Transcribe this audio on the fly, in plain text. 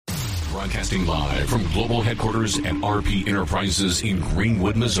Broadcasting live from global headquarters at RP Enterprises in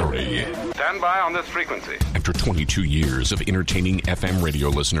Greenwood, Missouri. Stand by on this frequency. After 22 years of entertaining FM radio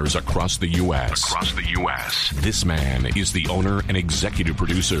listeners across the U.S., this man is the owner and executive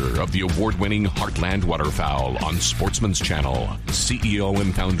producer of the award-winning Heartland Waterfowl on Sportsman's Channel, CEO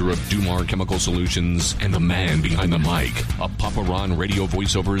and founder of Dumar Chemical Solutions, and the man behind the mic of Papa Ron Radio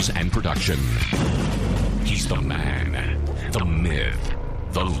voiceovers and production. He's the man, the myth,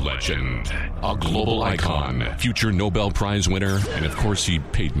 the legend, a global icon, future Nobel Prize winner, and of course he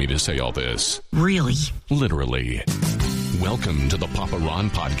paid me to say all this. Really? Literally. Welcome to the Papa Ron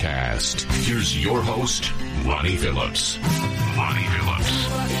Podcast. Here's your host, Ronnie Phillips. Ronnie Phillips.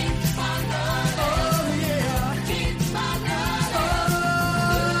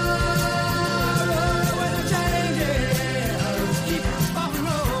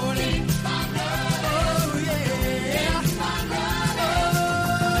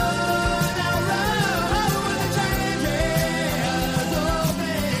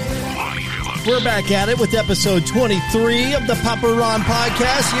 We're back at it with episode 23 of the Papa Ron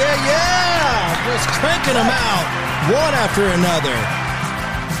Podcast. Yeah! Just cranking them out one after another.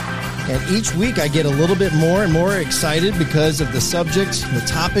 And each week I get a little bit more and more excited because of the subjects, the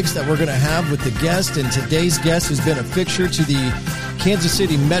topics that we're going to have with the guest. And today's guest has been a fixture to the Kansas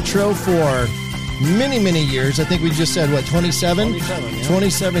City Metro for many, many years. I think we just said, 27? 27, yeah.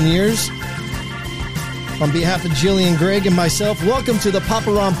 27 years. On behalf of Jillian Gregg and myself, welcome to the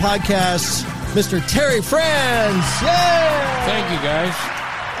Papa Ron Podcast, Mr. Terry Franz. Yay! Thank you, guys.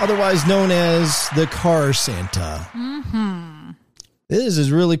 Otherwise known as the Car Santa. Mm-hmm. This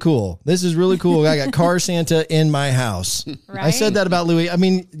is really cool. I got Car Santa in my house. Right? I said that about Louis. I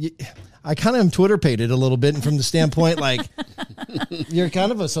mean, I kind of am Twitter-pated a little bit, and from the standpoint, like, you're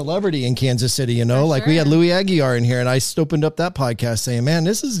kind of a celebrity in Kansas City, you know? For like, sure. we had Louis Aguiar in here, and I opened up that podcast saying, man,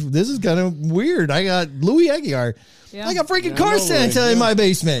 this is kind of weird. I got Louis Aguiar. Yeah. I got freaking Car Santa in my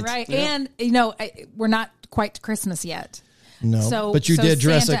basement. Right. Yeah. And, we're not quite to Christmas yet. No, So, but you did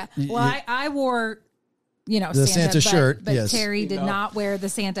dress Santa, like... I wore, the Santa shirt, but yes. Terry did not wear the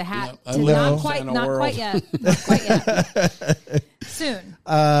Santa hat. I live Not in quite Santa not world. quite yet. Not quite yet. Soon.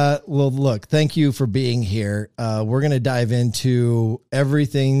 Well, look, thank you for being here. We're going to dive into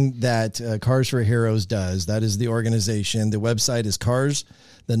everything that Cars for Heroes does. That is the organization. The website is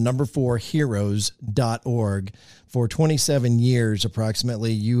cars4heroes.org. For 27 years,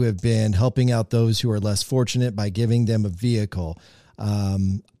 approximately, you have been helping out those who are less fortunate by giving them a vehicle.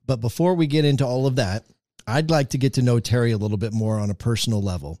 But before we get into all of that, I'd like to get to know Terry a little bit more on a personal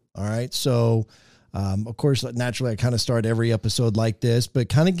level. All right. So, of course, naturally, I kind of start every episode like this, but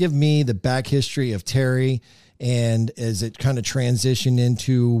kind of give me the back history of Terry and as it kind of transitioned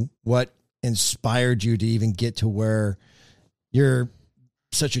into what inspired you to even get to where you're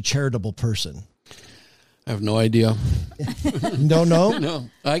such a charitable person. I have no idea. Don't know?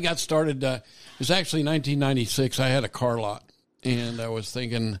 No. I got started, it was actually 1996. I had a car lot, and I was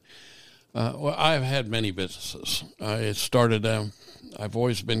thinking, I've had many businesses. I've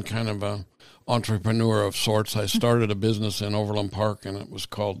always been kind of a entrepreneur of sorts. I started a business in Overland Park, and it was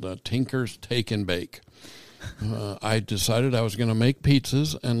called Tinker's Take and Bake. I decided I was going to make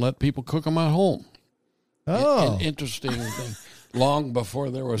pizzas and let people cook them at home. Oh. An interesting thing. Long before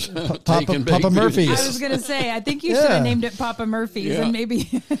there was Papa Murphy's. I was going to say, I think you should have named it Papa Murphy's and maybe.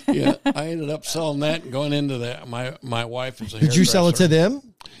 Yeah, I ended up selling that and going into that. My wife is a hairdresser. Did you sell it to them?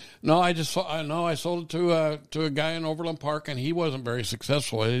 No, I sold it to a guy in Overland Park, and he wasn't very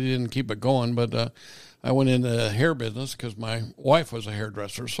successful. He didn't keep it going, but I went into the hair business because my wife was a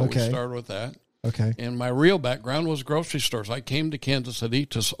hairdresser, so we started with that. Okay. And my real background was grocery stores. I came to Kansas City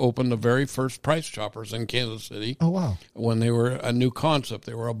to open the very first Price Choppers in Kansas City. Oh, wow. When they were a new concept.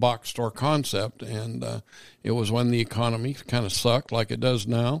 They were a box store concept, and it was when the economy kind of sucked like it does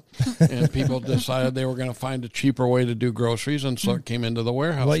now, and people decided they were going to find a cheaper way to do groceries, and so it came into the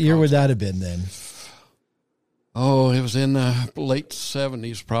warehouse. What year would that have been then? Oh, it was in the late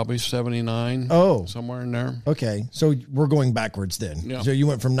 70s, probably 79. Oh. Somewhere in there. Okay, so we're going backwards then. Yeah. So you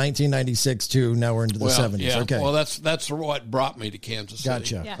went from 1996 to now we're into the 70s. Yeah. Okay. Well, that's what brought me to Kansas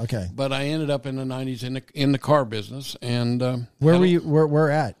City. Gotcha. Yeah. Okay. But I ended up in the 90s in the car business, and Where were you?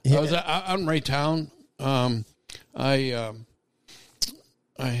 Where at? I was out in Raytown. I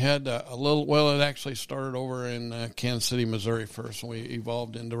had a little. Well, it actually started over in Kansas City, Missouri first, and we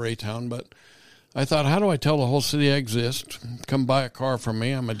evolved into Raytown. But I thought, how do I tell the whole city I exist? Come buy a car from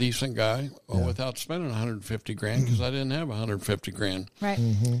me. I'm a decent guy, without spending $150,000 because I didn't have $150,000. Right.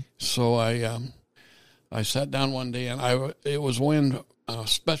 Mm-hmm. So I sat down one day, and it was when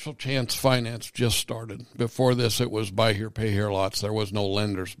Special Chance Finance just started. Before this, it was buy here, pay here lots. There was no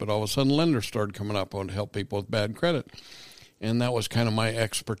lenders, but all of a sudden lenders started coming up on to help people with bad credit. And that was kind of my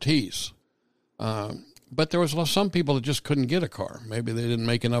expertise. But there was some people that just couldn't get a car. Maybe they didn't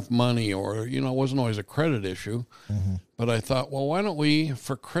make enough money or, it wasn't always a credit issue. Mm-hmm. But I thought, well, why don't we,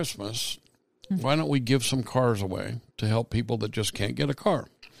 for Christmas, why don't we give some cars away to help people that just can't get a car?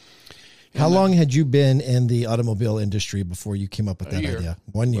 How long had you been in the automobile industry before you came up with that idea?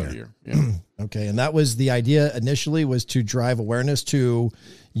 1 year. About a year, yeah. Okay. And that was the idea initially, was to drive awareness to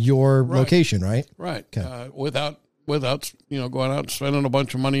your location, right? Right. Okay. Without going out and spending a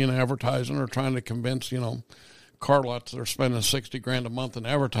bunch of money in advertising or trying to convince, car lots that are spending $60,000 a month in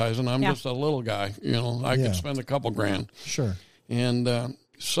advertising. I'm just a little guy, I could spend a couple grand. Sure. And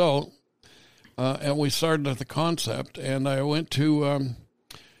and we started at the concept, and I went to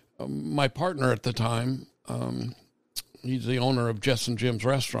my partner at the time. He's the owner of Jess and Jim's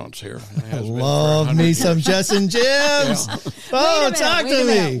restaurants here. I love me some Jess and Jim's. Oh, talk to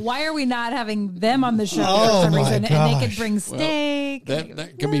me. Why are we not having them on the show for some reason? And they could bring steak. Well,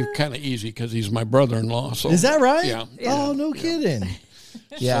 that can be kind of easy because he's my brother-in-law. So is that right? Yeah. Oh, no kidding.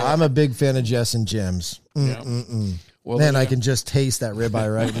 Yeah, I'm a big fan of Jess and Jim's. Well, man, I can just taste that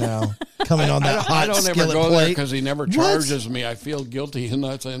ribeye right now coming on that hot skillet plate. I don't ever go there because he never charges me. I feel guilty, and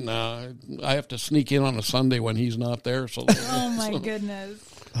I have to sneak in on a Sunday when he's not there. So, oh my goodness.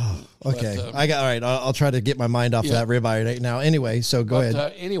 Oh, okay. All right. I'll try to get my mind off of that ribeye right now. Anyway, so go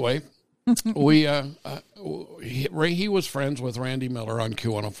ahead. Anyway, he was friends with Randy Miller on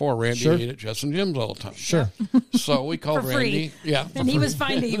Q104. Randy ate at Jess and Jim's all the time. Sure. So we called Randy. Yeah. And he was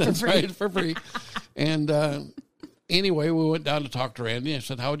fine to eat for free. Right, for free. And anyway, we went down to talk to Randy. I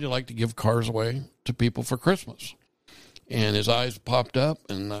said, how would you like to give cars away to people for Christmas? And his eyes popped up,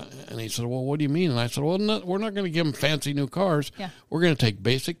 and he said, well, what do you mean? And I said, well, we're not going to give them fancy new cars. Yeah. We're going to take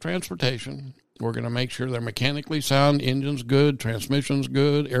basic transportation. We're going to make sure they're mechanically sound, engine's good, transmission's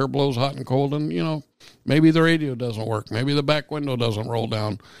good, air blows hot and cold, and, maybe the radio doesn't work. Maybe the back window doesn't roll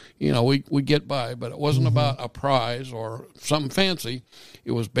down. We get by, but it wasn't about a prize or something fancy.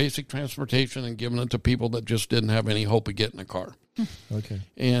 It was basic transportation and giving it to people that just didn't have any hope of getting a car. Okay.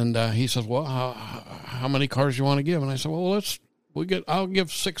 And he says, well, how many cars do you want to give? And I said, well, I'll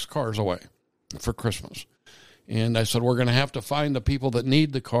give 6 cars away for Christmas. And I said, we're going to have to find the people that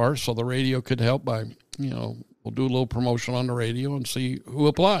need the car, so the radio could help by, we'll do a little promotion on the radio and see who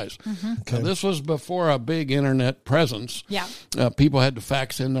applies. Mm-hmm. Okay. Now, this was before a big internet presence. Yeah. People had to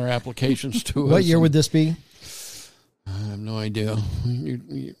fax in their applications to us. What year would this be? I have no idea.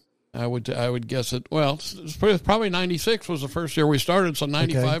 I would guess it. Well, it's probably 96 was the first year we started, so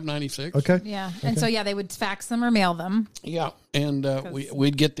 95, 96. Okay. Yeah. And so, they would fax them or mail them. Yeah. And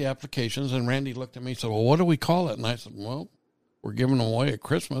we'd get the applications, and Randy looked at me and said, well, what do we call it? And I said, well, we're giving them away at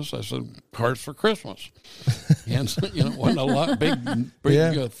Christmas. I said, cars for Christmas. And, wasn't a lot,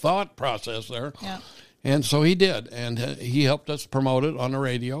 big thought process there. Yeah. And so he did, and he helped us promote it on the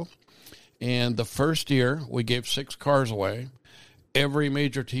radio. And the first year, we gave 6 cars away. Every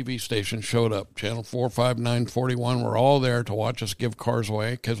major TV station showed up. Channel 4, 5, 9, 41 were all there to watch us give cars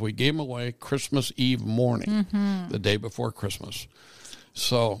away because we gave them away Christmas Eve morning, the day before Christmas.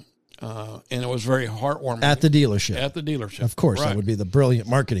 So, and it was very heartwarming. At the dealership. At the dealership. Of course, that would be the brilliant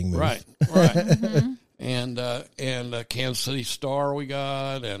marketing move. Right. Mm-hmm. And Kansas City Star we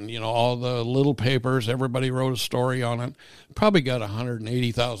got, and, all the little papers, everybody wrote a story on it. Probably got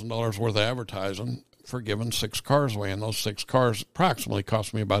 $180,000 worth of advertising for giving 6 cars away, and those 6 cars approximately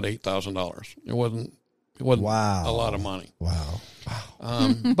cost me about $8,000. It wasn't a lot of money. Wow.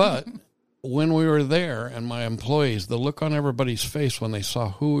 But when we were there, and my employees, the look on everybody's face when they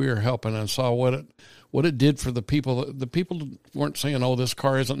saw who we were helping and saw what it did for the people weren't saying, oh, this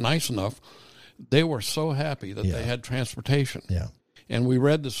car isn't nice enough. They were so happy that they had transportation. Yeah. And we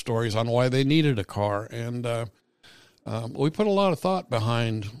read the stories on why they needed a car, and we put a lot of thought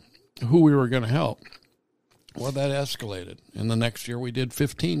behind who we were going to help. Well, that escalated. And the next year we did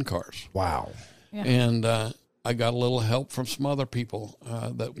 15 cars. Wow. Yeah. And I got a little help from some other people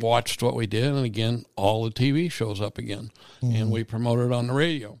that watched what we did. And again, all the TV shows up again. Mm-hmm. And we promoted on the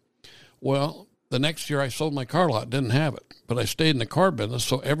radio. Well, the next year I sold my car lot, didn't have it. But I stayed in the car business.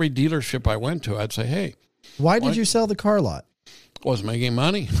 So every dealership I went to, I'd say, hey. Why did you sell the car lot? Was making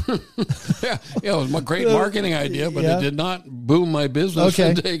money. It was a great marketing idea, but it did not boom my business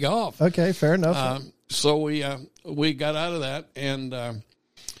and take off. Okay, fair enough. So we got out of that, and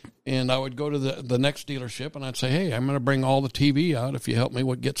I would go to the next dealership, and I'd say, hey, I'm going to bring all the TV out if you help me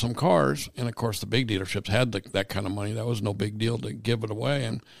get some cars. And, of course, the big dealerships had that kind of money. That was no big deal to give it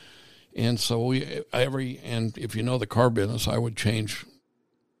away. And so and if you know the car business, I would change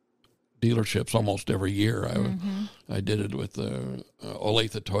dealerships almost every year. I did it with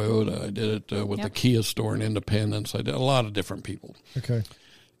Olathe Toyota. I did it with the Kia store in Independence. I did a lot of different people. Okay.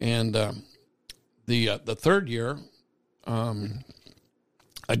 And the third year,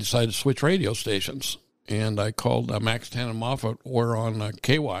 I decided to switch radio stations. And I called Max Tana Moffat. We're on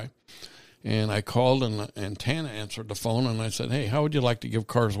KY. And I called, and Tana answered the phone, and I said, hey, how would you like to give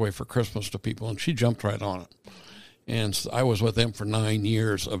cars away for Christmas to people? And she jumped right on it. And so I was with them for 9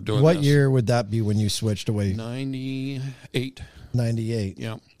 years of doing What this. year would that be when you switched away? 98. 98.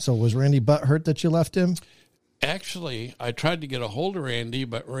 Yeah. So was Randy butthurt that you left him? Actually, I tried to get a hold of Randy,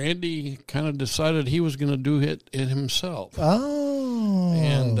 but Randy kind of decided he was going to do it himself. Oh.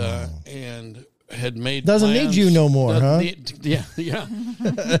 And had made doesn't plans. need you no more, huh? Yeah.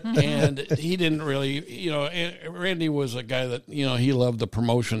 And he didn't really, Randy was a guy that, he loved the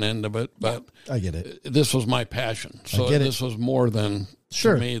promotion end of it, but I get it. This was my passion. So this was more than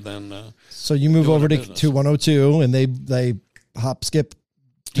sure. to me than so you move over to 102 and they hop skip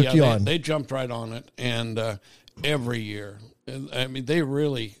took you on. They jumped right on it, and every year, I mean, they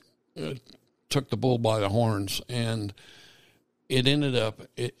really took the bull by the horns, and it ended up,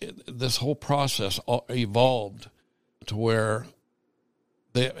 this whole process evolved to where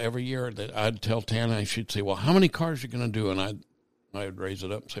every year that I'd tell Tana, and she'd say, well, how many cars are you going to do? And I'd raise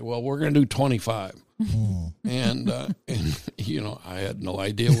it up and say, well, we're going to do 25. And I had no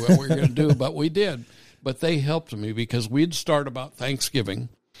idea what we were going to do, but we did. But they helped me because we'd start about Thanksgiving,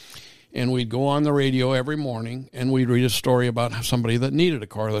 and we'd go on the radio every morning, and we'd read a story about somebody that needed a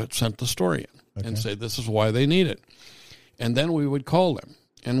car that sent the story in and say, this is why they need it. And then we would call them,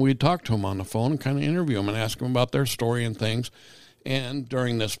 and we'd talk to them on the phone and kind of interview them and ask them about their story and things. And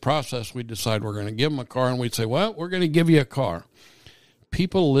during this process, we'd decide we're going to give them a car, and we'd say, well, we're going to give you a car.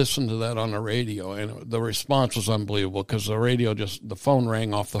 People listened to that on the radio, and the response was unbelievable because the phone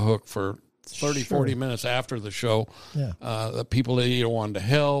rang off the hook for 30, 40 minutes after the show. Yeah. The people that either wanted to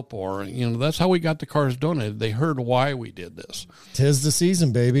help or, that's how we got the cars donated. They heard why we did this. 'Tis the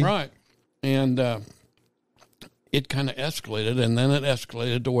season, baby. Right. And it kind of escalated, and then it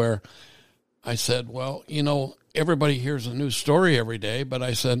escalated to where I said, well, everybody hears a new story every day, but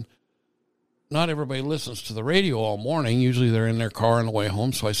I said, not everybody listens to the radio all morning. Usually they're in their car on the way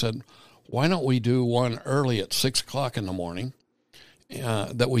home. So I said, why don't we do one early at 6 o'clock in the morning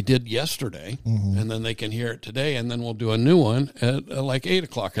that we did yesterday, and then they can hear it today, and then we'll do a new one at like 8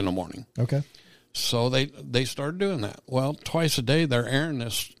 o'clock in the morning. Okay. So they started doing that. Well, twice a day they're airing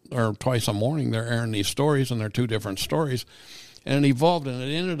this, or twice a morning they're airing these stories, and they're two different stories. And it evolved, and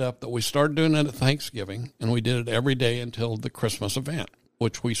it ended up that we started doing it at Thanksgiving, and we did it every day until the Christmas event,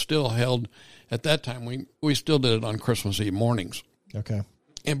 which we still held at that time. We still did it on Christmas Eve mornings. Okay.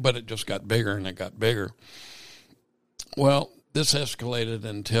 But it just got bigger, and it got bigger. Well, this escalated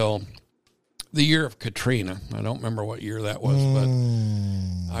until the year of Katrina. I don't remember what year that was,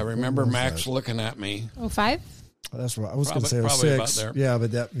 but I remember Max looking at me. 05? That's right. I was going to say probably 06. about there. Yeah,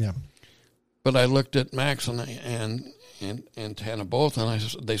 but yeah. But I looked at Max and Tana both, and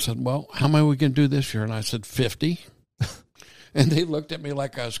they said, well, how many are we going to do this year? And I said, 50. And they looked at me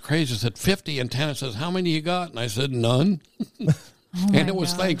like I was crazy. I said, 50. And Tana says, how many you got? And I said, none. And it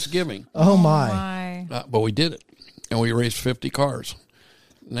was Thanksgiving. Oh, my. But we did it, and we raised 50 cars.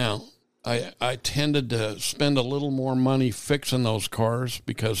 Now, I tended to spend a little more money fixing those cars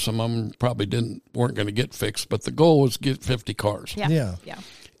because some of them probably weren't going to get fixed, but the goal was to get 50 cars. Yeah.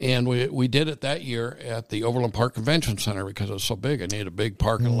 And we did it that year at the Overland Park Convention Center because it was so big. I needed a big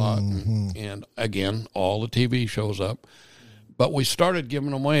parking lot. And again, all the TV shows up. But we started giving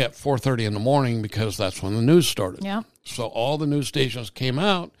them away at 4:30 in the morning because that's when the news started. Yeah. So all the news stations came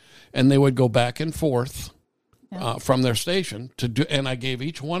out, and they would go back and forth from their station to do. And I gave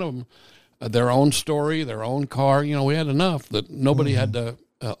each one of them their own story, their own car. We had enough that nobody had to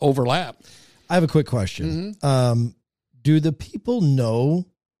overlap. I have a quick question. Do the people know?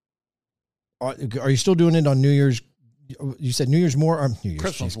 Are you still doing it on New Year's? You said New Year's morning.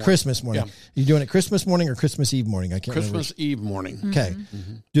 Christmas morning. Yeah. You doing it Christmas morning or Christmas Eve morning? I can't remember. Christmas Eve morning. Okay.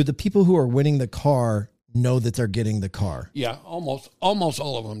 Do the people who are winning the car know that they're getting the car? Yeah, almost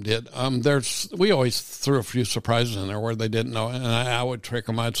all of them did. We always threw a few surprises in there where they didn't know, and I would trick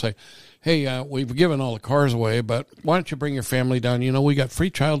them. I'd say, hey, we've given all the cars away, but why don't you bring your family down? We got free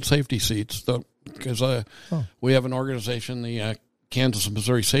child safety seats because we have an organization, the Kansas and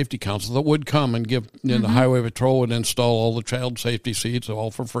Missouri Safety Council, that would come and give the Highway Patrol would install all the child safety seats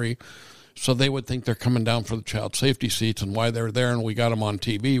all for free. So they would think they're coming down for the child safety seats, and why they're there, and we got them on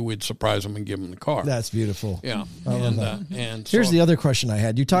TV, we'd surprise them and give them the car. That's beautiful. Yeah. And here's the other question I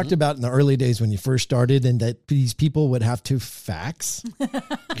had. You talked about in the early days when you first started, and that these people would have to fax.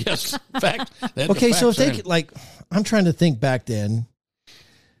 Yes, fact. Okay, so if they could, like, I'm trying to think back then.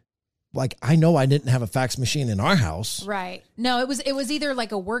 Like, I know I didn't have a fax machine in our house. Right. No, it was either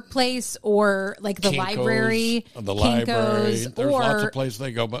like a workplace or like the Kinko's, library. The library. Kinko's, There's or lots of places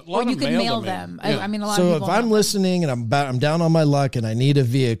they go, but a lot or you of can mail them. them. Yeah. I mean, a lot So of if people I'm mail listening and I'm down on my luck and I need a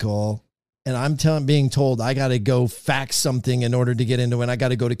vehicle, and I'm being told I got to go fax something in order to get into it, and I got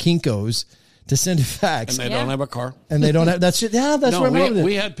to go to Kinko's to send a fax. And they don't have a car. And they don't have, that's it. Yeah, that's No, where I'm going with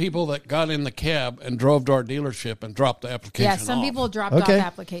we it. had people that got in the cab and drove to our dealership and dropped the application Yeah, some off. people dropped off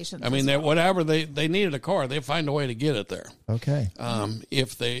applications. I mean, whatever they needed a car, they find a way to get it there. Okay.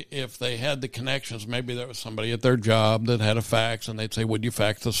 If they had the connections, maybe there was somebody at their job that had a fax, and they'd say, "Would you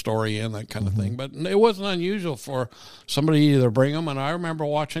fax the story in?" That kind of thing. But it wasn't unusual for somebody to either bring them. And I remember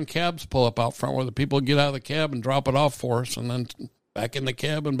watching cabs pull up out front where the people would get out of the cab and drop it off for us, and then back in the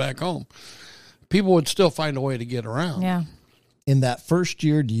cab and back home. People would still find a way to get around. Yeah. In that first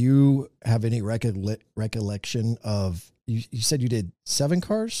year, do you have any recollection of, you said you did 7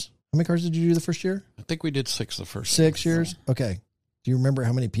 cars? How many cars did you do the first year? I think we did 6 the first 6 years? Okay. Do you remember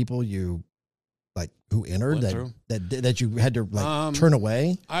how many people you, like, who entered that you had to, like, turn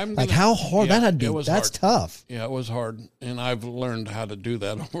away? How hard that had to be? That's tough. Yeah, it was hard. And I've learned how to do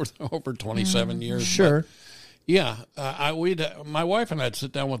that over 27 years. Sure. But yeah, my wife and I'd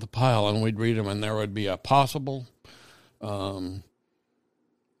sit down with a pile and we'd read them, and there would be a possible, there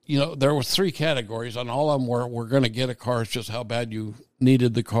was 3 categories, and all of them were, we're going to get a car. It's just how bad you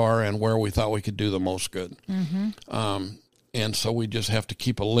needed the car and where we thought we could do the most good. And so we just have to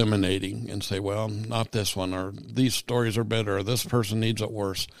keep eliminating and say, well, not this one, or these stories are better, or this person needs it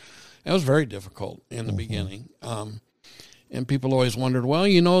worse. It was very difficult in the beginning. And people always wondered,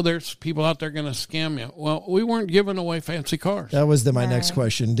 well, there's people out there going to scam you. Well, we weren't giving away fancy cars. That was my next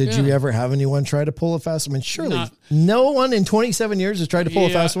question. Did you ever have anyone try to pull a fast one? I mean, surely no one in 27 years has tried to pull a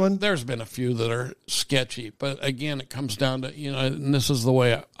fast one. There's been a few that are sketchy. But again, it comes down to, and this is the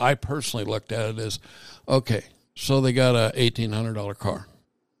way I personally looked at it is, okay, so they got a $1,800 car.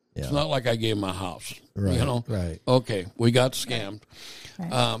 Yeah. It's not like I gave them a house. Right, right. Okay, we got scammed.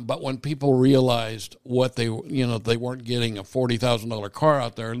 Right. But when people realized what they weren't getting a $40,000 car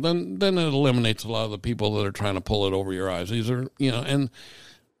out there, then it eliminates a lot of the people that are trying to pull it over your eyes. These are, and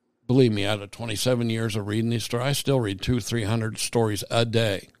believe me, out of 27 years of reading these stories, I still read 200-300 stories a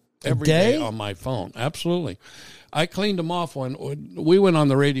day, every day on my phone. Absolutely. I cleaned them off when we went on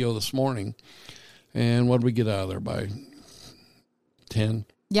the radio this morning, and what did we get out of there by 10?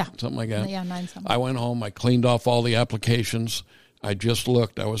 Yeah. Something like that. Yeah, 9 something. I went home, I cleaned off all the applications. I just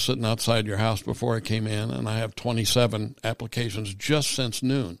looked. I was sitting outside your house before I came in, and I have 27 applications just since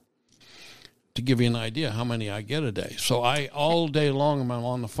noon, to give you an idea how many I get a day. So all day long, I'm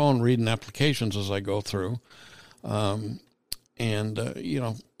on the phone reading applications as I go through. And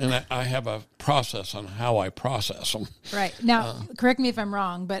I have a process on how I process them. Right. Now, correct me if I'm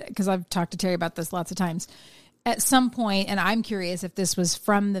wrong, but because I've talked to Terry about this lots of times. At some point, and I'm curious if this was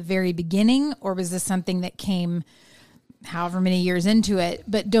from the very beginning, or was this something that came however many years into it,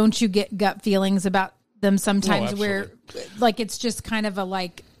 but don't you get gut feelings about them sometimes where like it's just kind of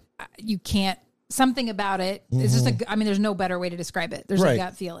you can't, something about it. It's just there's no better way to describe it. There's a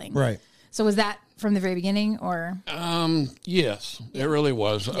gut feeling. Right. So was that from the very beginning, or? Yes, it really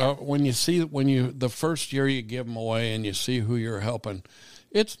was. Yeah. The first year you give them away and you see who you're helping,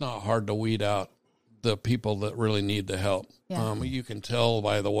 it's not hard to weed out the people that really need the help. Yeah. You can tell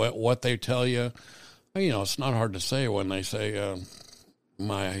by what they tell you. It's not hard to say when they say,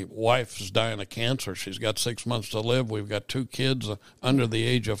 my wife's dying of cancer. She's got 6 months to live. We've got 2 kids under the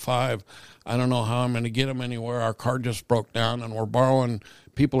age of 5. I don't know how I'm going to get them anywhere. Our car just broke down, and we're borrowing.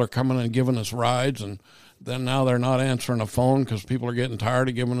 People are coming and giving us rides, and then now they're not answering the phone because people are getting tired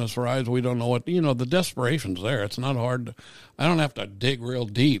of giving us rides. We don't know what, the desperation's there. It's not hard. I don't have to dig real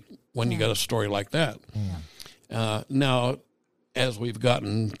deep when you got a story like that. Yeah. Now, as we've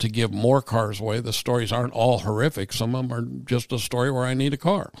gotten to give more cars away, the stories aren't all horrific. Some of them are just a story where I need a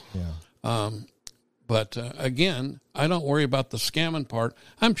car. Yeah. But again, I don't worry about the scamming part.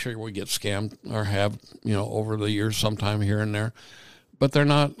 I'm sure we get scammed or have, over the years sometime here and there. But they're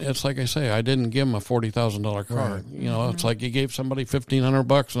not, it's like I say, I didn't give them a $40,000 car. Right. It's like you gave somebody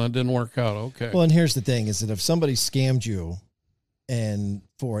 $1,500 and it didn't work out. Okay. Well, and here's the thing is that if somebody scammed you and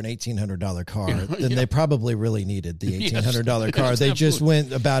for an $1,800 car, then they probably really needed the $1,800 car. They just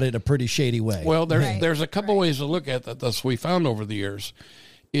went about it a pretty shady way. Well, there's a couple ways to look at that. That's we found over the years.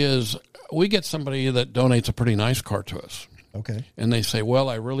 is we get somebody that donates a pretty nice car to us. Okay. And they say, well,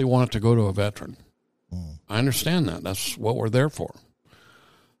 I really want it to go to a veteran. I understand that. That's what we're there for.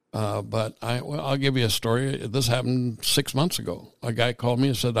 But I'll give you a story. This happened 6 months ago. A guy called me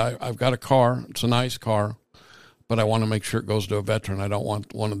and said, I've got a car. It's a nice car, but I want to make sure it goes to a veteran. I don't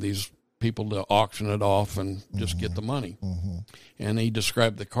want one of these people to auction it off and just get the money. And he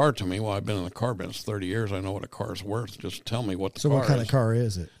described the car to me. Well, I've been in the car business 30 years. I know what a car is worth. Just tell me what the car is. So what kind of car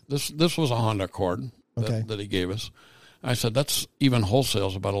is it? This was a Honda Accord that he gave us. I said, that's even wholesale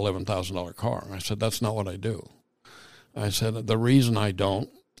is about $11,000 car. I said, that's not what I do. I said, the reason I don't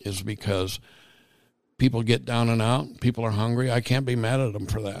is because people get down and out. People are hungry. I can't be mad at them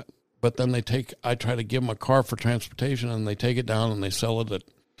for that. But then I try to give them a car for transportation, and they take it down and they sell it at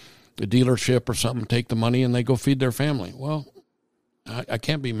the dealership or something, take the money, and they go feed their family. Well, I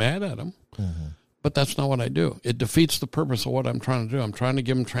can't be mad at them, but that's not what I do. It defeats the purpose of what I'm trying to do. I'm trying to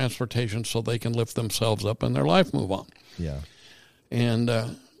give them transportation so they can lift themselves up and their life move on. Yeah. And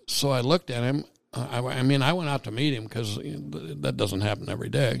so I looked at him. I went out to meet him because that doesn't happen every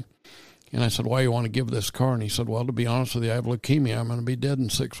day. And I said, why you want to give this car? And he said, well, to be honest with you, I have leukemia. I'm going to be dead in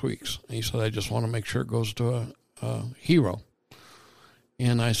 6 weeks. And he said, I just want to make sure it goes to a hero.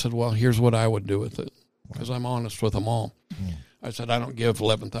 And I said, well, here's what I would do with it, because I'm honest with them all. I said, I don't give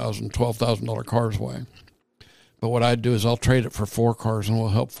 $11,000, $12,000 cars away. But what I'd do is I'll trade it for 4 cars, and we'll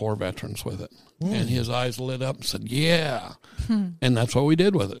help 4 veterans with it. And his eyes lit up and said, yeah. And that's what we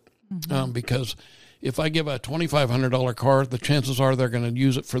did with it. Because if I give a $2,500 car, the chances are they're going to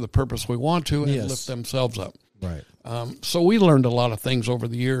use it for the purpose we want to and lift themselves up. Right. So we learned a lot of things over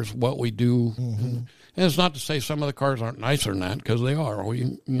the years, what we do. And it's not to say some of the cars aren't nicer than that, because they are.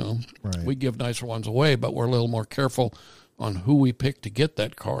 We give nicer ones away, but we're a little more careful on who we pick to get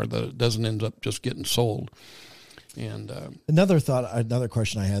that car, that it doesn't end up just getting sold. And another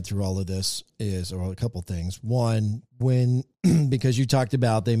question I had through all of this is, or a couple things. One, because you talked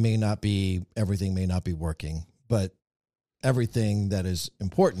about everything may not be working, but everything that is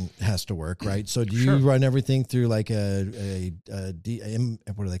important has to work, right? So do you run everything through like what do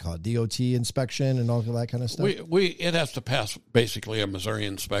they call it? DOT inspection and all of that kind of stuff? It has to pass basically a Missouri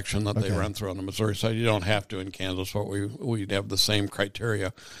inspection that they run through on the Missouri side. You don't have to in Kansas, but we'd have the same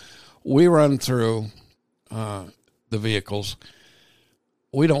criteria. We run through the vehicles.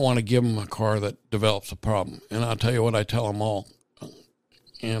 We don't want to give them a car that develops a problem. And I'll tell you what I tell them all.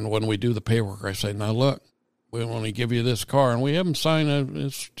 And when we do the paperwork, I say, now look, we want to give you this car, and we have them sign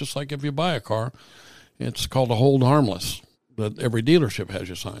it's just like if you buy a car, it's called a hold harmless that every dealership has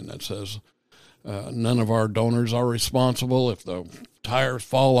you sign that says none of our donors are responsible if the tires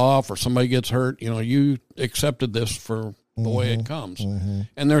fall off or somebody gets hurt. You accepted this for the way it comes.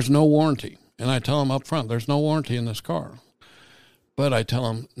 And there's no warranty. And I tell them up front, there's no warranty in this car. But I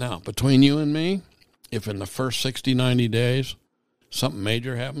tell them, now, between you and me, if in the first 60, 90 days, something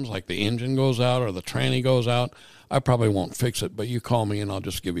major happens, like the engine goes out or the tranny goes out, I probably won't fix it, but you call me and I'll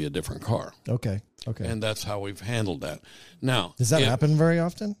just give you a different car. Okay. And that's how we've handled that. Now, does that happen very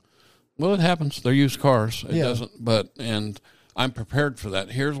often? Well, it happens. They're used cars. It doesn't, and I'm prepared for that.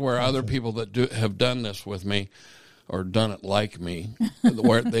 Here's where other people that have done this with me or done it like me,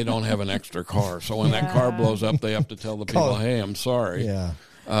 where they don't have an extra car. So when that car blows up, they have to tell the people, hey, I'm sorry. Yeah.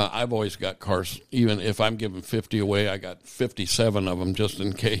 I've always got cars, even if I'm giving 50 away, I got 57 of them just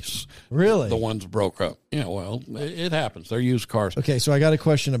in case. Really? The ones broke up. Yeah, well, it happens. They're used cars. Okay, so I got a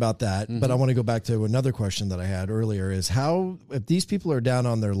question about that, but I want to go back to another question that I had earlier is if these people are down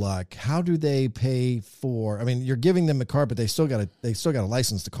on their luck, how do they pay for, you're giving them a car, but they still got to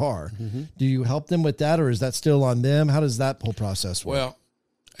license the car. Do you help them with that, or is that still on them? How does that whole process work? Well,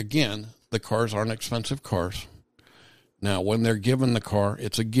 again, the cars aren't expensive cars. Now, when they're given the car,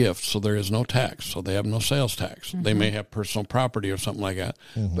 it's a gift, so there is no tax, so they have no sales tax. They may have personal property or something like that,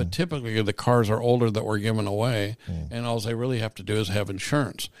 but typically the cars are older that we're giving away, and all they really have to do is have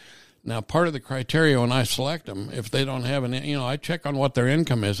insurance. Now, part of the criteria when I select them, if they don't have I check on what their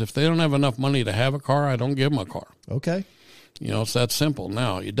income is. If they don't have enough money to have a car, I don't give them a car. Okay. It's that simple.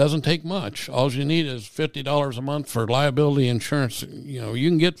 Now, it doesn't take much. All you need is $50 a month for liability insurance. You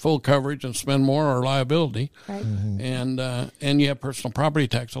can get full coverage and spend more or liability. Right. And you have personal property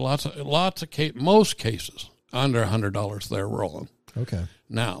tax. So most cases, under $100 they're rolling. Okay.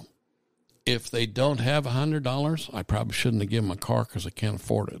 Now, if they don't have $100, I probably shouldn't have given them a car because they can't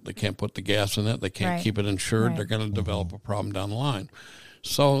afford it. They can't put the gas in it. They can't keep it insured. Right. They're going to develop a problem down the line.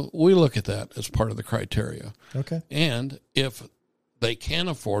 So we look at that as part of the criteria. Okay. And if they can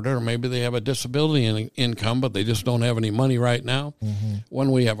afford it, or maybe they have a disability income, but they just don't have any money right now.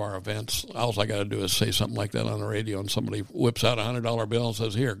 When we have our events, all I got to do is say something like that on the radio, and somebody whips out $100 bill and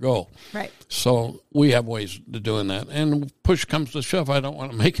says, "Here, go." Right. So we have ways to doing that. And push comes to shove, I don't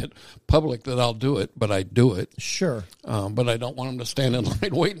want to make it public that I'll do it, but I do it. Sure. But I don't want them to stand in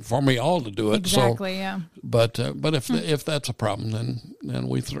line waiting for me all to do it. Exactly. So, yeah. But if that's a problem, then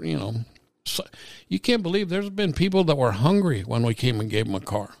we So, you can't believe there's been people that were hungry when we came and gave them a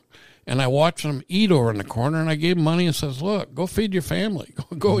car. And I watched them eat over in the corner, and I gave them money and says, "Look, go feed your family.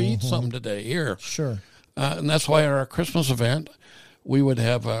 Go eat something today. Here." Sure. And that's why at our Christmas event, we would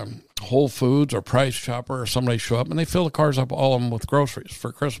have Whole Foods or Price Chopper or somebody show up, and they fill the cars up, all of them, with groceries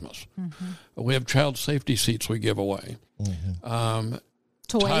for Christmas. We have child safety seats we give away.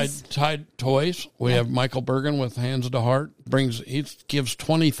 Toys. Tide toys. We have Michael Bergen with Hands to Heart. He gives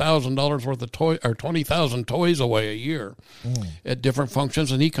 $20,000 worth of toy, or 20,000 toys away a year at different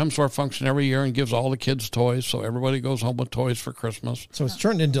functions, and he comes to our function every year and gives all the kids toys. So everybody goes home with toys for Christmas. So it's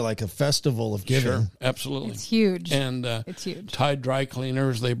turned into like a festival of giving. Sure, absolutely. It's huge. And it's huge. Tide Dry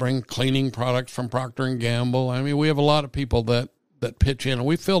Cleaners. They bring cleaning products from Procter and Gamble. I mean, we have a lot of people that pitch in, and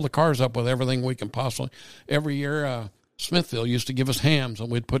we fill the cars up with everything we can possibly. Every year, Smithville used to give us hams,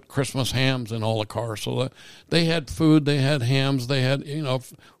 and we'd put Christmas hams in all the cars. So that they had food, they had hams, they had,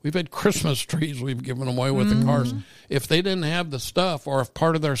 we've had Christmas trees we've given away with the cars. If they didn't have the stuff, or if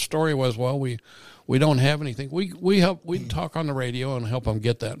part of their story was, well, we don't have anything, we'd talk on the radio and help them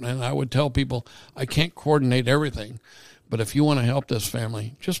get that. And I would tell people, I can't coordinate everything, but if you want to help this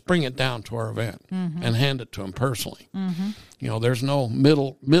family, just bring it down to our event and hand it to them personally. There's no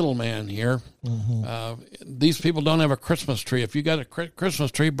middleman here. These people don't have a Christmas tree. If you got a Christmas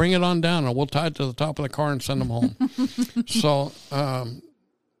tree, bring it on down, and we'll tie it to the top of the car and send them home. So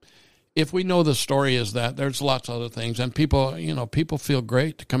if we know the story is that, there's lots of other things. And people feel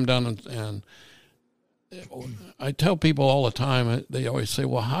great to come down and I tell people all the time, they always say,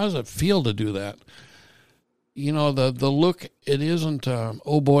 well, how does it feel to do that? The look, it isn't,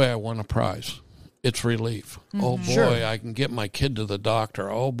 oh boy, I won a prize. It's relief. Oh boy, Sure. I can get my kid to the doctor.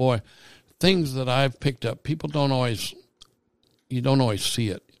 Oh boy, things that I've picked up. People don't always see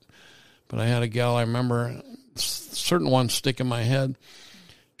it. But I had a gal, I remember, certain ones stick in my head.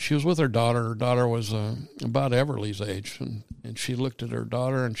 She was with her daughter. Her daughter was about Everly's age. And she looked at her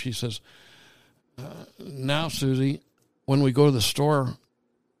daughter and she says, now, Susie, when we go to the store,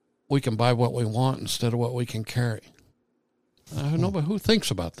 we can buy what we want instead of what we can carry. No, but who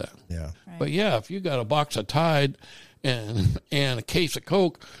thinks about that? Yeah. Right. But yeah, if you got a box of Tide and a case of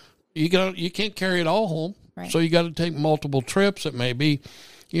Coke, you can't carry it all home. Right. So you got to take multiple trips. It may be,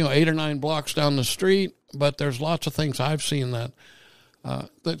 8 or 9 blocks down the street. But there's lots of things I've seen that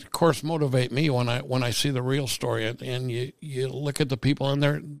of course motivate me when I see the real story. And you look at the people, and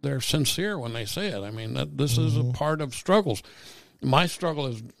they're sincere when they say it. I mean, this is a part of struggles. My struggle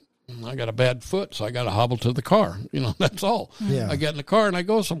is, I got a bad foot, so I got to hobble to the car. That's all. Yeah. I get in the car and I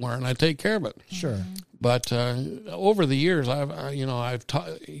go somewhere and I take care of it. Sure. But over the years,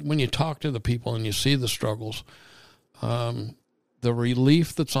 when you talk to the people and you see the struggles, the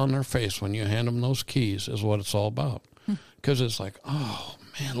relief that's on their face when you hand them those keys is what it's all about. Because it's like, oh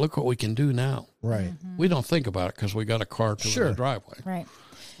man, look what we can do now. Right. We don't think about it because we got a car to the driveway. Right.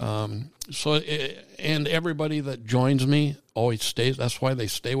 And everybody that joins me always stays. That's why they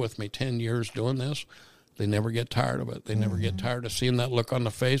stay with me 10 years doing this. They never get tired of it. They never get tired of seeing that look on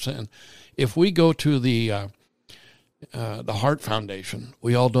the face. And if we go to the Heart Foundation,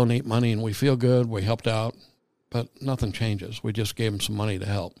 we all donate money and we feel good. We helped out, but nothing changes. We just gave them some money to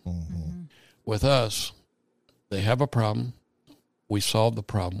help. With us, they have a problem. We solve the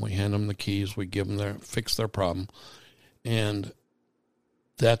problem. We hand them the keys. We give them fix their problem. And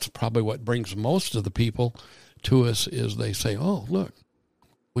that's probably what brings most of the people to us is they say, oh, look,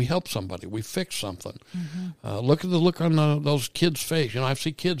 we helped somebody. We fixed something. Look at the look on those kids' face. I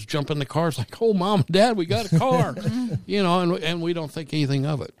see kids jump in the cars like, oh, Mom and Dad, we got a car. And we don't think anything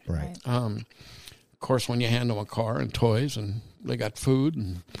of it. Right. Of course, when you hand them a car and toys and they got food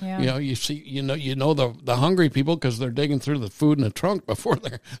and, you see, the hungry people because they're digging through the food in the trunk before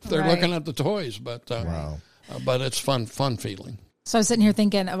they're looking at the toys. But, wow. But it's fun feeling. So I was sitting here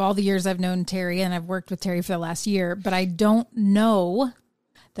thinking of all the years I've known Terry, and I've worked with Terry for the last year, but I don't know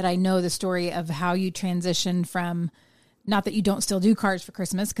that I know the story of how you transitioned from, not that you don't still do cars for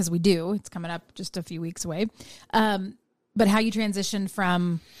Christmas, because we do. It's coming up just a few weeks away. But how you transitioned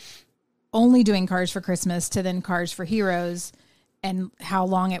from only doing cars for Christmas to then cars for heroes, and how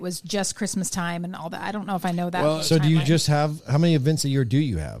long it was just Christmas time and all that. I don't know if I know that. Well, so do you just have, how many events a year do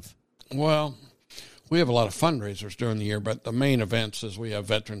you have? Well, We have a lot of fundraisers during the year, but the main events is we have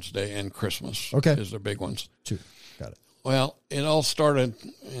Veterans Day and Christmas. Okay. Is the big ones. Two. Got it. Well, it all started,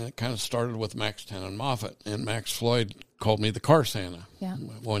 it kind of started with Max Tannen Moffat, and Max Floyd called me the car Santa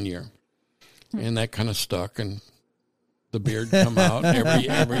one year. And that kind of stuck, and the beard come out every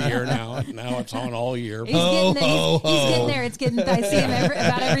year now. Now it's on all year. He's getting there. It's getting. I see him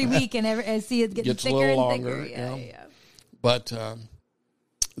about every week, and I see it getting Gets thicker a little and longer. thicker. Yeah. But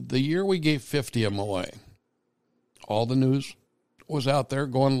the year we gave 50 of them away, all the news was out there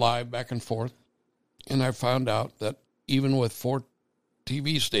going live back and forth, and I found out that even with 4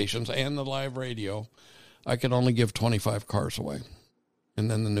 TV stations and the live radio, I could only give 25 cars away. And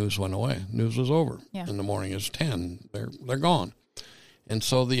then the news went away. News was over. Yeah. In the morning is 10. They're gone. And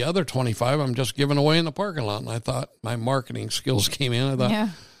so the other 25 I'm just giving away in the parking lot. And I thought my marketing skills came in. I thought,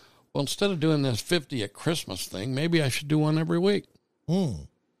 well, instead of doing this 50 at Christmas thing, maybe I should do one every week. And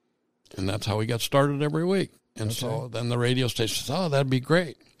that's how we got started every week. And so then the radio station says, oh, that'd be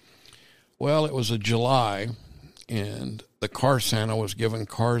great. Well, it was a July, and the car Santa was giving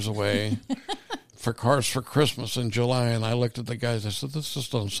cars away for cars for Christmas in July. And I looked at the guys. I said, this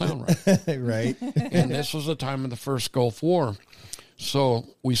just doesn't sound right. Right. And this was the time of the first Gulf War. So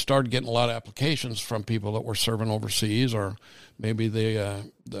we started getting a lot of applications from people that were serving overseas, or maybe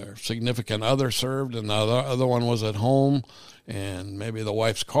their significant other served and the other one was at home, and maybe the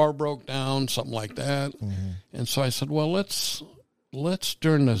wife's car broke down, something like that. Mm-hmm. And so I said, well, let's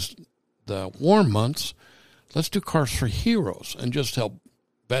during the warm months, let's do cars for heroes and just help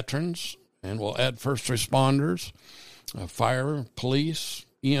veterans, and we'll add first responders, fire, police,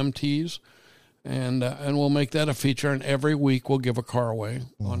 EMTs, and we'll make that a feature. And every week we'll give a car away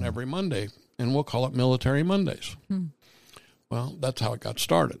on every Monday, and we'll call it Military Mondays. Well, that's how it got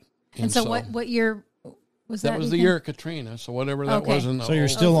started. And so what year was that? That was the year of Katrina. So whatever that was in the So you're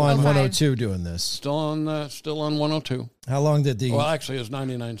still on 102 doing this. Still on 102. How long did the Well, actually, it was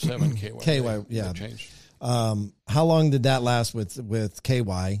 99.7 KY. KY, yeah. They changed. How long did that last with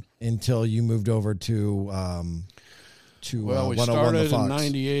KY until you moved over to well, we 101 started the Fox? in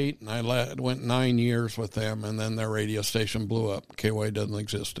 98, and I went 9 years with them, and then their radio station blew up. KY doesn't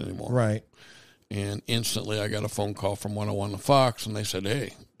exist anymore. Right. And instantly I got a phone call from 101 the Fox, and they said,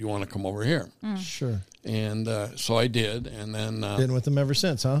 hey, you want to come over here? Sure. And so I did, and then... been with them ever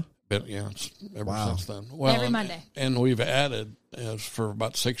since, huh? Ever since then. Well, every Monday. And we've added, for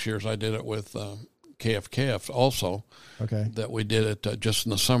about 6 years, I did it with KFKF also. Okay. That we did it just in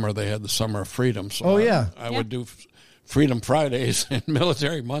the summer. They had the Summer of Freedom. So I would do Freedom Fridays and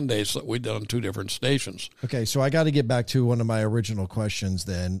Military Mondays that we did on 2 different stations. Okay, so I got to get back to one of my original questions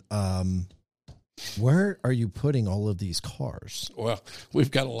then. Where are you putting all of these cars? Well, we've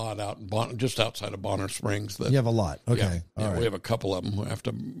got a lot out in just outside of Bonner Springs. You have a lot. Okay. Yeah, all right. We have a couple of them. We have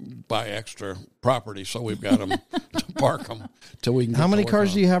to buy extra property, so we've got them to park them till we can. How many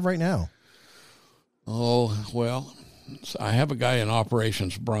cars do you have right now? Oh, well, I have a guy in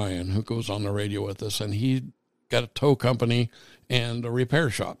operations, Brian, who goes on the radio with us, and he got a tow company and a repair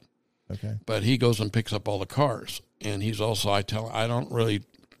shop. Okay. But he goes and picks up all the cars. And he's also, I don't really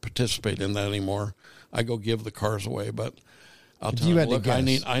participate in that anymore. I go give the cars away, but I'll tell him, look, I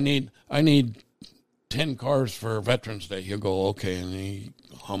need 10 cars for Veterans Day. He'll go, okay, and he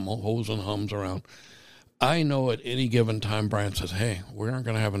hoes and hums around. I know at any given time, Brian says, hey, we aren't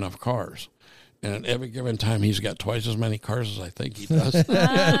going to have enough cars. And at every given time, he's got twice as many cars as I think he does.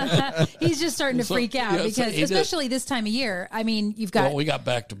 He's just starting to freak out because, especially this time of year. I mean, you've got we got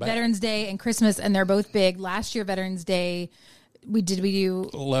back to back Veterans Day and Christmas, and they're both big. Last year, Veterans Day, we do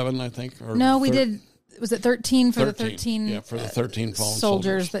 11, I think. Or no, we did. Was it 13 for 13, the 13? Yeah, for the 13 fallen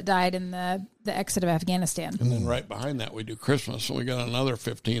soldiers that died in the exit of Afghanistan. And then right behind that, we do Christmas, and we got another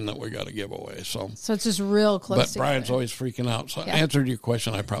 15 that we got to give away. So it's just real close. But Brian's always freaking out. So I answered your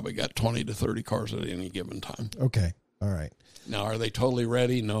question. I probably got 20 to 30 cars at any given time. Okay, all right. Now, are they totally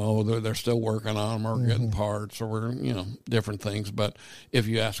ready? No, they're still working on them, or getting parts, or we're different things. But if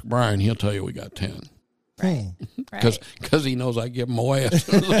you ask Brian, he'll tell you we got 10. Right. Because he knows I give them away as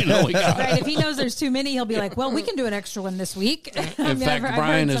soon as I know we got Right. If he knows there's too many, he'll be like, well, we can do an extra one this week. In fact,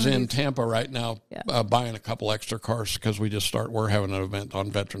 Brian is in Tampa right now buying a couple extra cars because we're having an event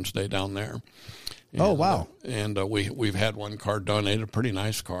on Veterans Day down there. And, oh, wow. We've had one car donated, a pretty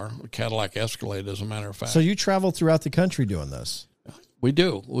nice car, a Cadillac Escalade, as a matter of fact. So you travel throughout the country doing this? We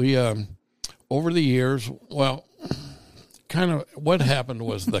do. We, over the years, kind of what happened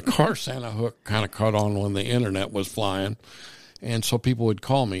was the car Santa hook kind of caught on when the internet was flying. And so people would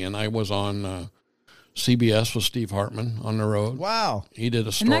call me, and I was on CBS with Steve Hartman on the road. Wow. He did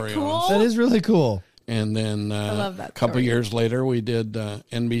a story Isn't that cool? on us. That is really cool. And then I love that a couple story. years later, we did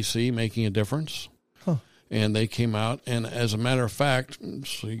NBC Making a Difference. And they came out, and as a matter of fact,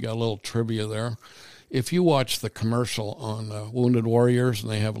 so you got a little trivia there. If you watch the commercial on Wounded Warriors,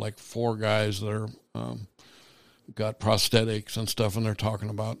 and they have like 4 guys that are got prosthetics and stuff, and they're talking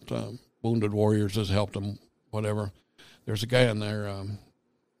about Wounded Warriors has helped them, whatever. There's a guy in there,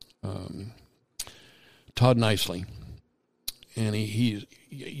 Todd Nicely, and he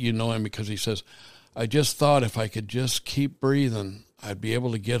you know him because he says, I just thought if I could just keep breathing, I'd be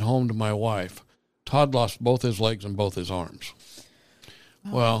able to get home to my wife. Todd lost both his legs and both his arms.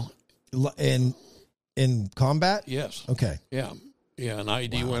 Well, in combat? Yes. Okay. Yeah. An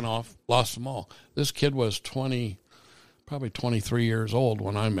ID went off, lost them all. This kid was probably 23 years old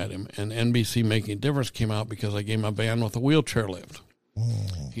when I met him, and NBC Making a Difference came out because I gave him a van with a wheelchair lift.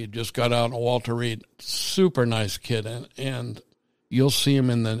 He had just got out on Walter Reed. Super nice kid, and you'll see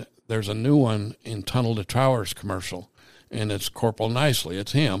him there's a new one in Tunnel to Towers commercial, and it's Corporal Nicely.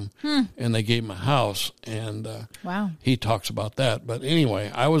 It's him, and they gave him a house, and wow, he talks about that. But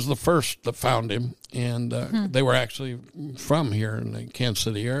anyway, I was the first that found him, and they were actually from here in the Kansas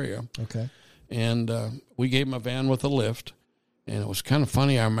City area. Okay. And we gave him a van with a lift, and it was kind of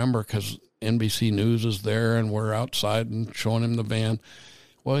funny. I remember because NBC News is there, and we're outside and showing him the van.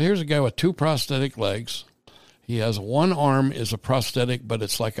 Well, here's a guy with 2 prosthetic legs. He has one arm is a prosthetic, but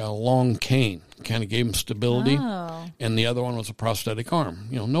it's like a long cane. Kind of gave him stability. Oh. And the other one was a prosthetic arm.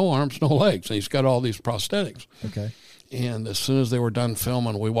 No arms, no legs. And he's got all these prosthetics. Okay. And as soon as they were done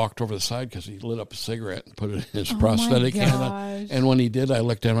filming, we walked over the side because he lit up a cigarette and put it in his prosthetic hand. And when he did, I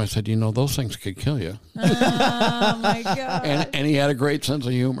looked at him. I said, those things could kill you. Oh, my God. And he had a great sense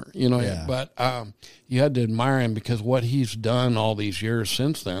of humor, Yeah. But you had to admire him because what he's done all these years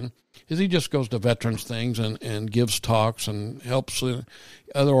since then is he just goes to veterans things and gives talks and helps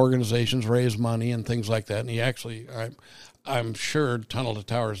other organizations raise money and things like that. And he actually, I'm sure Tunnel to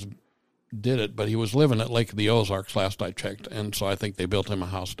Towers did it, but he was living at Lake of the Ozarks last I checked, and so I think they built him a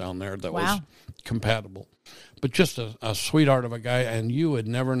house down there that was compatible. But just a sweetheart of a guy, and you would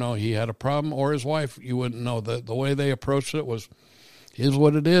never know he had a problem, or his wife, you wouldn't know. The way they approached it was, here's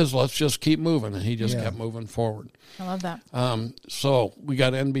what it is, let's just keep moving, and he just kept moving forward. I love that. So we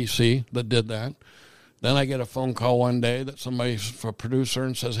got NBC that did that. Then I get a phone call one day that somebody's a producer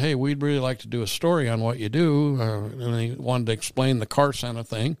and says, hey, we'd really like to do a story on what you do, and they wanted to explain the car Santa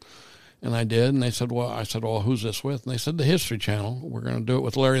thing. And I did, and they said, I said, who's this with? And they said, the History Channel. We're going to do it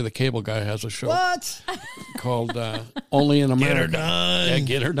with Larry the Cable Guy has a show. What? Called Only in America. Get her done. Yeah,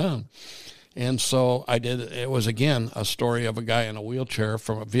 Get Her Done. And so I did. It was, again, a story of a guy in a wheelchair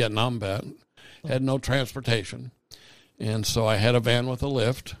from a Vietnam vet, had no transportation. And so I had a van with a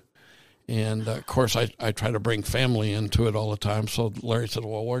lift. And, of course, I try to bring family into it all the time. So Larry said,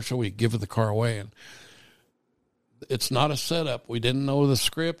 where should we give the car away? And it's not a setup. We didn't know the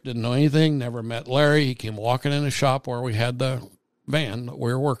script, didn't know anything, never met Larry. He came walking in a shop where we had the van that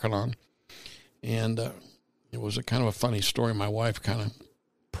we were working on. And it was a kind of a funny story. My wife kind of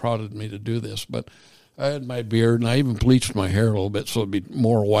prodded me to do this, but I had my beard, and I even bleached my hair a little bit so it'd be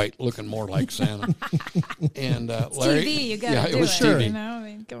more white, looking more like Santa. And Larry, TV, you got to do it was it.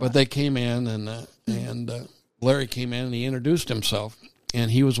 TV. But they came in, and Larry came in, and he introduced himself, and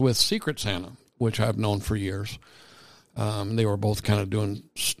he was with Secret Santa, which I've known for years. They were both kind of doing.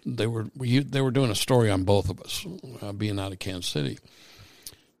 They were doing a story on both of us, being out of Kansas City.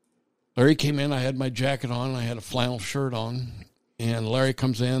 Larry came in. I had my jacket on. I had a flannel shirt on, and Larry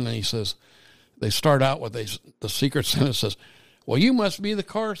comes in and he says, "They start out with the Secret Santa says, well, you must be the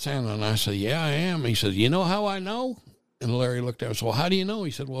car Santa." And I said, "Yeah, I am." He said, "You know how I know?" And Larry looked at me and said, "Well, how do you know?"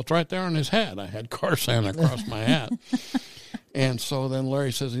 He said, "Well, it's right there on his hat. I had car Santa across my hat." And so then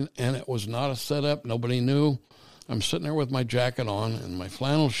Larry says, and it was not a setup. Nobody knew. I'm sitting there with my jacket on and my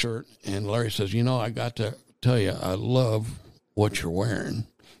flannel shirt, and Larry says, I got to tell you, I love what you're wearing,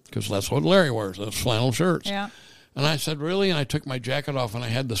 because that's what Larry wears, those flannel shirts. Yeah. And I said, really? And I took my jacket off, and I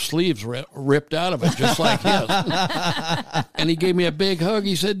had the sleeves ripped out of it, just like his. And he gave me a big hug.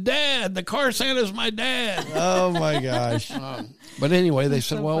 He said, "Dad, the car Santa's my dad." Oh, my gosh. But anyway, they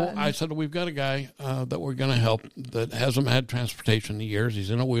said, so well, fun. I said, we've got a guy that we're going to help that hasn't had transportation in years.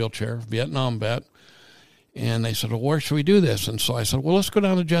 He's in a wheelchair, Vietnam vet. And they said, well, where should we do this? And so I said, well, let's go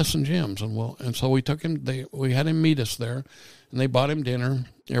down to Jess and Jim's. And so we took him, we had him meet us there, and they bought him dinner,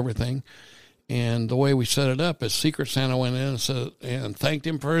 everything. And the way we set it up is Secret Santa went in and thanked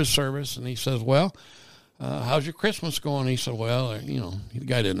him for his service. And he says, well, how's your Christmas going? He said, well, the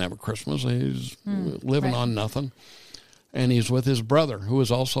guy didn't have a Christmas. He's living on nothing. And he's with his brother, who is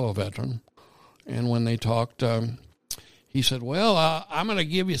also a veteran. And when they talked, he said, well, I'm going to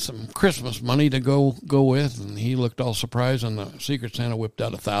give you some Christmas money to go with. And he looked all surprised, and the Secret Santa whipped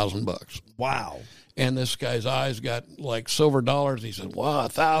out $1,000. Wow. And this guy's eyes got like silver dollars. He said, wow,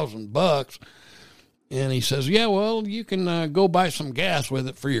 $1,000. And he says, yeah, well, you can go buy some gas with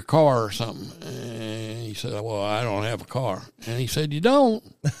it for your car or something. And he said, well, I don't have a car. And he said, you don't?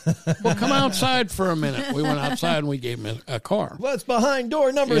 Well, come outside for a minute. We went outside and we gave him a car. What's behind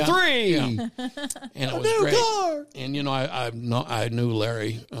door number 3? Yeah. And it was great. Car. And, you know, I knew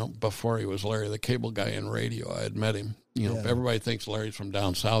Larry before he was Larry, the cable guy in radio. I had met him. You know, everybody thinks Larry's from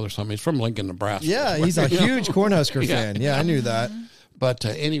down south or something. He's from Lincoln, Nebraska. Yeah, he's a huge Cornhusker fan. Yeah, I knew that. But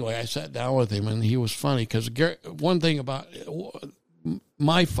anyway, I sat down with him, and he was funny because one thing about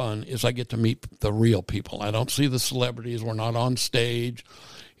my fun is I get to meet the real people. I don't see the celebrities. We're not on stage.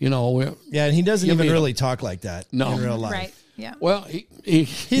 You know. And he doesn't even really talk like that in real life. Right. Yeah. Well,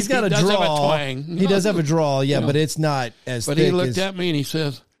 he's got a drawl. Have a twang. He does have a drawl, but it's not as thick. But he looked at me, and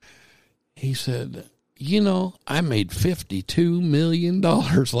he said, you know, I made $52 million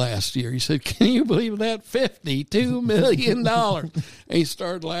last year. He said, can you believe that? $52 million. And he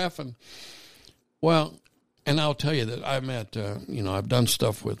started laughing. Well, and I'll tell you that I met, I've done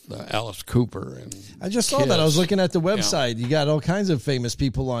stuff with Alice Cooper. And I just saw that. I was looking at the website. You got all kinds of famous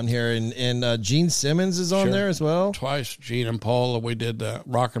people on here. And Gene Simmons is on there as well. Twice, Gene and Paul. We did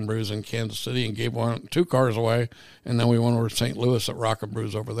Rock and Brews in Kansas City and gave 2 cars away. And then we went over to St. Louis at Rock and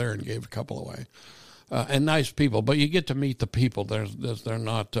Brews over there and gave a couple away. And nice people, but you get to meet the people. They're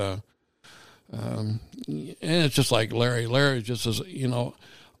not, and it's just like Larry. Larry just says, you know,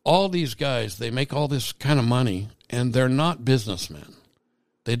 all these guys, they make all this kind of money, and they're not businessmen.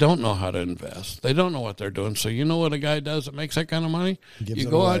 They don't know how to invest. They don't know what they're doing. So you know what a guy does that makes that kind of money? You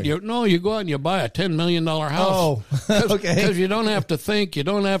go out and you buy a $10 million house. Oh, okay. Because you don't have to think, you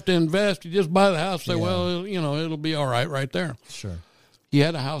don't have to invest. You just buy the house. Say, well, you know, it'll be all right there. Sure. He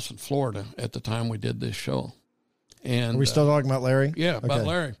had a house in Florida at the time we did this show. And are we still talking about Larry? Yeah, about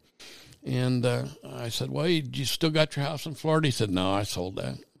Larry. And I said, well, you still got your house in Florida? He said, no, I sold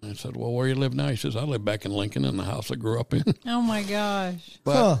that. I said, well, where you live now? He says, I live back in Lincoln in the house I grew up in. Oh, my gosh.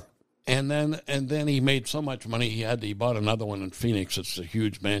 But, and then he made so much money, he bought another one in Phoenix. It's a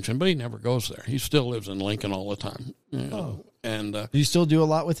huge mansion, but he never goes there. He still lives in Lincoln all the time. You know? And do you still do a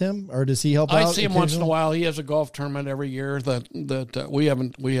lot with him, or does he help out? I see him once in a while. He has a golf tournament every year that we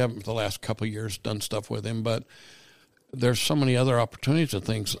haven't the last couple of years done stuff with him, but there's so many other opportunities and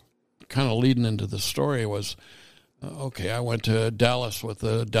things. Kind of leading into the story was, I went to Dallas with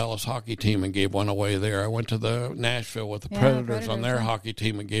the Dallas hockey team and gave one away there. I went to the Nashville with the Predators on their hockey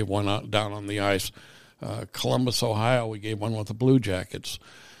team and gave one out down on the ice. Columbus, Ohio, we gave one with the Blue Jackets.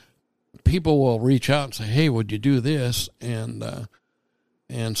 People will reach out and say, hey, would you do this? And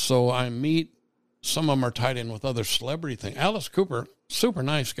so I meet, some of them are tied in with other celebrity things. Alice Cooper, super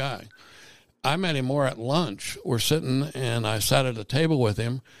nice guy. I met him more at lunch. We're sitting, and I sat at a table with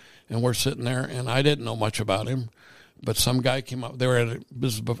him, and we're sitting there, and I didn't know much about him, but some guy came up. They were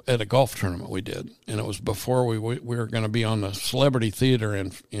at a golf tournament we did, and it was before we were going to be on the Celebrity Theater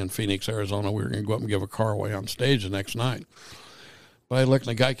in Phoenix, Arizona. We were going to go up and give a car away on stage the next night. But I looked,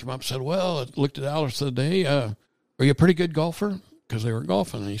 and the guy came up and said, well, I looked at Alice and said, hey, are you a pretty good golfer? Because they were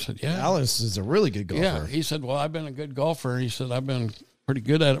golfing. And he said, yeah. Alice is a really good golfer. Yeah. He said, well, I've been a good golfer. He said, I've been pretty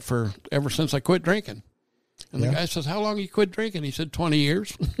good at it ever since I quit drinking. And the guy says, how long you quit drinking? He said, 20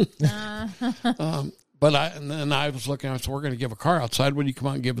 years. And then I was looking, I said, we're going to give a car outside. Would you come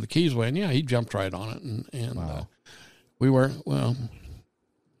out and give the keys away? And yeah, he jumped right on it. And wow. We were, well,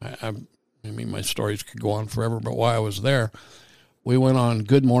 I mean, my stories could go on forever, but while I was there, we went on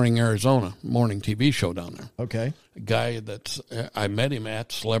Good Morning Arizona, morning TV show down there. Okay. A guy I met him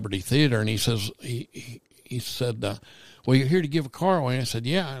at Celebrity Theater, and he says, he said, well, you're here to give a car away. I said,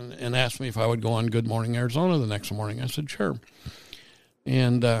 yeah, and asked me if I would go on Good Morning Arizona the next morning. I said, sure.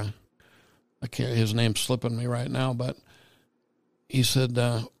 And his name's slipping me right now, but he said,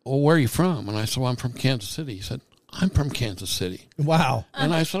 well, where are you from? And I said, well, I'm from Kansas City. He said, I'm from Kansas City. Wow.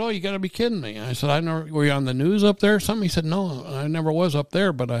 And I said, oh, you got to be kidding me. And I said, were you on the news up there or something? He said, no, I never was up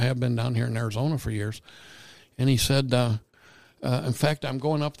there, but I have been down here in Arizona for years. And he said, in fact, I'm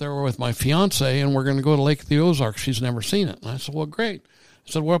going up there with my fiance, and we're going to go to Lake of the Ozarks. She's never seen it. And I said, well, great. I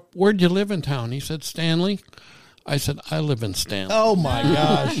said, well, where'd you live in town? He said, Stanley. I said, I live in Stanley. Oh, my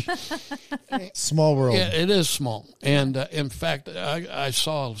gosh. Small world. Yeah, it is small. And, in fact, I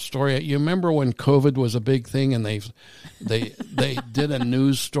saw a story. You remember when COVID was a big thing, and they did a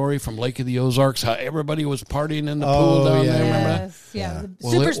news story from Lake of the Ozarks, how everybody was partying in the pool down there. Remember that? Yeah.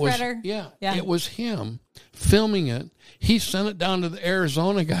 Super spreader. It was him filming it. He sent it down to the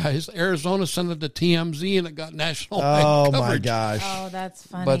Arizona guys. Arizona sent it to TMZ, and it got national Oh, coverage. my gosh. Oh, that's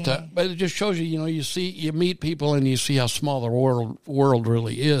funny. But it just shows you, you meet people and you see how small the world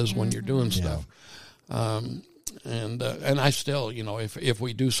really is when you're doing stuff. And I still, if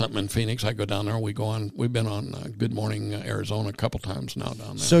we do something in Phoenix, I go down there and we go on. We've been on Good Morning Arizona a couple times now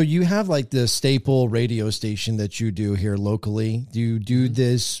down there. So you have like the staple radio station that you do here locally. Do you do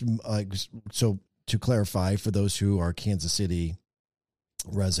this? So to clarify, for those who are Kansas City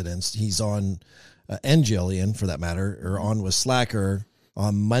residents, he's on and Jillian, for that matter, or on with Slacker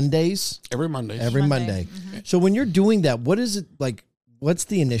on Mondays. Every Monday. Every Monday. So when you're doing that, what is it like? What's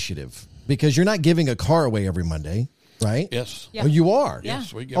the initiative? Because you're not giving a car away every Monday, right? Yes. Yeah. Oh, you are? Yeah.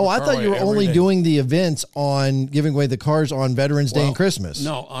 Yes, we give Oh, a I car thought away you were every only day. doing the events on giving away the cars on Veterans Day and Christmas.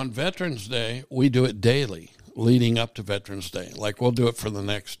 No, on Veterans Day, we do it daily leading up to Veterans Day. Like we'll do it for the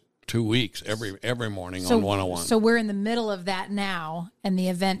next 2 weeks, every morning on 101. So we're in the middle of that now, and the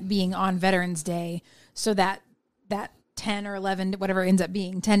event being on Veterans Day. So that 10 or 11, whatever it ends up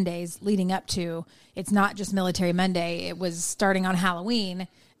being, 10 days leading up to, it's not just Military Monday. It was starting on Halloween.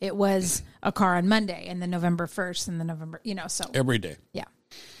 It was a car on Monday, and then November 1st, and then November, so. Every day. Yeah,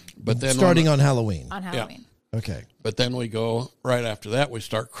 But then Starting on Halloween. on Halloween. Okay. But then we go right after that. We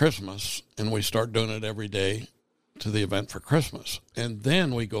start Christmas, and we start doing it every day to the event for Christmas, and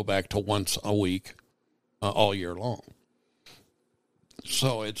then we go back to once a week, all year long.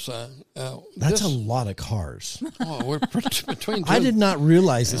 So it's That's a lot of cars. we're between. I did not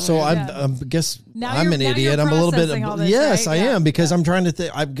realize it. So I guess Now I'm you're- an now idiot. you're I'm a little bit. processing all this, Yes, right? I Yeah. am, because I'm trying to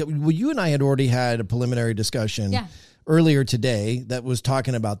think. Well, you and I had already had a preliminary discussion Yeah. earlier today that was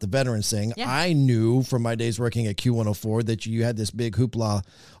talking about the veterans thing. Yeah. I knew from my days working at Q104 that you had this big hoopla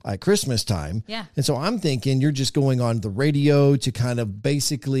at Christmas time. Yeah. And so I'm thinking you're just going on the radio to kind of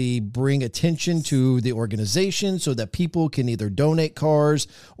basically bring attention to the organization so that people can either donate cars,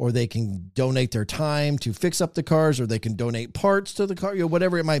 or they can donate their time to fix up the cars, or they can donate parts to the car,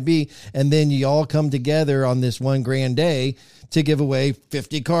 whatever it might be. And then you all come together on this one grand day to give away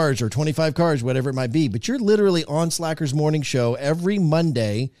 50 cars or 25 cars, whatever it might be. But you're literally on Slacker's morning show every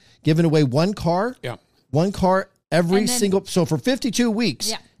Monday giving away one car. Yeah. One car every And then- single. So for 52 weeks,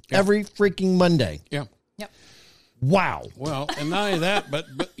 Yeah. every freaking Monday. Yeah. Yep. Wow. Well, and not only that, but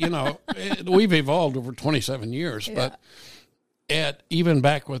we've evolved over 27 years. Yeah. But even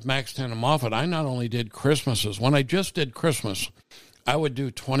back with Max 10 and Moffat, I not only did Christmases. When I just did Christmas, I would do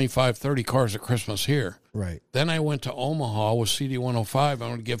 25, 30 cars at Christmas here. Right. Then I went to Omaha with CD 105.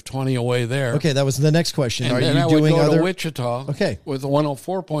 I would give 20 away there. Okay, that was the next question. And Are then you I would doing go other? to Wichita Okay. with the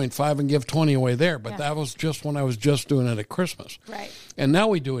 104.5 and give 20 away there. But that was just when I was just doing it at Christmas. Right. And now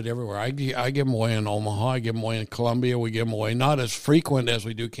we do it everywhere. I give them away in Omaha. I give them away in Columbia. We give them away not as frequent as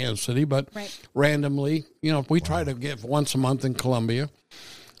we do Kansas City, but Right. randomly. We try to give once a month in Columbia.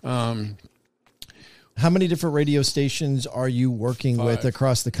 How many different radio stations are you working with 5.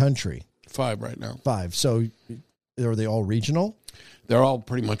 across the country? 5 right now. 5. So are they all regional? They're all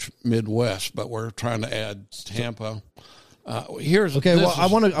pretty much Midwest, but we're trying to add Tampa. Okay, well, I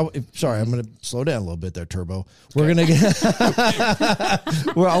want to. Sorry, I'm going to slow down a little bit there, Turbo. We're going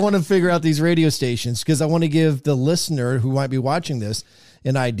to. Well, I want to figure out these radio stations because I want to give the listener who might be watching this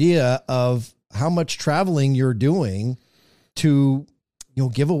an idea of how much traveling you're doing to,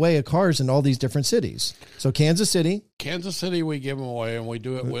 give away a cars in all these different cities. So Kansas City, we give them away, and we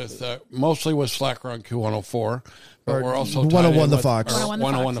do it with mostly with Slacker on Q104, but Or we're also 101 tied in The with- Fox. or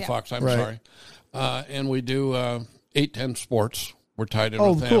 101 The Fox. I'm Right. sorry, and we do 810 Sports. We're tied in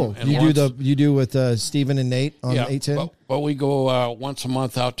oh, with them. cool. And You do with Stephen and Nate on 810. but we go once a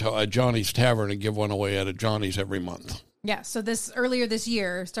month out to Johnny's Tavern and give one away at a Johnny's every month. Yeah. So earlier this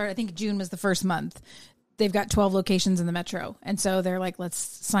year, I think June was the first month. They've got 12 locations in the metro. And so they're like, let's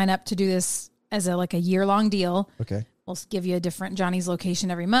sign up to do this as a year-long deal. Okay, We'll give you a different Johnny's location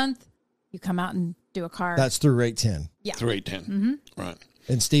every month. You come out and do a car. that's through 810. Yeah. Through 810. Right.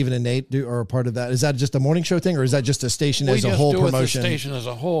 And Stephen and Nate are a part of that. Is that just a morning show thing, or is that just a station We as a just whole do it the promotion? station as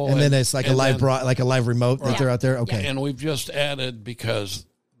a whole. And then it's like a and live then- like a live remote that Right. they're out there. Okay. And we've just added, because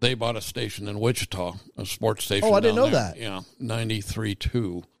they bought a station in Wichita, a sports station. Oh, I didn't down know there. that. Yeah,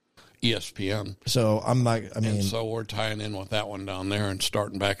 93.2 ESPN. So I'm not. I mean, And so we're tying in with that one down there and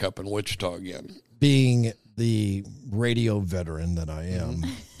starting back up in Wichita again. being the radio veteran that I am,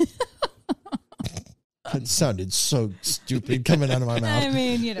 it sounded so stupid coming out of my mouth. I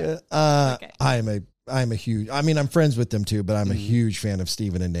mean, okay. I'm a huge. I mean, I'm friends with them too, but I'm a huge fan of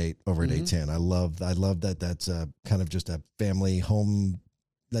Stephen and Nate over at 810. I love that. That's kind of just a family home.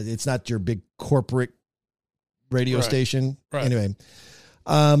 That it's not your big corporate radio Right. station. Right. Anyway,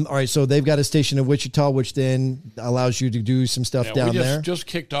 All right, so they've got a station in Wichita, which then allows you to do some stuff down there. We just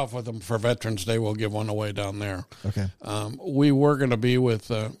kicked off with them for Veterans Day. We'll give one away down there. Okay. We were going to be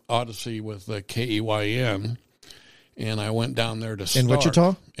with Odyssey with the KEYN, and I went down there to start. In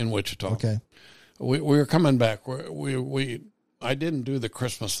Wichita? In Wichita. Okay. We were coming back. I didn't do the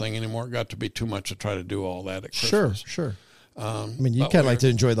Christmas thing anymore. It got to be too much to try to do all that at Christmas. Sure. I mean, you kind of like to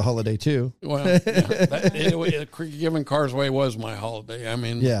enjoy the holiday too. Well, giving cars away was my holiday. I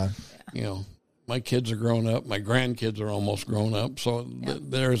mean, my kids are grown up. My grandkids are almost grown up. So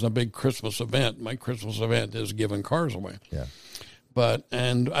there's a big Christmas event. My Christmas event is giving cars away. Yeah.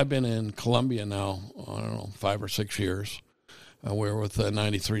 And I've been in Columbia now, I don't know, 5 or 6 years. We were with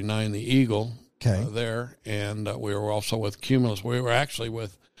 93.9 The Eagle there. And we were also with Cumulus. We were actually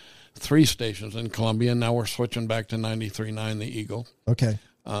with 3 stations in Columbia, and now we're switching back to 93.9 The Eagle. Okay.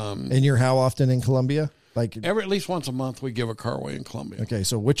 And you're how often in Columbia? Like at least once a month, we give a car away in Columbia. Okay,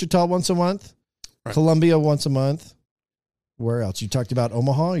 so Wichita once a month, right. Columbia once a month. Where else? You talked about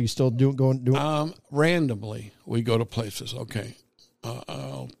Omaha. Are you still doing? Randomly, we go to places. Okay.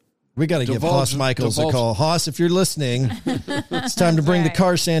 We got to give Haas Michaels a call. Haas, if you're listening, it's time to bring the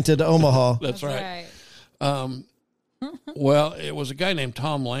car Santa to Omaha. That's right. Well, it was a guy named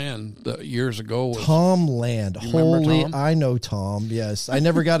Tom Land years ago. Tom Land. Holy, Tom? I know Tom, yes. I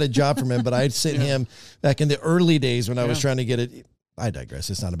never got a job from him, but I'd sent him back in the early days when I was trying to get it. I digress.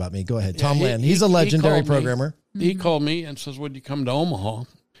 It's not about me. Go ahead. Tom Land. He's a legendary programmer. He called me and says, would you come to Omaha?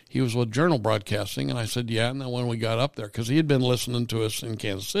 He was with Journal Broadcasting, and I said, yeah. And then when we got up there, because he had been listening to us in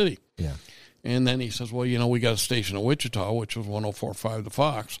Kansas City. Yeah. And then he says, well, we got a station in Wichita, which was 104.5 The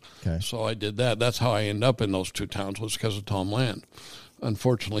Fox. Okay. So I did that. That's how I ended up in those 2 towns, was because of Tom Land.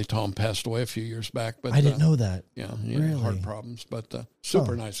 Unfortunately, Tom passed away a few years back. But I didn't know that. Yeah, he had heart problems, but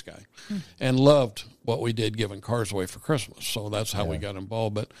super nice guy. And loved what we did giving cars away for Christmas. So that's how we got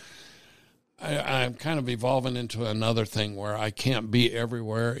involved. But I'm kind of evolving into another thing where I can't be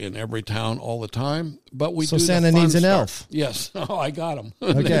everywhere in every town all the time, but we do Santa the fun needs an stuff. elf. Yes. Oh, I got him.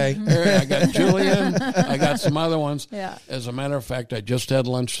 Okay. I got Julian. I got some other ones. Yeah. As a matter of fact, I just had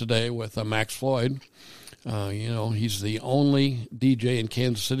lunch today with Max Floyd. He's the only DJ in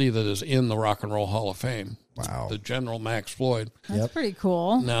Kansas City that is in the Rock and Roll Hall of Fame. Wow. The General Max Floyd. That's pretty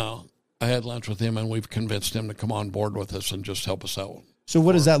cool. Now, I had lunch with him, and we've convinced him to come on board with us and just help us out. So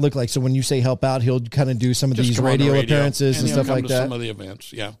what does that look like? So when you say help out, he'll kind of do some of these radio appearances and stuff like that? Some of the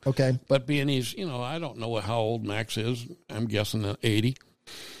events, yeah. Okay. But being he's, I don't know how old Max is. I'm guessing 80.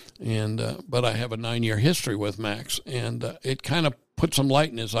 But I have a 9-year history with Max, and it kind of put some light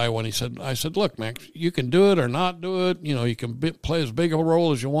in his eye when I said, look, Max, you can do it or not do it. You can play as big a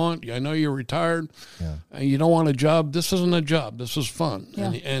role as you want. I know you're retired. Yeah. You don't want a job. This isn't a job. This is fun.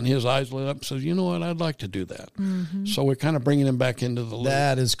 Yeah. And his eyes lit up and says, you know what? I'd like to do that. Mm-hmm. So we're kind of bringing him back into the loop.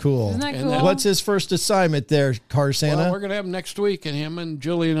 That is cool. Isn't that cool? What's his first assignment there, Car Santa? Well, we're going to have him next week, and him and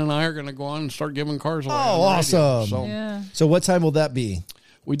Jillian and I are going to go on and start giving cars away. Oh, awesome. So what time will that be?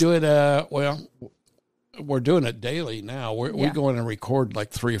 We do it, we're doing it daily now. We go in and record like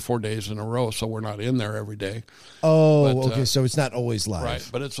 3 or 4 days in a row, so we're not in there every day. Oh, okay. So it's not always live. Right,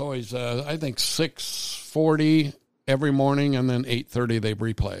 but it's always, I think, 6:40 every morning, and then 8:30 they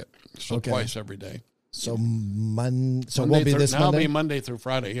replay it. So twice every day. So it won't be this Monday? It'll be Monday through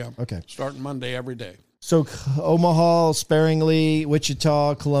Friday, yeah. Okay. Starting Monday every day. So Omaha, sparingly,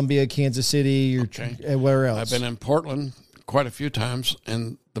 Wichita, Columbia, Kansas City, and where else? I've been in Portland quite a few times,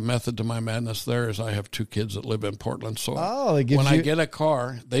 and the method to my madness there is I have 2 kids that live in Portland. So I get a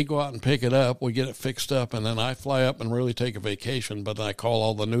car, they go out and pick it up, we get it fixed up, and then I fly up and really take a vacation, but then I call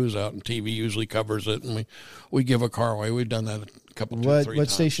all the news out, and TV usually covers it, and we give a car away. We've done that a couple, 2 or 3 times. What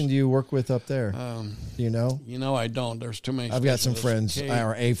station do you work with up there? Do you know? I don't. There's too many. I've got some friends,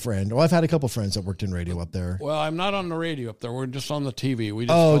 or a friend. Well, I've had a couple friends that worked in radio up there. Well, I'm not on the radio up there. We're just on the TV. We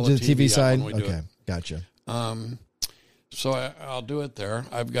just the TV side? When we do it. Gotcha. So I'll do it there.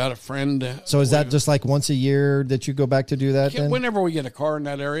 I've got a friend. So is that just like once a year that you go back to do that then? Whenever we get a car in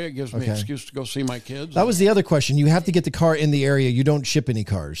that area, it gives me an excuse to go see my kids. That was the other question. You have to get the car in the area. You don't ship any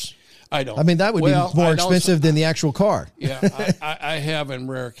cars. I don't. I mean, that would be more expensive than the actual car. Yeah, I have in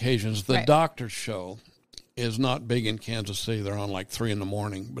rare occasions. The Doctor's Show is not big in Kansas City. They're on like 3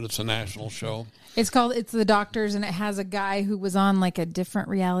 a.m, but it's a national show. It's The Doctors, and it has a guy who was on like a different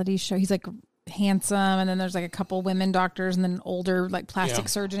reality show. He's like handsome, and then there's like a couple women doctors, and then an older like plastic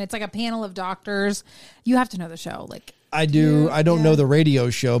surgeon. It's like a panel of doctors. You have to know the show. Like I do. I don't know the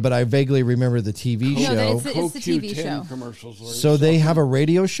radio show, but I vaguely remember the TV show. No, it's the TV show. Commercials. So they have a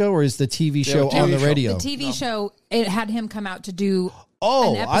radio show, or is the TV show on the radio? The TV show, it had him come out to do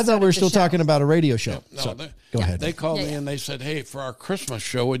Oh, an I thought we episode were of still the show. talking about a radio show. No, So, go ahead. They called me Yeah. and they said, hey, for our Christmas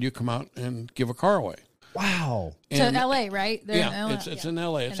show, would you come out and give a car away? Wow. To And- LA, right? They're in Yeah, LA. it's in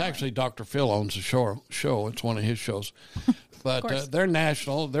LA. It's In LA. actually Dr. Phil owns the show. It's one of his shows. But course. they're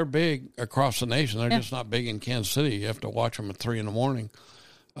national. They're big across the nation. They're Yeah. just not big in Kansas City. You have to watch them at 3 a.m.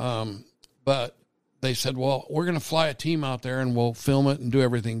 But they said, well, we're going to fly a team out there and we'll film it and do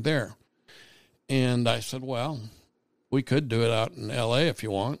everything there. And I said, well, we could do it out in LA if you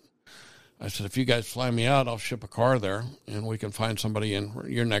want. I said, if you guys fly me out, I'll ship a car there and we can find somebody in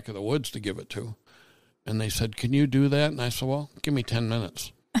your neck of the woods to give it to. And they said, can you do that? And I said, well, give me 10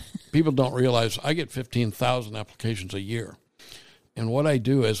 minutes. People don't realize I get 15,000 applications a year. And what I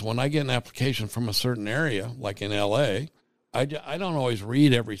do is when I get an application from a certain area, like in L.A., I don't always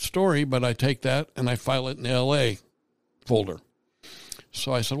read every story, but I take that and I file it in the L.A. folder.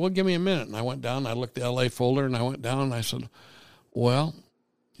 So I said, well, give me a minute. And I went down, I looked at the L.A. folder, and I went down and I said, well,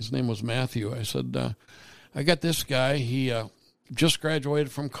 his name was Matthew. I said, I got this guy. He just graduated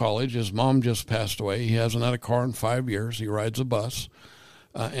from college. His mom just passed away. He hasn't had a car in 5 years. He rides a bus.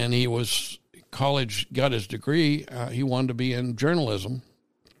 And he was college, got his degree. He wanted to be in journalism,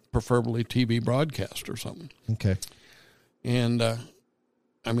 preferably TV broadcast or something. Okay. And,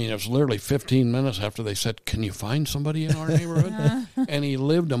 I mean, it was literally 15 minutes after they said, can you find somebody in our neighborhood? And he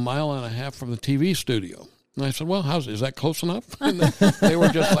lived a mile and a half from the TV studio. And I said, well, is that close enough? And they were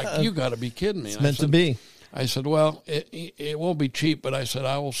just like, you got to be kidding me. It's meant to be. I said, well, it won't be cheap, but I said,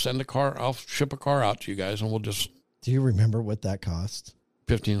 I will send a car. I'll ship a car out to you guys, and we'll just Do you remember what that cost?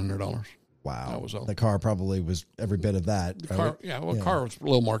 $1,500. Wow. That was all. The car probably was every bit of that. Right? Car was a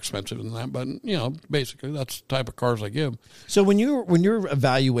little more expensive than that, but basically that's the type of cars I give. So when you're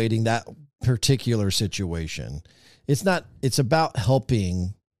evaluating that particular situation, it's about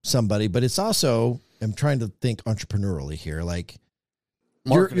helping somebody, but it's also, I'm trying to think entrepreneurially here, like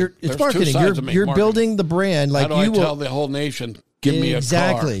Marketing. it's There's marketing. two sides of me. You're Marketing. building the brand. Like How do you I tell the whole nation, give me a car?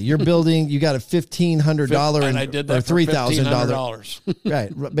 Exactly. You're building. You got a $1,500 and I did that for $3,000.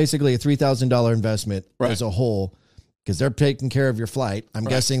 Right. Basically a $3,000 investment Right. as a whole, because they're taking care of your flight. I'm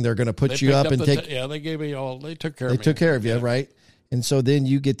guessing they're going to put They you picked up and take. they gave me all. They took care of They me. took care of you, right? And so then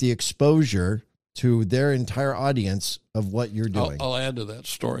you get the exposure to their entire audience of what you're doing. I'll add to that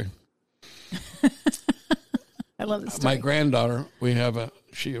story. I love this My story. granddaughter,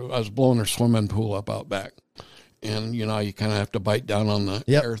 I was blowing her swimming pool up out back. And, you kind of have to bite down on the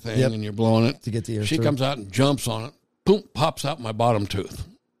Yep, air thing yep. and you're blowing it. To get the air She through. comes out and jumps on it. Boom, pops out my bottom tooth.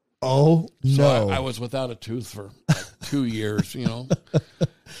 Oh, So no. I was without a tooth for like 2 years,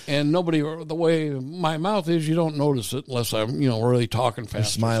 And the way my mouth is, you don't notice it unless I'm, really talking You're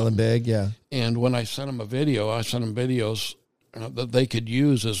fast. smiling big, yeah. And when I sent them a video, I sent them videos that they could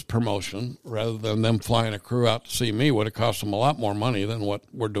use as promotion rather than them flying a crew out to see me. Would have cost them a lot more money than what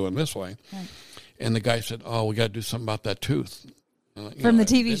we're doing this way. Right. And the guy said, oh, we got to do something about that tooth. From the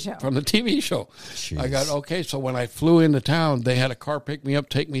TV show. From the TV show. Jeez. I got, okay, so when I flew into town, they had a car pick me up,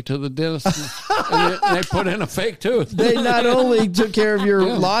 take me to the dentist, and they put in a fake tooth. They not only took care of your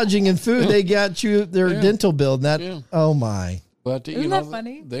lodging and food, they got you their dental bill. Oh my. But Isn't that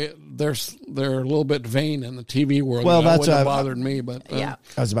funny? They're a little bit vain in the TV world. Well, That that's wouldn't have bothered me, but Yeah.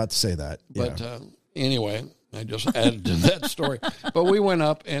 I was about to say that. Yeah. But anyway, I just added to that story. But we went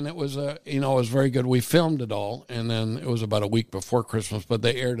up, and it was it was very good. We filmed it all, and then it was about a week before Christmas, but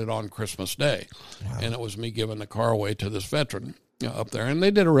they aired it on Christmas Day, and it was me giving the car away to this veteran up there, and they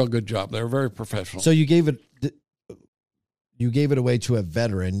did a real good job. They were very professional. So you gave it away to a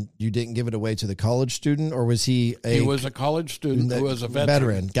veteran. You didn't give it away to the college student, or was he He was a college student who was a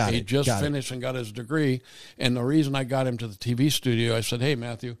veteran. Got he it. just Got it. finished and got his degree. And the reason I got him to the TV studio, I said, hey,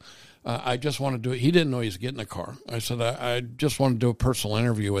 Matthew, I just want to do it. He didn't know he was getting a car. I said, I just want to do a personal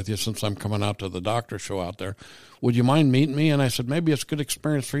interview with you since I'm coming out to the doctor show out there. Would you mind meeting me? And I said, maybe it's a good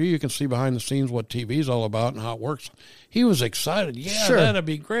experience for you. You can see behind the scenes what TV's all about and how it works. He was excited. Yeah, Sure. that'd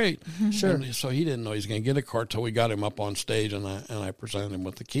be great. Sure. And so he didn't know he was going to get a car till we got him up on stage, and I presented him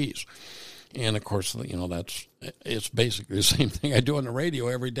with the keys. And of course, it's basically the same thing I do on the radio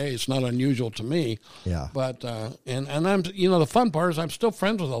every day. It's not unusual to me. Yeah. But and I'm the fun part is I'm still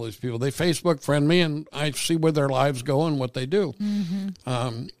friends with all these people. They Facebook friend me, and I see where their lives go and what they do.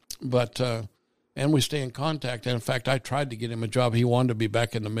 Mm-hmm. And we stay in contact. And in fact, I tried to get him a job. He wanted to be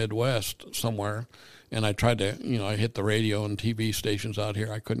back in the Midwest somewhere, and I tried to I hit the radio and TV stations out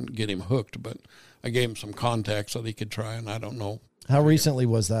here. I couldn't get him hooked, but I gave him some contacts that he could try. And I don't know. How recently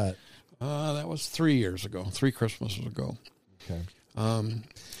was that? That was 3 years ago, 3 Christmases ago. Okay.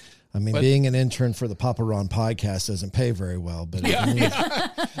 I mean, being an intern for the Papa Ron podcast doesn't pay very well, but yeah,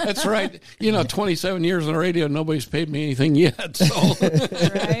 that's right. 27 years on the radio, nobody's paid me anything yet. So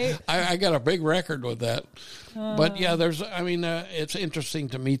Right. I got a big record with that. But yeah, it's interesting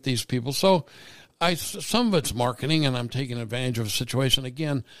to meet these people. So some of it's marketing, and I'm taking advantage of a situation.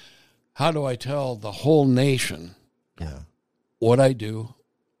 Again, how do I tell the whole nation what I do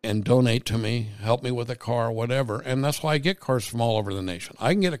and donate to me, help me with a car, whatever? And that's why I get cars from all over the nation.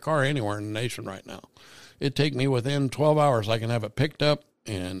 I can get a car anywhere in the nation right now. It'd take me within 12 hours. I can have it picked up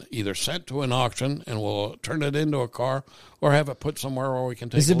and either sent to an auction, and we'll turn it into a car, or have it put somewhere where we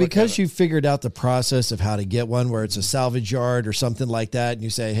can take Is it a look because at you figured out the process of how to get one, where it's a salvage yard or something like that, and you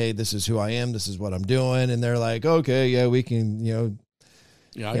say, hey, this is who I am, this is what I'm doing, and they're like, okay, yeah, we can,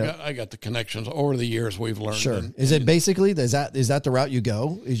 Yeah, I got the connections over the years we've learned. Sure. Is it basically, is that the route you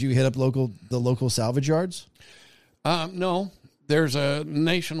go? Is you hit up the local salvage yards? No. There's a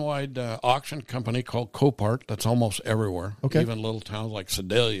nationwide auction company called Copart that's almost everywhere. Okay. Even little towns like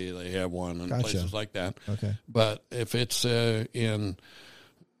Sedalia, they have one, and places like that. Okay. But if it's in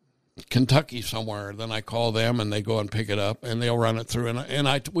Kentucky somewhere, then I call them and they go and pick it up and they'll run it through.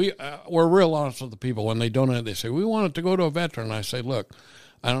 We're real honest with the people. When they donate, they say, we want it to go to a veteran. And I say, look,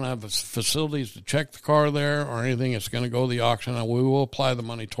 I don't have facilities to check the car there or anything. It's going to go to the auction, and we will apply the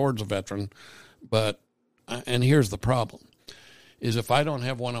money towards a veteran. And here's the problem, is if I don't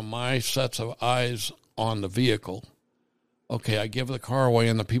have one of my sets of eyes on the vehicle, okay, I give the car away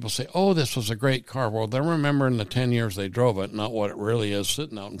and the people say, oh, this was a great car. Well, they're remembering the 10 years they drove it, not what it really is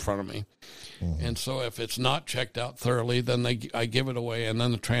sitting out in front of me. Mm-hmm. And so if it's not checked out thoroughly, then I give it away, and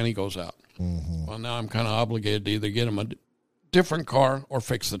then the tranny goes out. Mm-hmm. Well, now I'm kind of obligated to either get them a different car or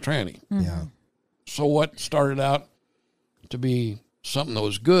fix the tranny. Mm-hmm. Yeah. So what started out to be something that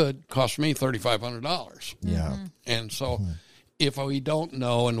was good cost me $3,500. Yeah. And so if we don't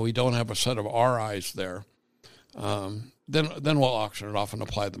know and we don't have a set of our eyes there, then we'll auction it off and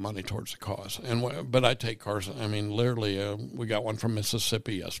apply the money towards the cause. But I take cars. I mean, literally, we got one from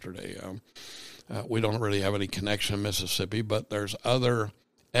Mississippi yesterday. We don't really have any connection in Mississippi, but there's other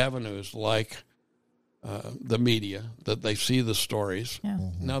avenues like the media that they see the stories. Yeah.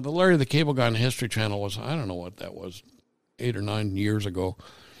 Mm-hmm. Now, the Larry the Cable Guy on the History Channel was, I don't know what that was, 8 or 9 years ago,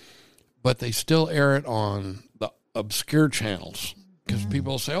 but they still air it on the obscure channels. Because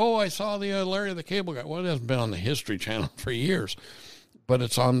people say, oh, I saw the Larry the Cable Guy. Well, it hasn't been on the History Channel for years. But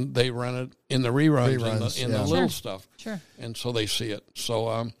it's on, they run it in the reruns in the little stuff. Sure. And so they see it.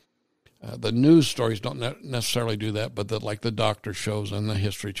 So the news stories don't necessarily do that, but like the doctor shows and the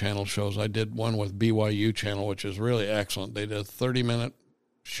History Channel shows. I did one with BYU Channel, which is really excellent. They did a 30-minute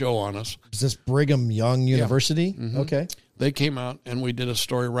show on us. Is this Brigham Young University? Yeah. Mm-hmm. Okay. They came out, and we did a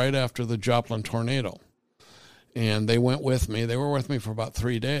story right after the Joplin tornado. And they went with me. They were with me for about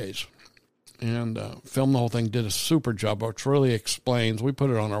 3 days and filmed the whole thing, did a super job, which really explains, we put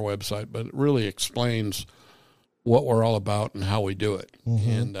it on our website, but it really explains what we're all about and how we do it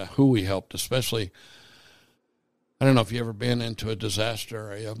and who we helped, especially, I don't know if you've ever been into a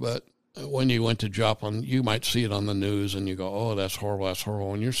disaster area, but when you went to Joplin, you might see it on the news and you go, oh, that's horrible, that's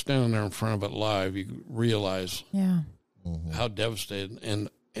horrible. When you're standing there in front of it live, you realize how devastated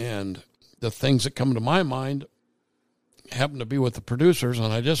and the things that come to my mind happen to be with the producers,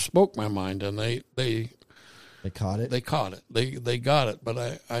 and I just spoke my mind, and they caught it. They caught it. They got it.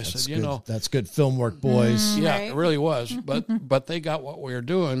 But I said, good. That's good film work, boys. Yeah, Right. it really was. But they got what we were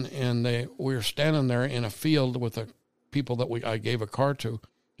doing, and we were standing there in a field with the people that I gave a car to.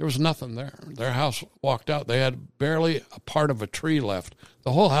 There was nothing there. Their house walked out. They had barely a part of a tree left.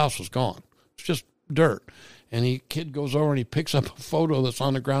 The whole house was gone. It's just dirt. And the kid goes over and he picks up a photo that's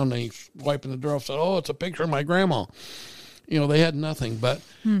on the ground, and he's wiping the dirt off. Said, "Oh, it's a picture of my grandma." They had nothing. But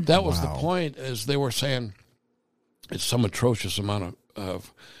that was the point, as they were saying, it's some atrocious amount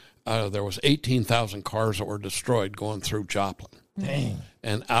of there was 18,000 cars that were destroyed going through Joplin. Dang.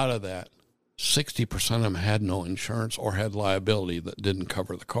 And out of that, 60% of them had no insurance or had liability that didn't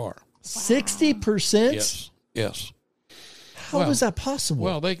cover the car. 60%? Yes. How was that possible?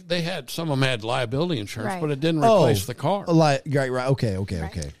 Well, they had, some of them had liability insurance, Right. but it didn't replace the car. Right. Okay.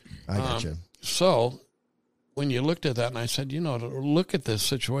 I got you. So when you looked at that, and I said, look at this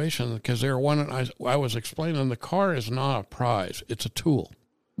situation, because they were wondering, I was explaining the car is not a prize, it's a tool.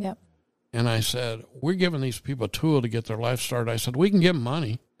 Yep. And I said, we're giving these people a tool to get their life started. I said, we can give them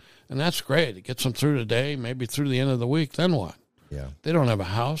money, and that's great. It gets them through the day, maybe through the end of the week. Then what? Yeah. They don't have a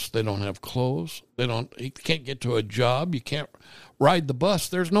house. They don't have clothes. You can't get to a job. You can't ride the bus.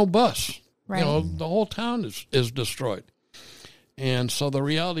 There's no bus. Right. The whole town is destroyed. And so the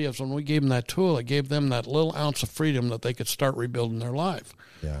reality is, when we gave them that tool, it gave them that little ounce of freedom that they could start rebuilding their life.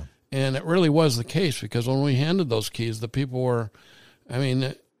 Yeah. And it really was the case, because when we handed those keys, the people were, I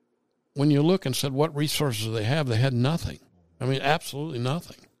mean, when you look and said, what resources do they have? They had nothing. I mean, absolutely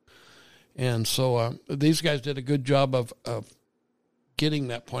nothing. And so these guys did a good job of getting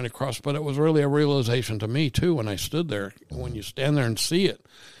that point across, but it was really a realization to me too when I stood there. When you stand there and see it,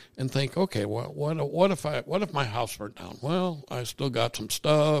 and think, okay, well, what if my house burnt down? Well, I still got some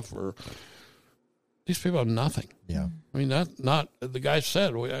stuff, or these people have nothing. Yeah, I mean, not the guy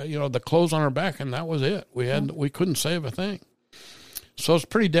said, the clothes on our back, and that was it. We couldn't save a thing. So it's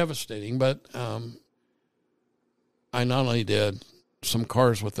pretty devastating. But I not only did some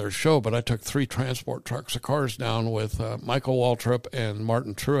cars with their show, but I took 3 transport trucks of cars down with Michael Waltrip and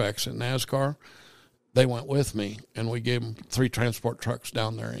Martin Truex in NASCAR. They went with me, and we gave them 3 transport trucks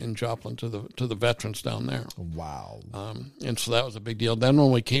down there in Joplin to the veterans down there. Wow. And so that was a big deal. Then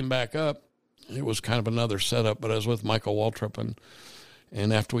when we came back up, it was kind of another setup, but I was with Michael Waltrip,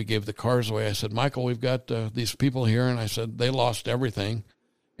 and after we gave the cars away, I said, Michael, we've got these people here, and I said, they lost everything,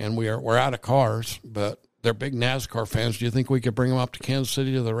 and we're out of cars, but they're big NASCAR fans. Do you think we could bring them up to Kansas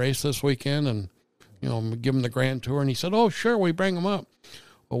City to the race this weekend and, give them the grand tour? And he said, oh, sure, we bring them up.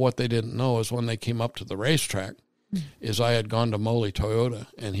 Well, what they didn't know is when they came up to the racetrack is I had gone to Moley Toyota,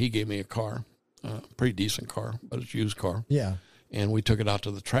 and he gave me a car, pretty decent car, but it's a used car. Yeah. And we took it out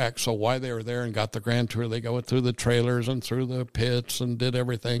to the track. So while they were there and got the grand tour, they go through the trailers and through the pits and did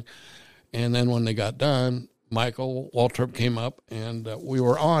everything. And then when they got done, Michael Waltrip came up, and we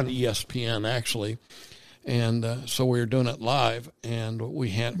were on ESPN, actually. And so we were doing it live, and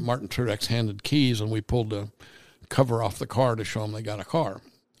Martin Truex handed keys, and we pulled the cover off the car to show them they got a car.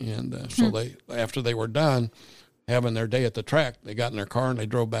 And so after they were done having their day at the track, they got in their car and they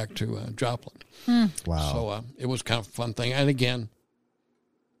drove back to Joplin. Wow. So it was kind of a fun thing. And again,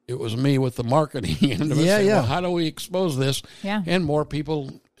 it was me with the marketing end of it. Yeah, saying, yeah. Well, how do we expose this? Yeah. And more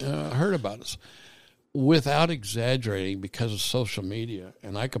people heard about us. Without exaggerating, because of social media,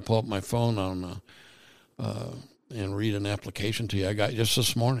 and I could pull up my phone on and read an application to you I got just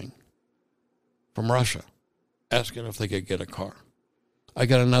this morning from Russia, asking if they could get a car. I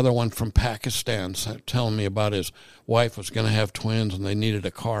got another one from Pakistan telling me about his wife was going to have twins and they needed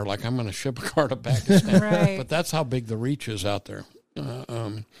a car. Like, I'm going to ship a car to Pakistan. Right. But that's how big the reach is out there.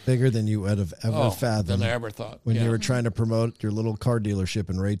 Bigger than you would have ever fathomed. Than I ever thought. When you were trying to promote your little car dealership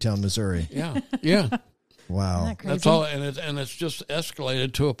in Raytown, Missouri. Yeah, yeah. Wow. Isn't that crazy? That's all, and it's just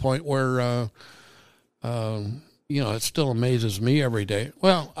escalated to a point where, it still amazes me every day.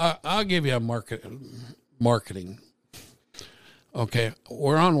 Well, I'll give you a marketing. Okay,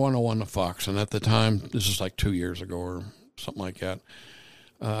 we're on 101 to Fox, and at the time, this is like 2 years ago or something like that.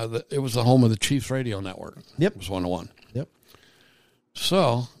 It was the home of the Chiefs radio network. Yep. It was 101. Yep.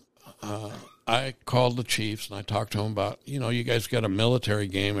 So I called the Chiefs, and I talked to them about, you guys got a military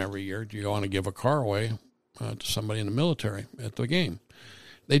game every year. Do you want to give a car away to somebody in the military at the game?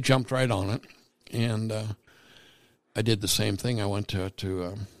 They jumped right on it, and I did the same thing. I went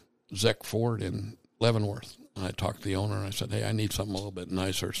to Zech Ford in Leavenworth. And I talked to the owner, and I said, hey, I need something a little bit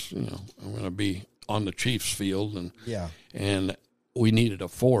nicer. I'm going to be on the Chiefs field. And we needed a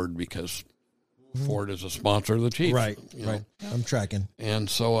Ford because Ford is a sponsor of the Chiefs. Right, right. I'm tracking. And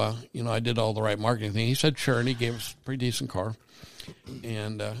so, I did all the right marketing thing. He said, sure, and he gave us a pretty decent car.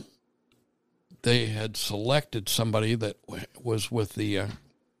 And they had selected somebody that was with the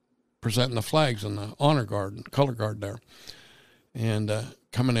presenting the flags in the honor guard, color guard there, and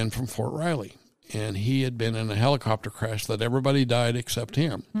coming in from Fort Riley. And he had been in a helicopter crash that everybody died except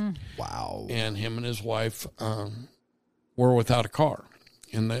him. Wow. And him and his wife were without a car.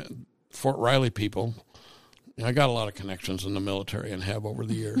 And the Fort Riley people, I got a lot of connections in the military and have over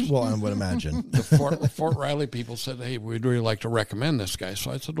the years. Well, I would imagine. The Fort Riley people said, hey, we'd really like to recommend this guy.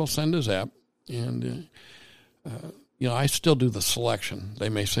 So I said, well, send his app. And, I still do the selection. They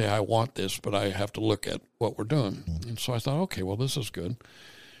may say, I want this, but I have to look at what we're doing. And so I thought, okay, well, this is good.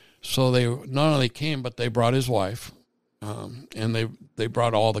 So they not only came, but they brought his wife, and they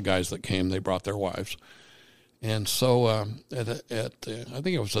brought all the guys that came. They brought their wives, and so I think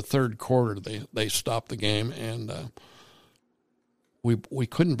it was the third quarter they stopped the game, and we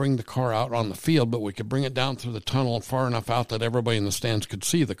couldn't bring the car out on the field, but we could bring it down through the tunnel far enough out that everybody in the stands could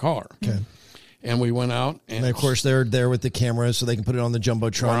see the car. Okay. And we went out. And of course, they're there with the cameras so they can put it on the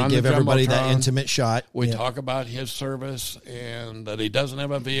Jumbotron and give everybody that intimate shot. We talk about his service and that he doesn't have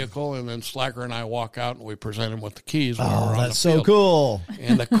a vehicle. And then Slacker and I walk out and we present him with the keys. Oh, that's so cool.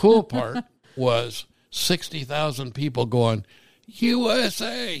 And the cool part was 60,000 people going,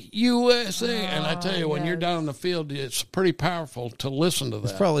 USA, USA. And I tell you, when you're down in the field, it's pretty powerful to listen to that.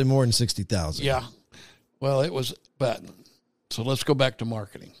 It's probably more than 60,000. Yeah. Well, it was, but so let's go back to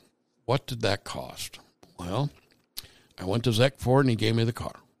marketing. what did that cost? Well, I went to Zach Ford, and he gave me the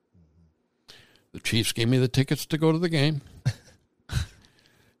car. The Chiefs gave me the tickets to go to the game.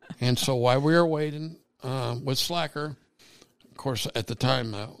 And so while we were waiting with Slacker, of course, at the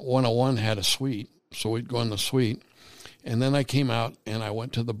time, 101 had a suite, so we'd go in the suite. And then I came out, and I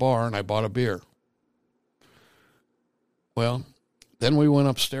went to the bar, and I bought a beer. Well, then we went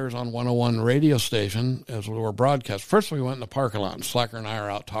upstairs on 101 radio station as we were broadcast. First, we went in the parking lot, and Slacker and I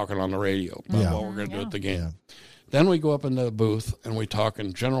are out talking on the radio about what we're going to do at the game. Yeah. Then we go up into the booth, and we talk,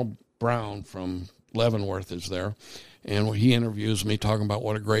 and General Brown from Leavenworth is there. And he interviews me talking about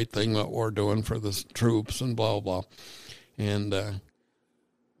what a great thing that we're doing for the troops and blah, blah. And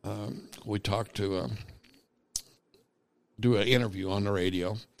we talked to do an interview on the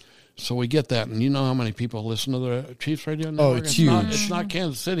radio. So we get that. And you know how many people listen to the Chiefs radio network? Oh, it's huge. It's not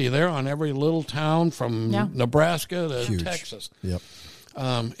Kansas City. They're on every little town from Nebraska to Texas. Yep.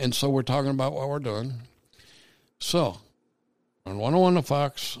 And so we're talking about what we're doing. So on 101 to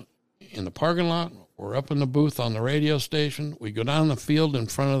Fox, in the parking lot, we're up in the booth on the radio station. We go down the field in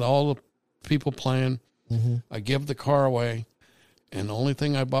front of all the people playing. Mm-hmm. I give the car away, and the only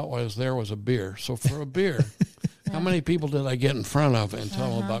thing I bought was a beer. So for a beer, how many people did I get in front of and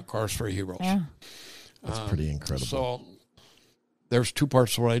tell them about Cars for Heroes? Yeah. That's pretty incredible. So there's two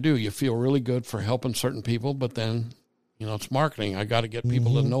parts to what I do. You feel really good for helping certain people, but then, it's marketing. I got to get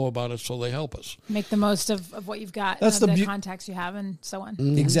people to know about it so they help us. Make the most of what you've got, that's the contacts you have, and so on.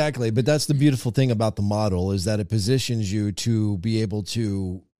 Mm-hmm. Exactly. But that's the beautiful thing about the model is that it positions you to be able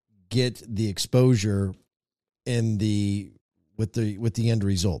to get the exposure with the end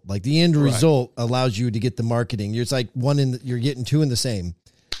result. Like the end result allows you to get the marketing. It's like you're getting two in the same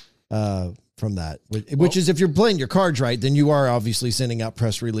from that, which is if you're playing your cards right, then you are obviously sending out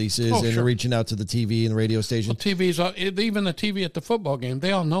press releases and reaching out to the TV and the radio station. Well, even the TV at the football game,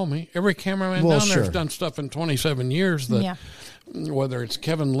 they all know me. Every cameraman down there has done stuff in 27 years that, whether it's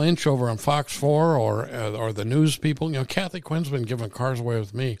Kevin Lynch over on Fox 4 or the news people, Kathy Quinn's been giving cars away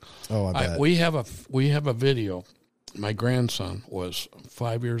with me. Oh, I bet. We have a video. My grandson was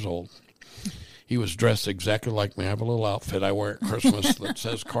 5 years old. He was dressed exactly like me. I have a little outfit I wear at Christmas that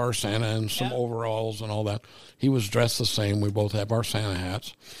says Car Santa and some overalls and all that. He was dressed the same. We both have our Santa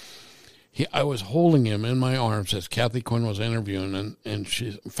hats. I was holding him in my arms as Kathy Quinn was interviewing, and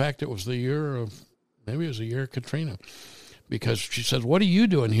she, in fact, it was the year of Katrina, because she said, "What are you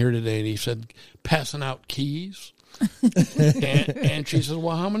doing here today?" And he said, "Passing out keys." and she said,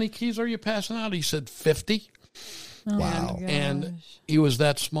 "Well, how many keys are you passing out?" He said, 50. Oh, wow. And he was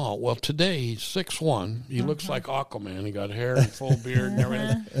that small. Well, today he's 6'1". He looks like Aquaman. He got hair and full beard and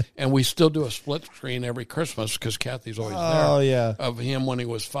everything. And we still do a split screen every Christmas because Kathy's always there. Oh, yeah. Of him when he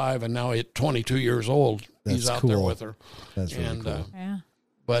was 5, and now at 22 years old, he's out there with her. That's really cool.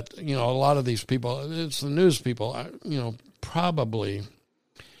 But, a lot of these people, it's the news people, probably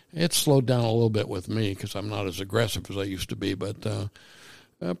it's slowed down a little bit with me because I'm not as aggressive as I used to be, but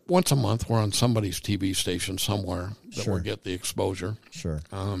once a month, we're on somebody's TV station somewhere that we get the exposure. Sure.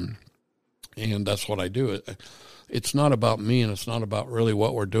 And that's what I do. It's not about me, and it's not about really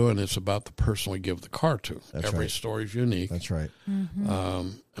what we're doing. It's about the person we give the car to. Every story's unique. That's right. Mm-hmm.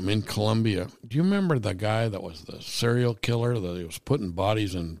 I'm in Colombia. Do you remember the guy that was the serial killer that he was putting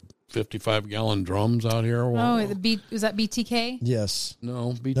bodies in 55-gallon drums out here? Was that BTK? Yes.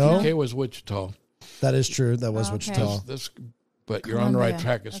 No, BTK was Wichita. That is true. That was Wichita. But you're on the right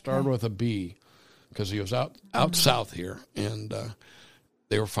track. It started with a B because he was out south here, and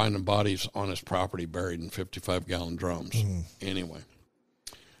they were finding bodies on his property buried in 55-gallon drums. Anyway.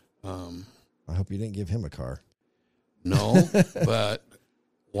 I hope you didn't give him a car. No, but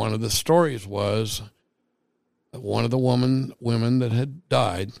one of the stories was one of the women that had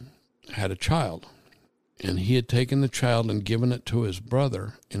died had a child, and he had taken the child and given it to his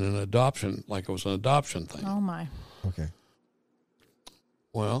brother in an adoption, like it was an adoption thing. Oh, my. Okay.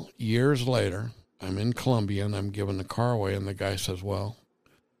 Well, years later, I'm in Colombia, and I'm giving the car away, and the guy says, well,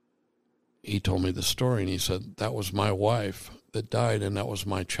 he told me the story, and he said, that was my wife that died, and that was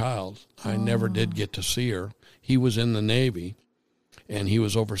my child. I never did get to see her. He was in the Navy, and he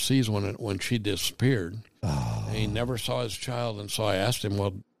was overseas when she disappeared. Oh. And he never saw his child, and so I asked him,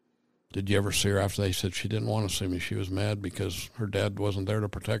 well, did you ever see her after that? He said she didn't want to see me. She was mad because her dad wasn't there to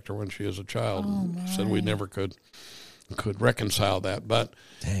protect her when she was a child. He said we never could reconcile that, but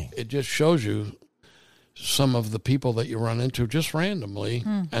it just shows you some of the people that you run into just randomly.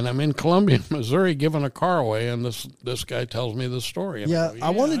 And I'm in Columbia, Missouri, giving a car away, and this guy tells me the story. And I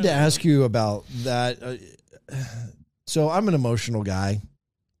wanted to ask you about that. So I'm an emotional guy.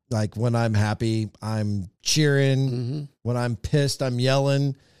 Like when I'm happy, I'm cheering. When I'm pissed, I'm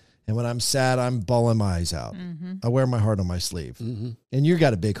yelling. And when I'm sad, I'm bawling my eyes out. I wear my heart on my sleeve. And you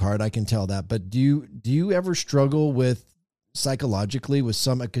got a big heart, I can tell that. But do you ever struggle with psychologically with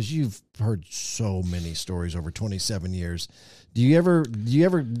some, because you've heard so many stories over 27 years. Do you ever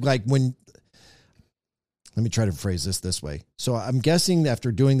like when, let me try to phrase this way. So I'm guessing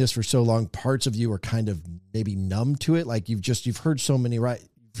after doing this for so long, parts of you are kind of maybe numb to it. Like you've heard so many, right?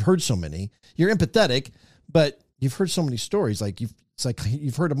 You've heard so many, you're empathetic, but you've heard so many stories. Like it's like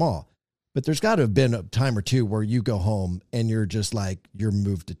you've heard them all, but there's got to have been a time or two where you go home and you're just like, you're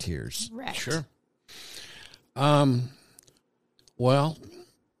moved to tears. Right. Sure. Well,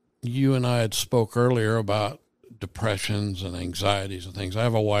 you and I had spoke earlier about depressions and anxieties and things. I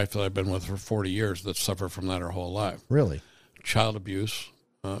have a wife that I've been with for 40 years that suffered from that her whole life. Really? Child abuse.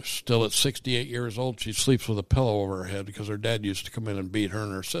 Still at 68 years old, she sleeps with a pillow over her head because her dad used to come in and beat her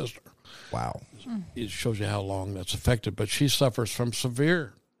and her sister. Wow. It shows you how long that's affected. But she suffers from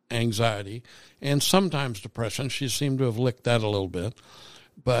severe anxiety and sometimes depression. She seemed to have licked that a little bit.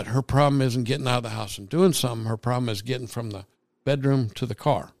 But her problem isn't getting out of the house and doing something. Her problem is getting from the bedroom to the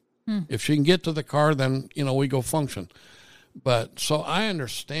car. If she can get to the car, then, we go function. But so I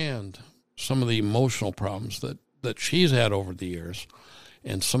understand some of the emotional problems that she's had over the years.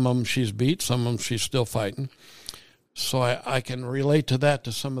 And some of them she's beat, some of them she's still fighting. So I can relate to that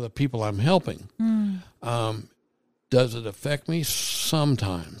to some of the people I'm helping. Does it affect me?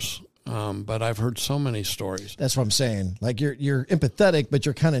 Sometimes. But I've heard so many stories. That's what I'm saying. Like you're empathetic, but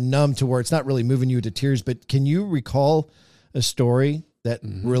you're kind of numb to where it's not really moving you to tears. But can you recall a story that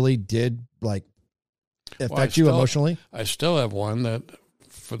really did like affect you emotionally? I still have one that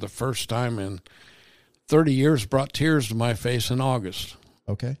for the first time in 30 years brought tears to my face in August.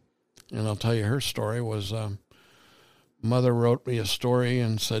 Okay. And I'll tell you her story was, mother wrote me a story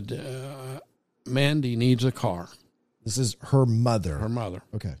and said, Mandy needs a car. This is her mother. Her mother.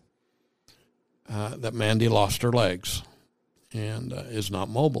 Okay. That Mandy lost her legs and is not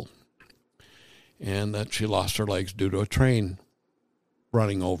mobile. And that she lost her legs due to a train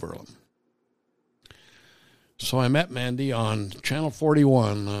running over them. So I met Mandy on Channel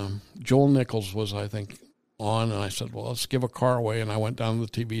 41. Joel Nichols was, I think, on, and I said, well, let's give a car away. And I went down to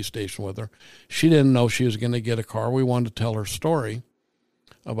the TV station with her. She didn't know she was going to get a car. We wanted to tell her story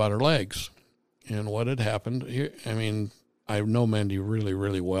about her legs and what had happened. I know Mandy really,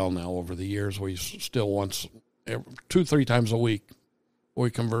 really well now over the years. We still once, 2-3 times a week,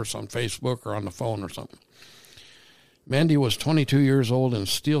 we converse on Facebook or on the phone or something. Mandy was 22 years old in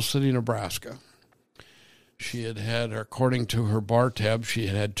Steel City, Nebraska. She had, according to her bar tab, she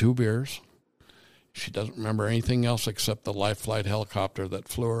had 2 beers. She doesn't remember anything else except the life flight helicopter that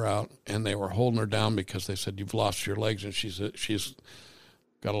flew her out, and they were holding her down because they said, you've lost your legs, and she's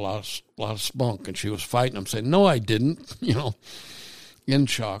got a lot of spunk, and she was fighting them, saying, no, I didn't, in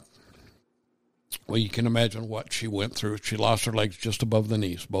shock. Well, you can imagine what she went through. She lost her legs just above the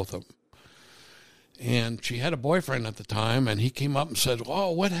knees, both of them. And she had a boyfriend at the time, and he came up and said,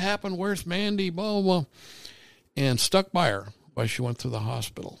 oh, what happened? Where's Mandy? Blah, blah, blah. And stuck by her while she went through the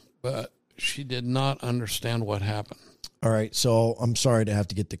hospital. But she did not understand what happened. All right, so I'm sorry to have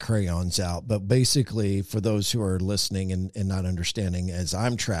to get the crayons out, but basically for those who are listening and not understanding, as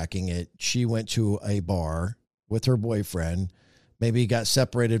I'm tracking it, she went to a bar with her boyfriend, maybe got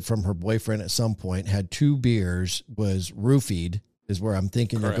separated from her boyfriend at some point, had 2 beers, was roofied, is where I'm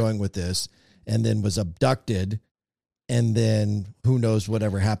thinking Correct. You're going with this, and then was abducted, and then who knows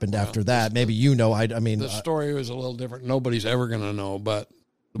whatever happened after that. Maybe the story was a little different. Nobody's ever going to know, but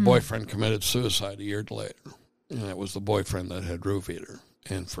the boyfriend committed suicide a year later. And it was the boyfriend that had roofied her.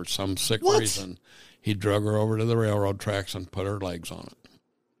 And for some sick reason, he drug her over to the railroad tracks and put her legs on it.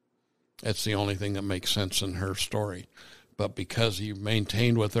 That's the only thing that makes sense in her story. But because he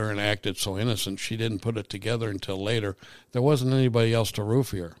maintained with her and acted so innocent, she didn't put it together until later. There wasn't anybody else to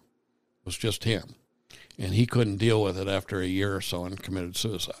roofie her. It was just him. And he couldn't deal with it after a year or so and committed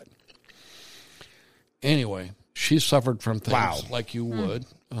suicide. Anyway, she suffered from things like you would.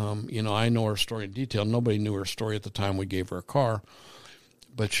 I know her story in detail. Nobody knew her story at the time we gave her a car.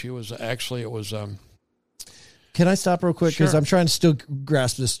 But she was actually, it was... Can I stop real quick? Because I'm trying to still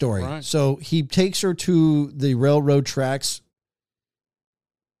grasp this story. Right. So he takes her to the railroad tracks.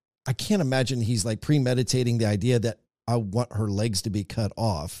 I can't imagine he's like premeditating the idea that I want her legs to be cut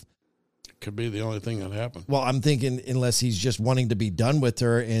off. Could be the only thing that happened. Well, I'm thinking unless he's just wanting to be done with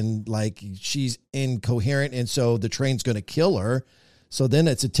her and like she's incoherent and so the train's going to kill her. So then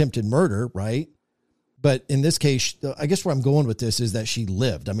it's attempted murder, right? But in this case, I guess where I'm going with this is that she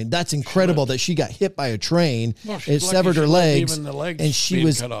lived. I mean, that's incredible that she got hit by a train. Well, it severed her legs, even the legs and she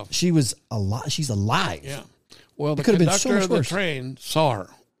was alive. She's alive. Yeah. Well, the conductor of the train saw her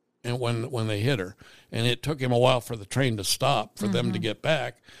and when they hit her. And it took him a while for the train to stop, for them to get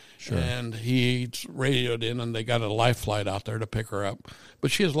back. Sure. And he radioed in, and they got a life flight out there to pick her up. But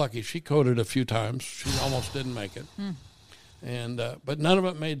she is lucky. She coded a few times. She almost didn't make it. And but none of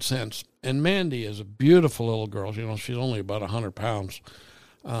it made sense. And Mandy is a beautiful little girl. You know, she's only about 100 pounds,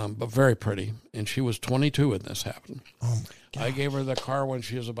 but very pretty. And she was 22 when this happened. Oh, my I gave her the car when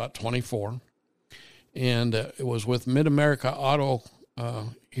she was about 24. And it was with Mid-America Auto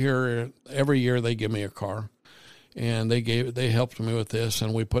here. Every year they give me a car. And they helped me with this,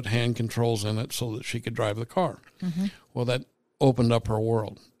 and we put hand controls in it so that she could drive the car. Well, that opened up her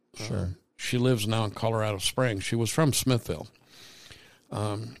world. Sure. She lives now in Colorado Springs. She was from Smithville.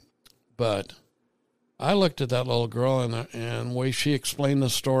 But I looked at that little girl, and the way she explained the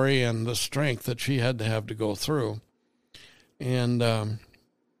story and the strength that she had to have to go through. And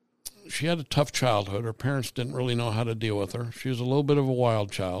she had a tough childhood. Her parents didn't really know how to deal with her. She was a little bit of a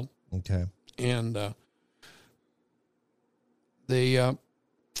wild child. Okay. And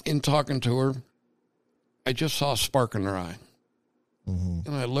in talking to her, I just saw a spark in her eye.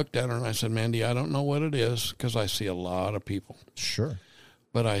 And I looked at her and I said, Mandy, I don't know what it is, because I see a lot of people. Sure.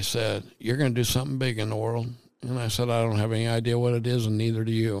 But I said, you're going to do something big in the world. And I said, I don't have any idea what it is, and neither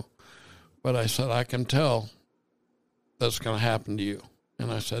do you. But I said, I can tell that's going to happen to you.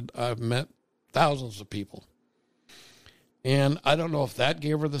 And I said, I've met thousands of people. And I don't know if that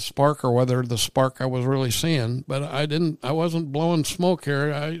gave her the spark or whether the spark I was really seeing, but I wasn't blowing smoke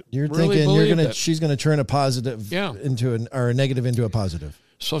here. You're really thinking she's going to turn a positive into or a negative into a positive.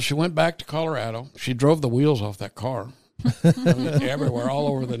 So she went back to Colorado. She drove the wheels off that car everywhere, all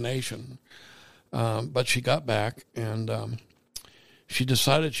over the nation. But she got back, and she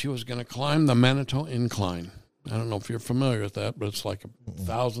decided she was going to climb the Manitou Incline. I don't know if you're familiar with that, but it's like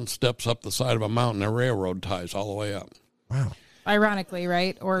 1,000 steps up the side of a mountain, and railroad ties all the way up. Wow. Ironically,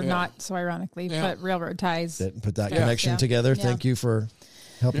 right? Or not so ironically, but railroad ties. Put that connection together. Yeah. Thank you for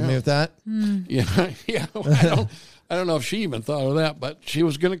helping me with that. Yeah. I don't know if she even thought of that, but she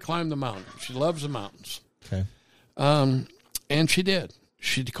was going to climb the mountain. She loves the mountains. Okay. And she did.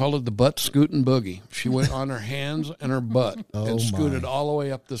 She called it the butt scootin' boogie. She went on her hands and her butt and scooted all the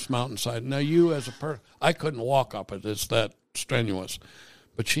way up this mountainside. Now, you as a person, I couldn't walk up it. It's that strenuous.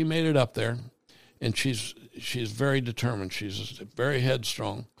 But she made it up there, and she's very determined. She's very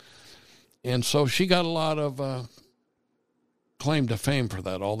headstrong. And so she got a lot of claim to fame for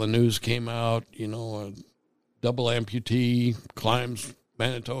that. All the news came out, you know, a double amputee climbs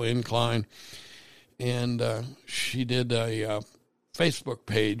Manitou Incline. And she did a Facebook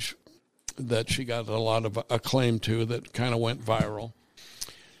page that she got a lot of acclaim to that kind of went viral.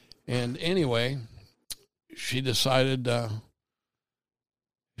 And anyway, she decided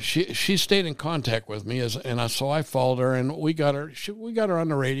she stayed in contact with me, so I followed her, and we got her on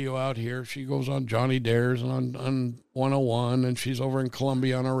the radio out here. She goes on Johnny Dares and on 101, and she's over in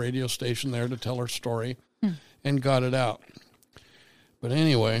Columbia on a radio station there to tell her story, and got it out. But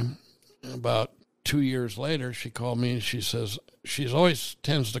anyway, about 2 years later, she called me, and she says, she always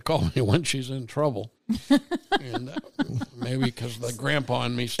tends to call me when she's in trouble. And maybe because the grandpa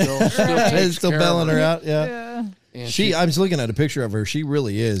in me still takes care bailing of her out. Yeah. And I was looking at a picture of her. She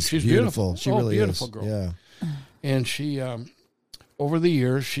really is. She's beautiful. She really beautiful is. Girl. Yeah. And she, over the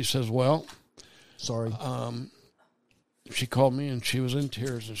years, she says, well, sorry. She called me and she was in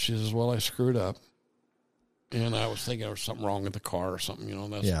tears, and she says, well, I screwed up. And I was thinking there was something wrong with the car or something, you know,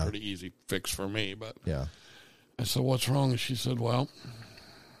 that's a pretty easy fix for me. But I said, what's wrong? And she said, well,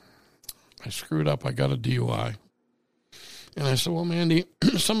 I screwed up. I got a DUI. And I said, well, Mandy,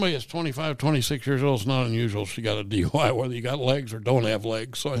 somebody that's 25, 26 years old is not unusual. She got a DUI, whether you got legs or don't have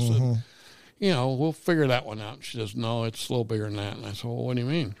legs. So I said, you know, we'll figure that one out. She says, no, it's a little bigger than that. And I said, well, what do you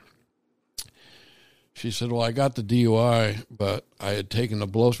mean? She said, well, I got the DUI, but I had taken the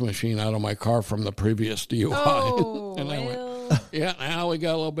blow machine out of my car from the previous DUI. Oh, and I went, yeah, now we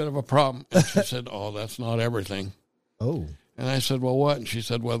got a little bit of a problem. And she said, oh, that's not everything. Oh. And I said, well, what? And she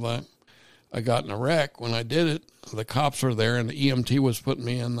said, well, I got in a wreck. When I did it, the cops were there, and the EMT was putting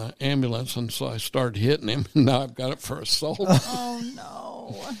me in the ambulance, and so I started hitting him, and now I've got it for assault. Oh,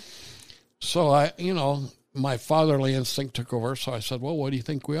 no. So my fatherly instinct took over, so I said, well, what do you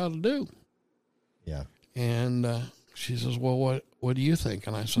think we ought to do? Yeah. And she says, well, what do you think?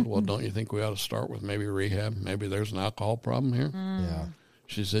 And I said, well, don't you think we ought to start with maybe rehab? Maybe there's an alcohol problem here. Yeah.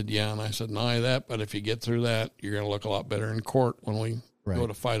 She said, yeah. And I said, not only that, but if you get through that, you're going to look a lot better in court when we go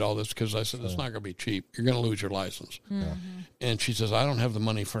to fight all this. Because I said, it's not going to be cheap. You're going to lose your license. Yeah. And she says, I don't have the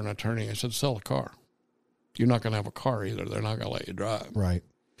money for an attorney. I said, sell a car. You're not going to have a car either. They're not going to let you drive. Right.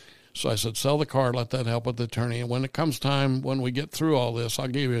 So I said, sell the car, let that help with the attorney. And when it comes time, when we get through all this, I'll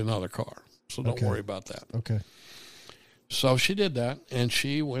give you another car. So don't worry about that. Okay. So she did that, and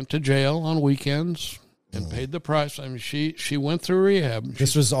she went to jail on weekends and paid the price. I mean, she went through rehab.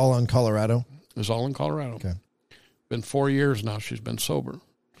 This was all in Colorado? It was all in Colorado. Okay. Been 4 years now she's been sober.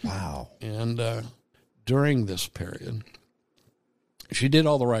 Wow. And during this period, she did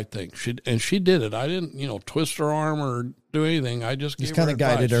all the right things. She did it. I didn't, twist her arm or do anything. I just kind of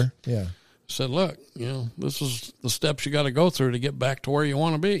guided her. Yeah. Said, look, this is the steps you got to go through to get back to where you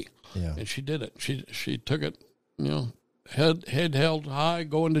want to be. Yeah. And she did it. She took it, head held high,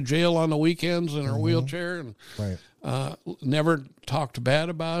 going to jail on the weekends in her wheelchair, and never talked bad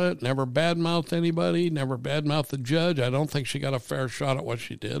about it, never badmouthed anybody, never badmouthed the judge. I don't think she got a fair shot at what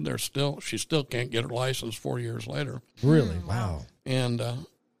she did. She still can't get her license 4 years later. Really? Wow. And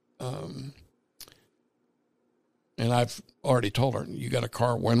I've already told her, you got a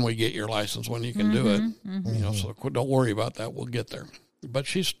car when we get your license, when you can do it. So don't worry about that. We'll get there. But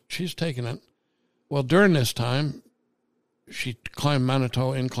she's taken it. Well, during this time, she climbed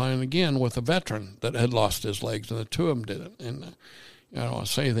Manitou Incline again with a veteran that had lost his legs, and the two of them did it. And I don't want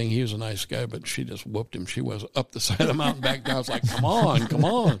to say anything. He was a nice guy, but she just whooped him. She was up the side of the mountain, back down. I was like, come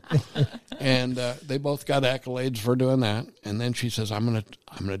on. And they both got accolades for doing that. And then she says, I'm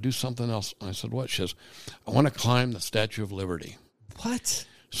gonna do something else. And I said, what? She says, I want to climb the Statue of Liberty. What?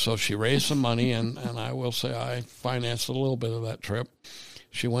 So she raised some money, and I will say I financed a little bit of that trip.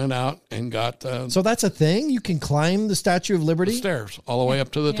 She went out and got... so that's a thing? You can climb the Statue of Liberty? The stairs, all the way up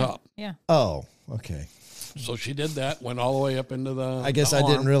to the top. Yeah. Oh, okay. So she did that, went all the way up into the I guess I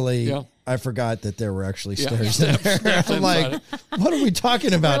didn't really... Yeah. I forgot that there were actually stairs in there. I'm like, what are we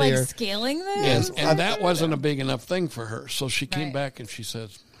talking about here? Scaling this? Yes, and that wasn't a big enough thing for her. So she came back and she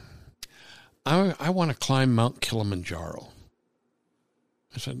says, I want to climb Mount Kilimanjaro.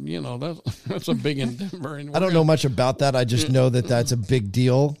 I said, that's a big endeavor. And I don't know much about that. I just know that that's a big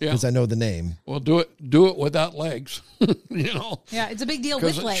deal because I know the name. Well, do it without legs, Yeah, it's a big deal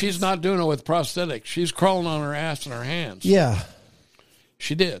with legs. She's not doing it with prosthetics. She's crawling on her ass and her hands. Yeah.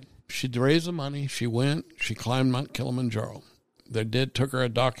 She did. She raised the money. She went. She climbed Mount Kilimanjaro. They took her a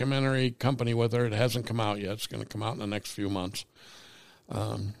documentary company with her. It hasn't come out yet. It's going to come out in the next few months.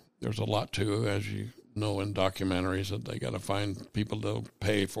 There's a lot to, as you know, in documentaries, that they got to find people to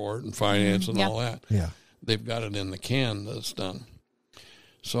pay for it and finance and all that. Yeah. They've got it in the can that's done.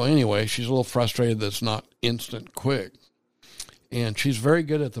 So anyway, she's a little frustrated that it's not instant quick. And she's very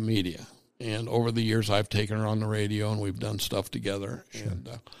good at the media. And over the years, I've taken her on the radio, and we've done stuff together. Sure. And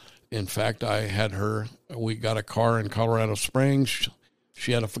in fact, I had her, we got a car in Colorado Springs.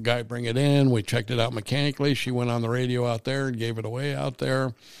 She had a guy bring it in. We checked it out mechanically. She went on the radio out there and gave it away out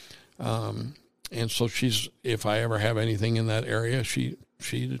there. And so if I ever have anything in that area, she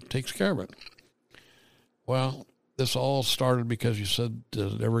takes care of it. Well, this all started because you said,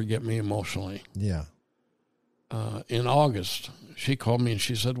 did it ever get me emotionally? Yeah. In August, she called me and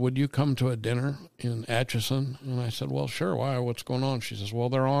she said, would you come to a dinner in Atchison? And I said, well, sure. Why? What's going on? She says, well,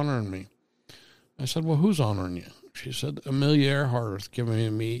 they're honoring me. I said, well, who's honoring you? She said, Amelia Earhart is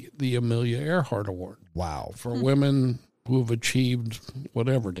giving me the Amelia Earhart Award. Wow. For women who have achieved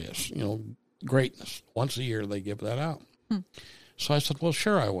whatever it is, greatness. Once a year they give that out. So I said, well,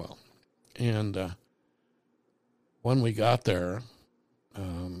 sure I will. And when we got there,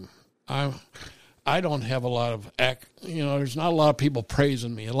 I don't have a lot of there's not a lot of people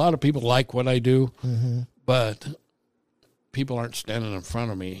praising me. A lot of people like what I do, but people aren't standing in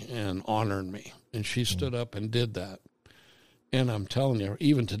front of me and honoring me. And she stood up and did that. And I'm telling you,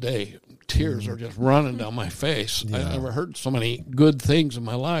 even today, tears are just running down my face. Yeah. I never heard so many good things in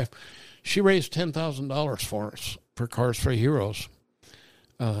my life. She raised $10,000 for us, for Cars for Heroes,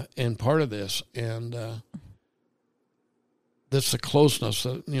 and part of this. And this the closeness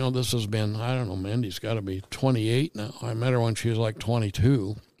that, this has been, I don't know, Mindy's got to be 28 now. I met her when she was like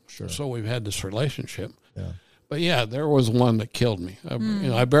 22. Sure. So we've had this relationship. Yeah. But yeah, there was one that killed me.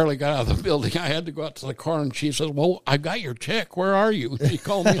 I barely got out of the building. I had to go out to the car, and she says, well, I got your check. Where are you? She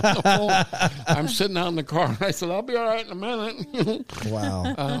called me on the phone. I'm sitting out in the car, and I said, I'll be all right in a minute.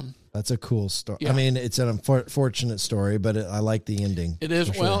 Wow. That's a cool story. Yeah. I mean, it's an unfortunate story, but I like the ending. It is.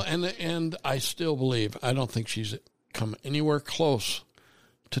 Sure. Well, and I still believe, I don't think she's come anywhere close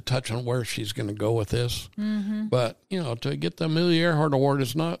to touch on where she's going to go with this. Mm-hmm. But, to get the Amelia Earhart Award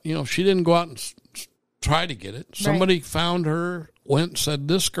is not, she didn't go out and try to get it. Somebody found her, went and said,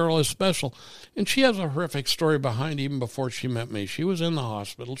 this girl is special. And she has a horrific story behind even before she met me. She was in the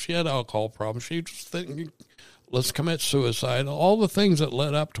hospital. She had alcohol problems. She was thinking, let's commit suicide. All the things that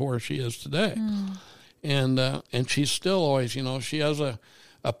led up to where she is today. And she's still always, she has a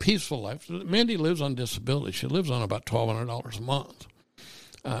a peaceful life. Mandy lives on disability. She lives on about $1,200 a month.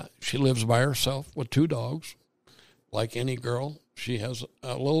 She lives by herself with 2 dogs. Like any girl, she has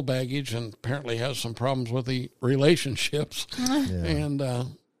a little baggage and apparently has some problems with the relationships. Yeah. And,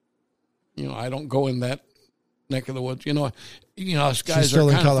 I don't go in that neck of the woods. Us guys She's still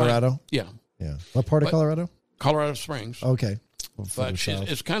are in Colorado? Yeah. Yeah. What part of Colorado? Colorado Springs. Okay. But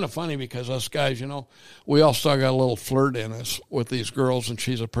it's kind of funny because us guys, we all still got a little flirt in us with these girls, and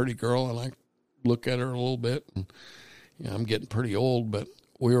she's a pretty girl, and I look at her a little bit, and I'm getting pretty old, but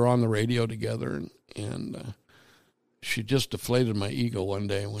we were on the radio together, and she just deflated my ego one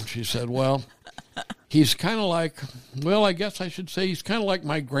day when she said, well, he's kind of like, I guess I should say he's kind of like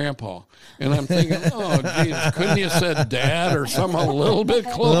my grandpa. And I'm thinking, oh, geez, couldn't you have said dad or something a little bit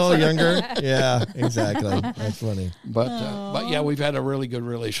closer? A little younger. Yeah, exactly. That's funny. But yeah, we've had a really good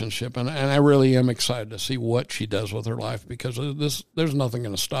relationship, and I really am excited to see what she does with her life, because there's nothing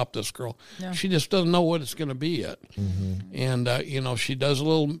going to stop this girl. Yeah. She just doesn't know what it's going to be yet. Mm-hmm. And, she does a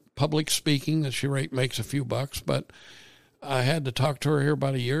little public speaking that she makes a few bucks, but I had to talk to her here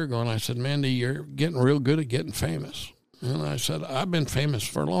about a year ago, and I said, Mandy, you're getting real good at getting famous. And I said, I've been famous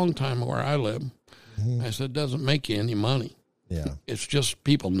for a long time where I live. Mm-hmm. I said, it doesn't make you any money. Yeah. It's just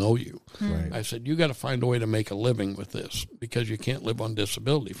people know you. Right. I said, you got to find a way to make a living with this, because you can't live on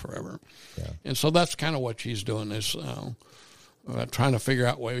disability forever. Yeah. And so that's kind of what she's doing, is trying to figure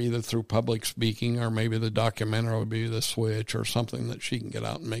out a way, either through public speaking or maybe the documentary would be The Switch or something that she can get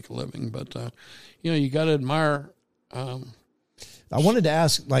out and make a living. But, you got to admire. I wanted to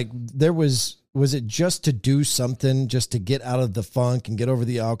ask, was it just to do something, just to get out of the funk and get over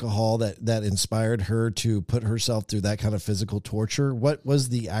the alcohol that inspired her to put herself through that kind of physical torture? What was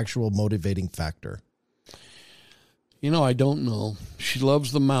the actual motivating factor? I don't know. She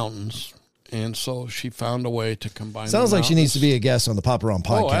loves the mountains, and so she found a way to combine. Sounds like she needs to be a guest on the Pop Around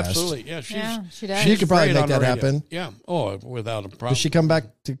podcast. Oh, absolutely. Yeah, she does. She could probably make that happen. Yeah. Oh, without a problem. Does she come back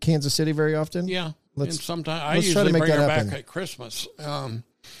to Kansas City very often? Yeah. And sometimes I usually bring her back at Christmas, and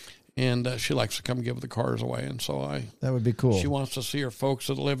she likes to come give the cars away, and so that would be cool. She wants to see her folks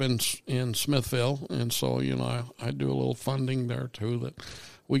that live in Smithville, and so I do a little funding there too, that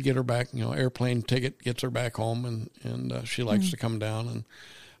we get her back. Airplane ticket gets her back home, and she likes to come down, and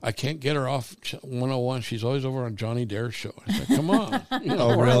I can't get her off 101. She's always over on Johnny Dare's show. I said, come on.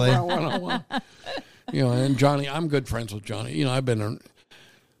 Oh, really? 101. And Johnny, I'm good friends with Johnny. I've been.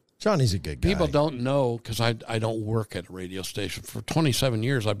 Johnny's a good guy. People don't know, because I don't work at a radio station. For 27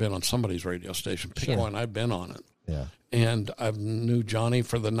 years, I've been on somebody's radio station. Pick one, I've been on it. Yeah. And I knew Johnny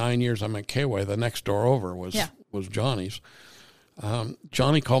for the 9 years I'm at KY. The next door over was Johnny's.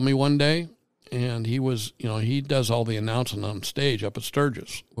 Johnny called me one day, and he was, he does all the announcing on stage up at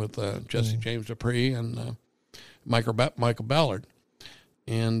Sturgis with Jesse James Dupree and Michael Ballard.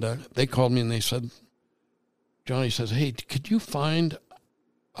 And they called me and they said, Johnny says, hey, could you find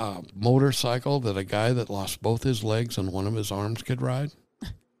a motorcycle that a guy that lost both his legs and one of his arms could ride?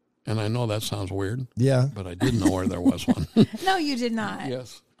 And I know that sounds weird. Yeah. But I didn't know where there was one. No, you did not.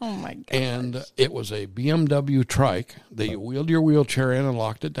 Yes. Oh, my God. And it was a BMW trike that you wheeled your wheelchair in and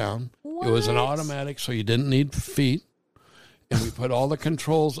locked it down. What? It was an automatic, so you didn't need feet. And we put all the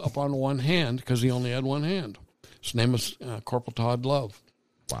controls up on one hand because he only had one hand. His name was Corporal Todd Love.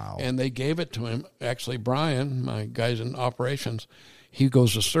 Wow. And they gave it to him. Actually, Brian, my guys in operations, he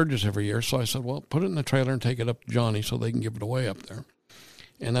goes to Sturgis every year. So I said, well, put it in the trailer and take it up to Johnny so they can give it away up there.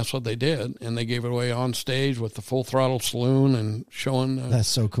 And that's what they did. And they gave it away on stage with the Full Throttle Saloon and showing that's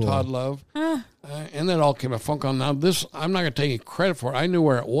so cool. Todd Love. And then it all came a funk on. Now, this, I'm not going to take any credit for it. I knew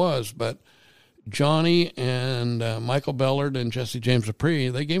where it was, but Johnny and Michael Bellard and Jesse James Dupree,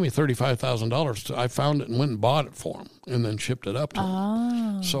 they gave me $35,000. I found it and went and bought it for them and then shipped it up to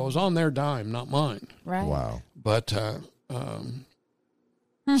them. So it was on their dime, not mine. Right. Wow. But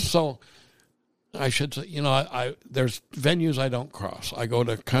so I should say, I there's venues I don't cross. I go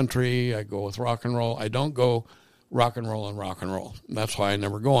to country. I go with rock and roll. I don't go rock and roll and rock and roll. That's why I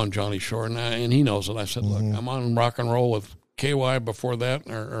never go on Johnny Shore. And he knows it. I said, look, I'm on rock and roll with KY before that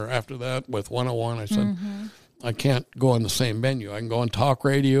or after that with 101. I said, I can't go on the same venue. I can go on talk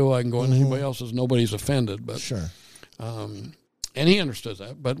radio. I can go on anybody else's. Nobody's offended. But sure. And he understood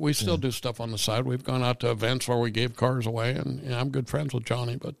that. But we still do stuff on the side. We've gone out to events where we gave cars away. And I'm good friends with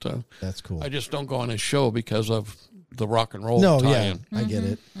Johnny. But that's cool. I just don't go on his show because of the rock and roll tie-in. I get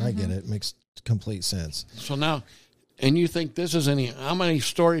it. I get it. Makes complete sense. So now... And you think this is how many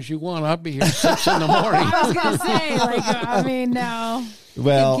stories you want? I'll be here 6 in the morning. I was going to say, no.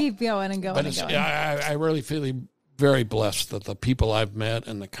 Well, keep going and going but and going. I really feel very blessed that the people I've met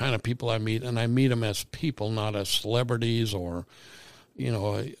and the kind of people I meet, and I meet them as people, not as celebrities or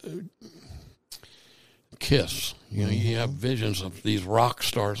Kiss. You have visions of these rock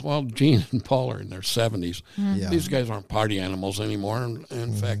stars. Well, Gene and Paul are in their 70s. Yeah. These guys aren't party animals anymore.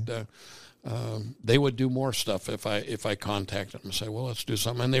 In fact, they would do more stuff if I contacted them and say, well, let's do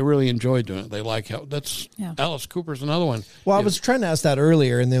something. And they really enjoy doing it. They like how Alice Cooper's another one. Well, I was trying to ask that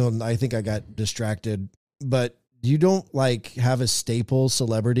earlier, and then I think I got distracted. But you don't have a staple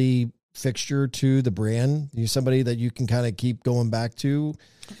celebrity fixture to the brand? You somebody that you can kind of keep going back to?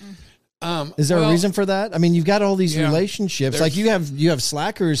 Is there a reason for that? I mean, you've got all these relationships. Like you have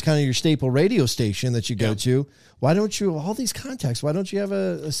Slackers, kind of your staple radio station that you go to. Why don't you all these contacts? Why don't you have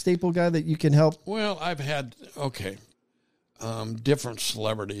a staple guy that you can help? Well, I've had different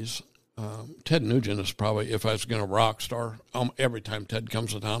celebrities. Ted Nugent is probably, if I was going to rock star, every time Ted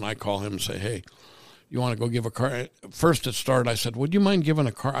comes to town, I call him and say, hey, you want to go give a car? First it started, I said, would you mind giving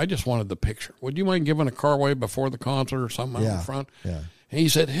a car? I just wanted the picture. Would you mind giving a car away before the concert or something out in front? Yeah. And he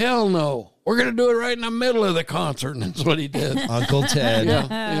said, hell no. We're going to do it right in the middle of the concert. And that's what he did. Uncle Ted.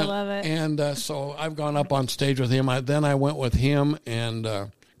 I love it. And so I've gone up on stage with him. Then I went with him, and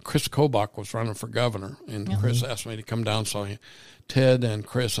Chris Kobach was running for governor. And Chris asked me to come down. So Ted and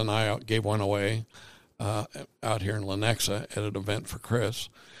Chris and I gave one away out here in Lenexa at an event for Chris.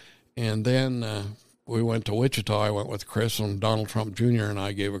 And then we went to Wichita. I went with Chris, and Donald Trump Jr. and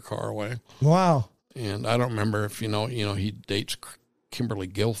I gave a car away. Wow. And I don't remember if he dates Kimberly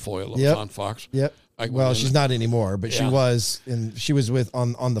Guilfoyle on Fox. Yep. She's not anymore, but she was, and she was with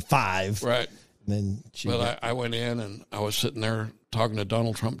on the 5. Right. And then I went in and I was sitting there talking to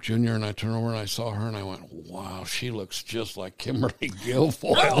Donald Trump Jr. and I turned over and I saw her and I went, wow, she looks just like Kimberly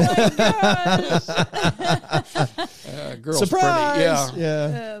Guilfoyle. Oh girl's surprise! Pretty.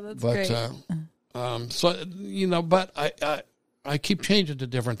 Yeah, that's great. But I keep changing to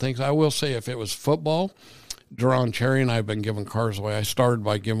different things. I will say if it was football, Duron Cherry and I have been giving cars away. I started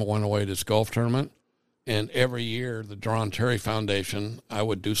by giving one away to this golf tournament. And every year, the Duron Cherry Foundation, I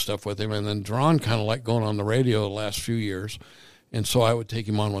would do stuff with him. And then Duron kind of liked going on the radio the last few years. And so I would take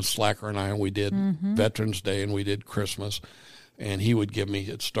him on with Slacker and I, and we did Veterans Day and we did Christmas. And he would give me,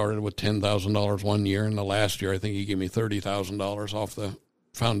 it started with $10,000 one year. And the last year, I think he gave me $30,000 off the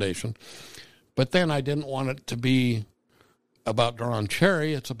foundation. But then I didn't want it to be about Duron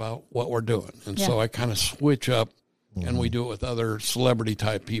Cherry. It's about what we're doing. And so I kind of switch up. And we do it with other celebrity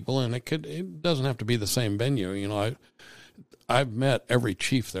type people, and it doesn't have to be the same venue. I've met every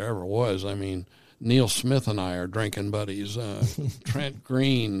chief there ever was. I mean, Neil Smith and I are drinking buddies. Trent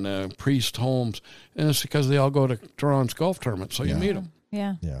Green, Priest Holmes, and it's because they all go to Duron's golf tournament, so you meet them.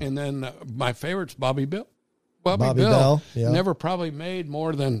 Yeah. And then my favorite's Bobby Bill. Bobby Bell never probably made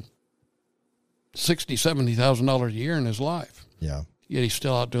more than $60,000, $70,000 a year in his life. Yeah. Yet he's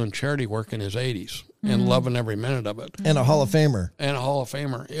still out doing charity work in his 80s and loving every minute of it. And a Hall of Famer.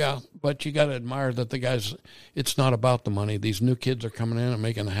 Yeah. But you got to admire that the guys, it's not about the money. These new kids are coming in and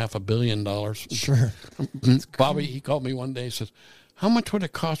making $500 million. Sure. Bobby, he called me one day and says, how much would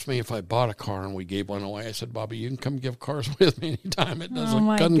it cost me if I bought a car and we gave one away? I said, Bobby, you can come give cars with me anytime. It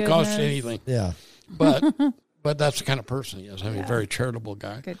doesn't cost you anything. Yeah. But that's the kind of person he is. I mean, a very charitable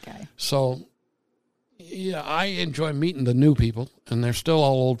guy. Good guy. So, yeah, I enjoy meeting the new people, and they're still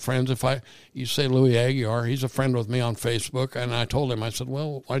all old friends. You say Louis Aguiar, he's a friend with me on Facebook, and I told him, I said,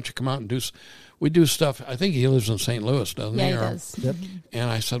 well, why don't you come out and we do stuff. I think he lives in St. Louis, doesn't he? Yeah, he does. Yep. And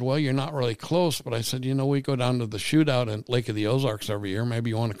I said, well, you're not really close, but I said, we go down to the shootout in Lake of the Ozarks every year.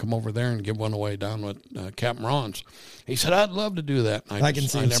 Maybe you want to come over there and give one away down with Captain Ron's. He said, I'd love to do that. I can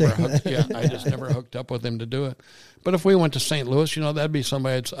see him saying that. I just never hooked up with him to do it. But if we went to St. Louis, that'd be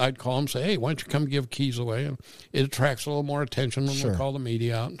somebody I'd call him and say, hey, why don't you come give keys away? And it attracts a little more attention when we call the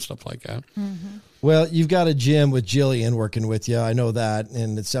media out and stuff like that. Mm-hmm. Well, you've got a gym with Jillian working with you. I know that.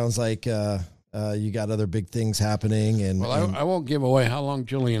 And it sounds like you got other big things happening. I won't give away how long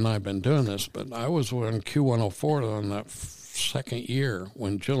Jillian and I have been doing this, but I was on Q104 on that second year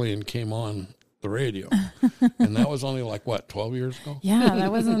when Jillian came on the radio, and that was only 12 years ago. Yeah,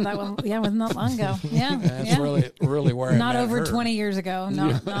 that wasn't that one. Yeah, it wasn't that long ago. Yeah, that's really where not over 20 years ago.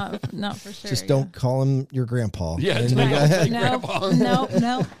 Not for sure. Just don't call him your grandpa. Yeah, no,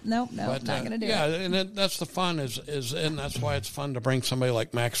 not gonna do it. Yeah, and that's the fun and that's why it's fun to bring somebody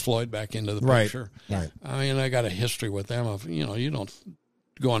like Max Floyd back into the picture. Right. I mean, I got a history with them of you don't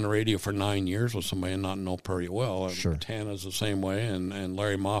go on the radio for 9 years with somebody and not know pretty well. Sure. Tana's the same way, and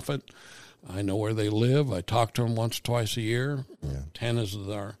Larry Moffat. I know where they live. I talk to them once, twice a year. Yeah. Tana's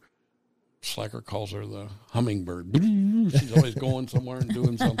our Slacker calls her the hummingbird. She's always going somewhere and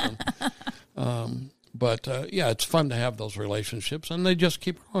doing something. But it's fun to have those relationships, and they just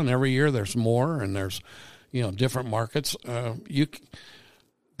keep growing. Every year there's more, and there's, different markets.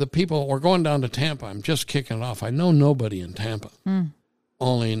 The people, we're going down to Tampa. I'm just kicking it off. I know nobody in Tampa.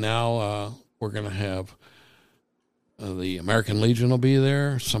 Only now we're going to have the American Legion will be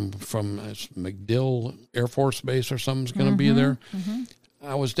there. Some from MacDill Air Force Base or something's going to be there.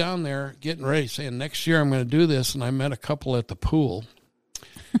 I was down there getting ready, saying next year I'm going to do this, and I met a couple at the pool,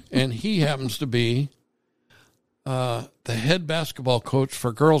 and he happens to be the head basketball coach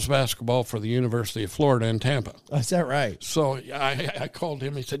for girls basketball for the University of Florida in Tampa. Is that right? So I called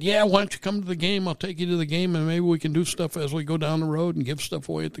him. He said, yeah, why don't you come to the game? I'll take you to the game, and maybe we can do stuff as we go down the road and give stuff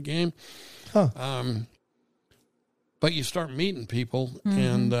away at the game. But you start meeting people,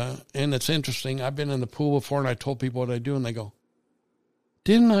 and it's interesting. I've been in the pool before, and I told people what I do, and they go,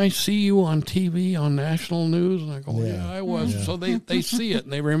 didn't I see you on TV on national news? And I go, yeah I was. Yeah. So they see it,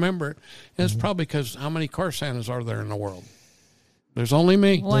 and they remember it. And it's probably because how many car Santas are there in the world? There's only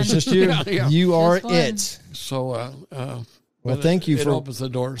me. There's just you. Yeah. You are it. So, well, thank you it opens the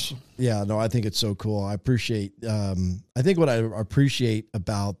doors. Yeah, no, I think it's so cool. I appreciate, I think what I appreciate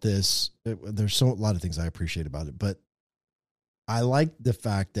about this, there's a lot of things I appreciate about it, but I like the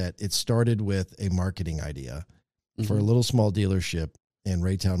fact that it started with a marketing idea for a little small dealership in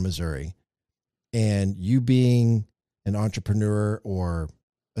Raytown, Missouri, and you being an entrepreneur or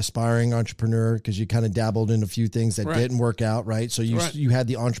aspiring entrepreneur, because you kind of dabbled in a few things that didn't work out, right? So you had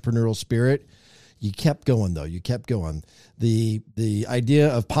the entrepreneurial spirit. You kept going, though. You kept going. The idea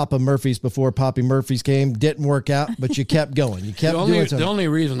of Papa Murphy's before Poppy Murphy's came didn't work out, but you kept going. You kept doing something. The only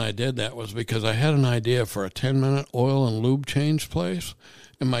reason I did that was because I had an idea for a 10-minute oil and lube change place,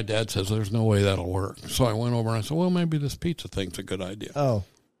 and my dad says there's no way that'll work. So I went over and I said, well, maybe this pizza thing's a good idea. Oh.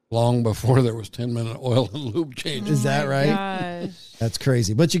 Long before there was 10-minute oil and lube change. Is that right? Gosh. That's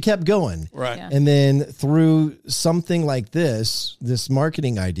crazy. But you kept going. Right. Yeah. And then through something like this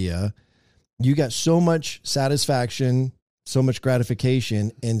marketing idea, you got so much satisfaction, so much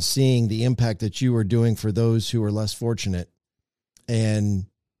gratification in seeing the impact that you were doing for those who are less fortunate. And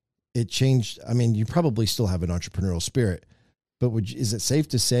it changed. I mean, you probably still have an entrepreneurial spirit, but is it safe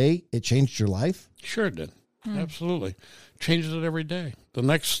to say it changed your life? Sure it did. Absolutely. Changes it every day. The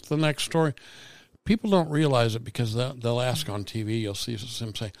next story, people don't realize it because they'll ask on TV, you'll see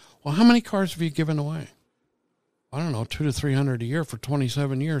them say, well, how many cars have you given away? I don't know, 200 to 300 a year for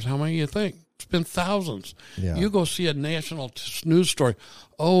 27 years. How many do you think? It's been thousands. Yeah. You go see a national news story.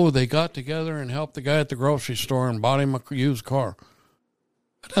 Oh, they got together and helped the guy at the grocery store and bought him a used car.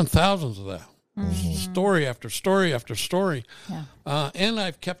 I've done thousands of that. Story after story after story. Yeah. And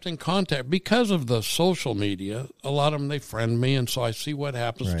I've kept in contact because of the social media. A lot of them, they friend me, and so I see what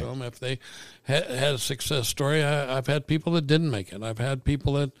happens to them. If they had a success story, I've had people that didn't make it. I've had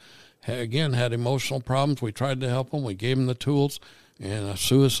people that, again, had emotional problems. We tried to help them. We gave them the tools, and a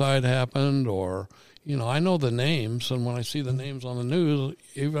suicide happened, or, I know the names, and when I see the names on the news,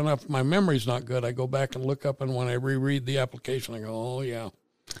 even if my memory's not good, I go back and look up, and when I reread the application, I go, oh, yeah.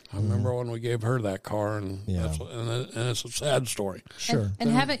 I remember when we gave her that car, and it's a sad story. Sure. And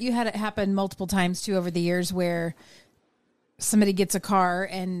haven't you had it happen multiple times, too, over the years where somebody gets a car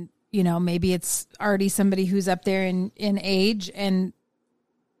and, maybe it's already somebody who's up there in age, and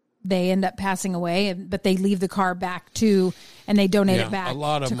they end up passing away, but they leave the car back and they donate it back a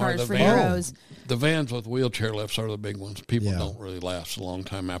lot of to them Cars are for Heroes. The vans with wheelchair lifts are the big ones. People don't really last a long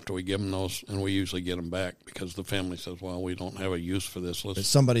time after we give them those, and we usually get them back because the family says, well, we don't have a use for this.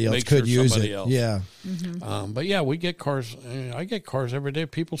 Somebody else could use it. Else. Yeah. But yeah, we get cars. I get cars every day.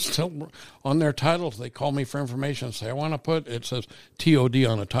 People still, on their titles, they call me for information and say, I want to put, it says TOD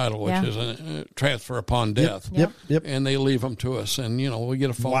on a title, which is a transfer upon death. Yep. And they leave them to us. And, we get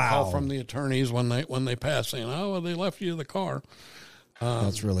a phone call from the attorneys when they pass saying, oh, well, they left you the car.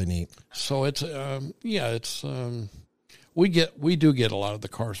 That's really neat. So it's we do get a lot of the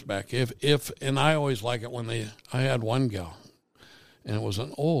cars back. And I always like it when I had one gal, and it was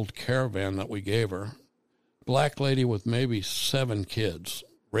an old Caravan that we gave her, black lady with maybe 7 kids,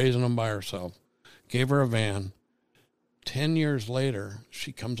 raising them by herself, gave her a van. 10 years later,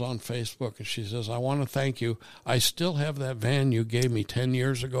 she comes on Facebook and she says, I want to thank you. I still have that van you gave me 10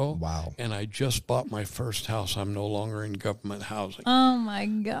 years ago. Wow. And I just bought my first house. I'm no longer in government housing. Oh, my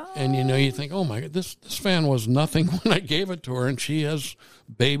God. And, you think, oh, my God, this van was nothing when I gave it to her. And she has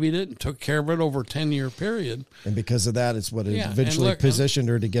babied it and took care of it over a 1010-year period. And because of that, it's what eventually positioned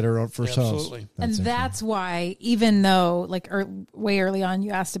her to get her own first house. And that's why, even though, way early on, you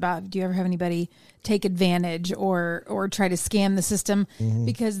asked about, do you ever have anybody take advantage or try to scam the system,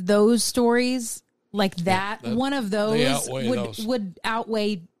 because those stories like that one of those would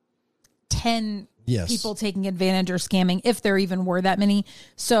outweigh 10 people taking advantage or scamming, if there even were that many.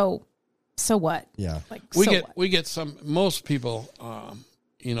 So so what? Yeah. Like, We get some, most people,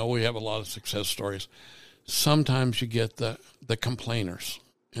 we have a lot of success stories. Sometimes you get the complainers,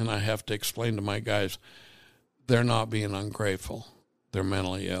 and I have to explain to my guys, they're not being ungrateful. They're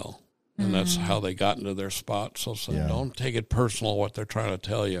mentally ill. And that's how they got into their spot. So don't take it personal what they're trying to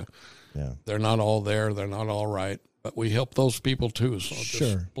tell you. Yeah. They're not all there. They're not all right. But we help those people too. So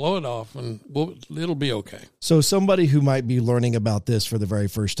just blow it off and it'll be okay. So somebody who might be learning about this for the very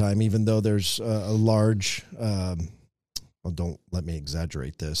first time, even though there's a large, don't let me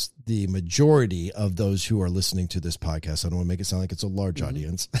exaggerate this, the majority of those who are listening to this podcast, I don't want to make it sound like it's a large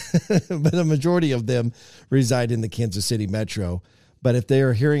audience, but a majority of them reside in the Kansas City metro. But if they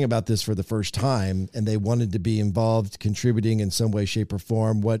are hearing about this for the first time and they wanted to be involved, contributing in some way, shape, or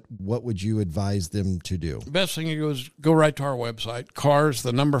form, what would you advise them to do? The best thing to do is go right to our website,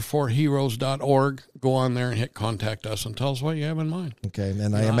 cars4heroes.org. Go on there and hit contact us and tell us what you have in mind. Okay,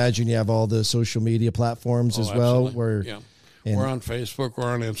 and I imagine you have all the social media platforms as well. Absolutely. We're on Facebook, we're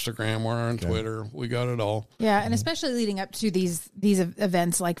on Instagram, we're on Twitter. We got it all. Yeah, and especially leading up to these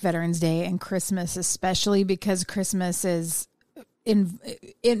events like Veterans Day and Christmas, especially because Christmas is...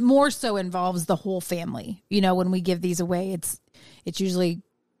 it more so involves the whole family. When we give these away, it's usually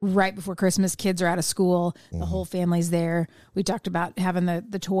right before Christmas. Kids are out of school. The whole family's there. We talked about having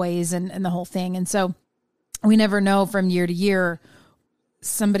the toys and the whole thing. And so we never know from year to year.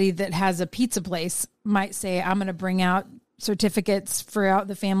 Somebody that has a pizza place might say, I'm going to bring out certificates for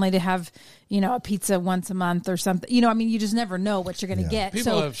the family to have, a pizza once a month or something. You just never know what you're going to get.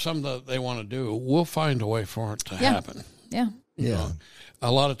 People have something that they want to do. We'll find a way for it to happen. Yeah. You know,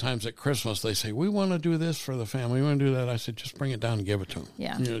 a lot of times at Christmas they say, we want to do this for the family, we want to do that. I said, just bring it down and give it to them.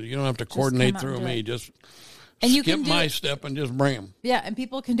 Yeah. You don't have to coordinate through me. Just and skip my step and just bring them. Yeah, and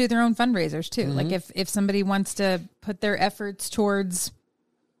people can do their own fundraisers too. Like if somebody wants to put their efforts towards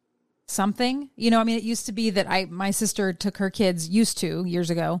something, it used to be that my sister took her kids years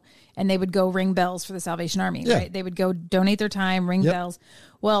ago, and they would go ring bells for the Salvation Army, right? They would go donate their time, ring bells.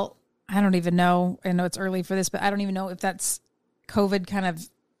 Well, I don't even know. I know it's early for this, but I don't even know if that's COVID kind of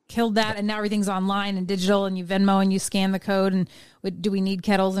killed that, and now everything's online and digital, and you Venmo and you scan the code. And do we need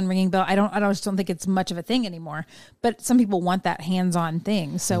kettles and ringing bell? I just don't think it's much of a thing anymore. But some people want that hands-on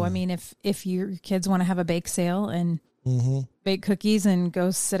thing. So I mean, if your kids want to have a bake sale and bake cookies and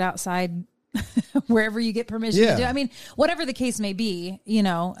go sit outside wherever you get permission to do. I mean, whatever the case may be,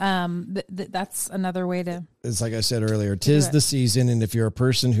 that's another way to. It's like I said earlier, 'tis the season, and if you're a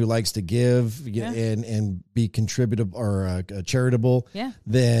person who likes to give and be contributive or charitable,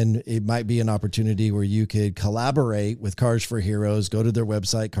 then it might be an opportunity where you could collaborate with Cars for Heroes. Go to their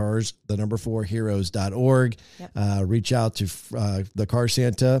website, cars4heroes.org. Reach out to the Car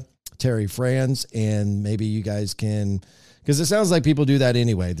Santa, Terry Franz, and maybe you guys can. Because it sounds like people do that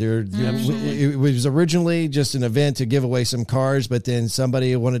anyway. It was originally just an event to give away some cars, but then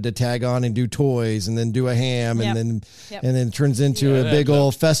somebody wanted to tag on and do toys, and then do a ham, and then it turns into a big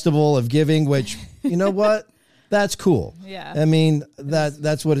old festival of giving. Which, you know what, that's cool. Yeah, I mean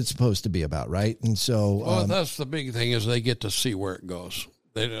that's what it's supposed to be about, right? And so, that's the big thing is they get to see where it goes.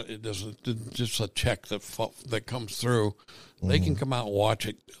 It doesn't just a check that comes through. They can come out and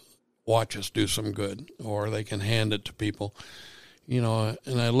watch us do some good, or they can hand it to people,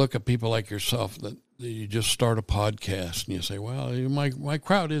 and I look at people like yourself that you just start a podcast and you say, well, my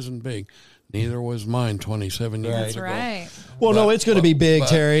crowd isn't big. Neither was mine 27 years ago. Right. Well, no, it's going to be big,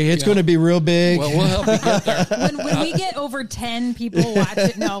 Terry. It's going to be real big. Well, we'll help you get there. When we get over 10 people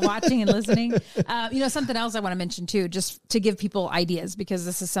watching and listening, something else I want to mention too, just to give people ideas, because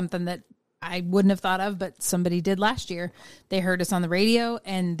this is something that I wouldn't have thought of, but somebody did last year. They heard us on the radio,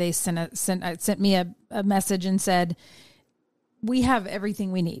 and they sent me a message and said, we have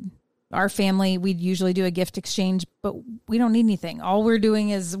everything we need. Our family, we'd usually do a gift exchange, but we don't need anything. All we're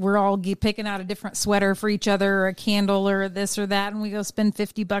doing is we're all picking out a different sweater for each other, or a candle, or this or that, and we go spend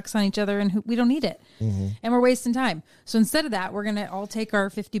 $50 on each other, and we don't need it. And we're wasting time. So instead of that, we're going to all take our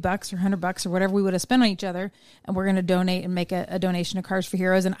 $50 or $100 or whatever we would have spent on each other, and we're going to donate and make a donation to Cars for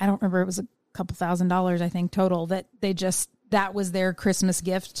Heroes. And I don't remember, it was a couple $1,000s, I think, total, that that was their Christmas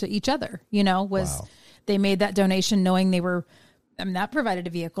gift to each other, they made that donation knowing that provided a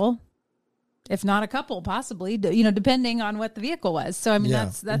vehicle. If not a couple, possibly, depending on what the vehicle was. So, I mean,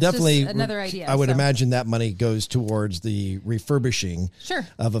 that's definitely just another idea. I would imagine that money goes towards the refurbishing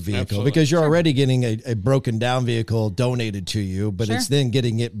of a vehicle. Absolutely. Because you're already getting a broken down vehicle donated to you, but it's then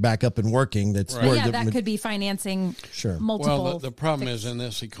getting it back up and working. That's that could be financing multiple. Well, the problem is in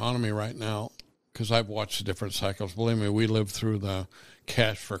this economy right now, because I've watched the different cycles. Believe me, we lived through the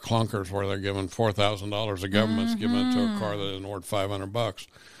cash for clunkers where they're giving $4,000. The government's giving it to a car that isn't worth $500.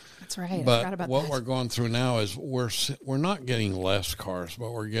 That's right. I forgot But about what that. we're going through now is we're not getting less cars,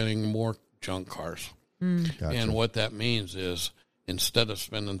 but we're getting more junk cars. Gotcha. And what that means is instead of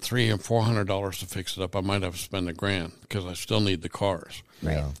spending $300 and $400 to fix it up, I might have to spend $1,000 because I still need the cars.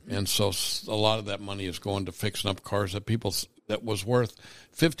 Right. Yeah. And so a lot of that money is going to fixing up cars that was worth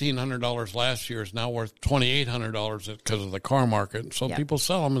 $1,500 last year is now worth $2,800 because of the car market. So Yep. people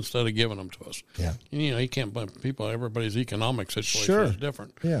sell them instead of giving them to us. Yeah. And, you can't blame people. Everybody's economic situation Sure. is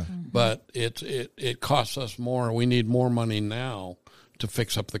different. Yeah. But it costs us more. We need more money now to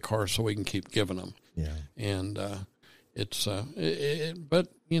fix up the cars so we can keep giving them. Yeah. And but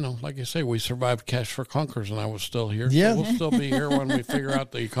like I say, we survived Cash for Clunkers, and I was still here. Yeah. So we'll still be here when we figure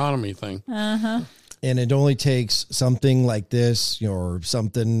out the economy thing. And it only takes something like this, or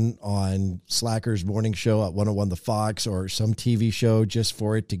something on Slacker's morning show at 101 The Fox or some TV show just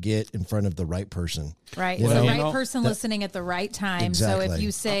for it to get in front of the right person. Right. You It's know? the right person listening at the right time. So Exactly. if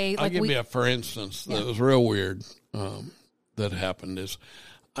you say, I'll like, give you a for instance that was real weird that happened is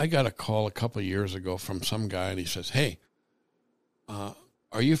I got a call a couple of years ago from some guy, and he says, "Hey,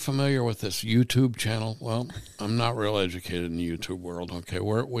 are you familiar with this YouTube channel?" Well, I'm not real educated in the YouTube world. Okay,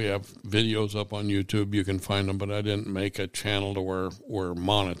 we have videos up on YouTube. You can find them, but I didn't make a channel to where we're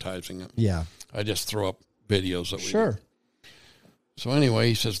monetizing it. Yeah. I just throw up videos that we Sure. do. So anyway,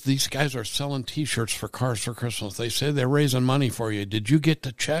 he says, these guys are selling T-shirts for cars for Christmas. They say they're raising money for you. Did you get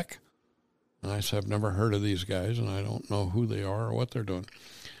the check? And I said, I've never heard of these guys, and I don't know who they are or what they're doing.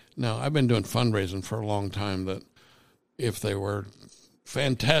 Now, I've been doing fundraising for a long time, that if they were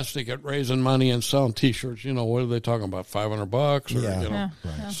fantastic at raising money and selling T-shirts, what are they talking about, $500? Or, Yeah.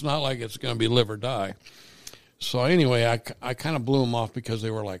 It's not like it's going to be live or die. So anyway, I kind of blew them off because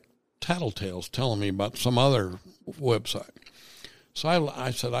they were like tattletales telling me about some other website. So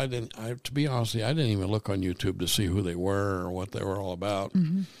I said, to be honest with you, I didn't even look on YouTube to see who they were or what they were all about.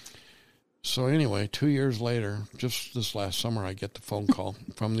 Mm-hmm. So anyway, 2 years later, just this last summer, I get the phone call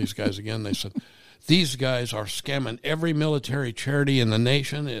from these guys again. They said, these guys are scamming every military charity in the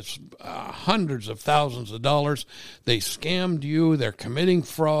nation. It's hundreds of thousands of dollars. They scammed you. They're committing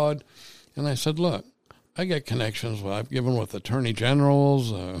fraud. And I said, look, I get connections. I've given with attorney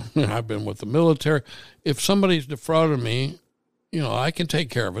generals. I've been with the military. If somebody's defrauded me, I can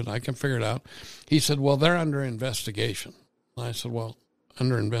take care of it. I can figure it out. He said, well, they're under investigation. And I said, well,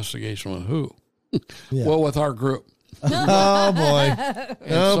 under investigation with who? Yeah. Well, with our group. Oh, boy.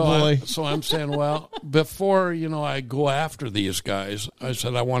 Boy. So I'm saying, well, before, I go after these guys, I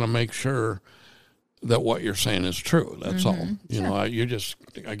said, I want to make sure that what you're saying is true. That's all.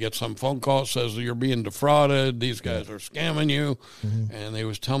 I get some phone call that says you're being defrauded. These guys are scamming you. Mm-hmm. And they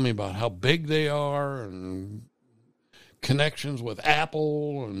was telling me about how big they are and connections with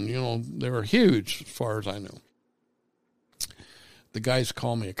Apple. And, they were huge as far as I knew. The guys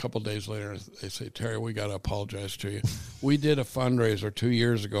call me a couple of days later. They say, Terry, we got to apologize to you. We did a fundraiser 2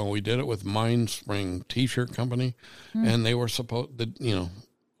 years ago, and we did it with Mindspring T-shirt company. And they were supposed to,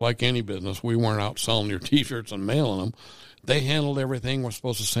 like any business, we weren't out selling your T-shirts and mailing them. They handled everything. We're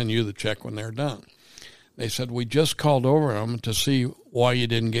supposed to send you the check when they're done. They said, we just called over them to see why you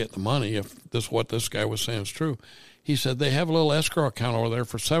didn't get the money, if what this guy was saying is true. He said, they have a little escrow account over there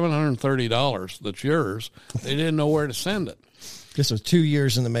for $730 that's yours. They didn't know where to send it. This was 2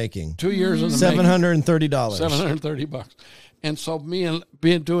 years in the making. 2 years in the $730. $730. And so me and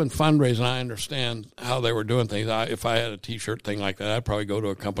being doing fundraising, I understand how they were doing things. If I had a T-shirt thing like that, I'd probably go to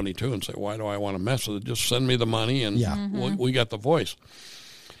a company too and say, why do I want to mess with it? Just send me the money and we got the voice.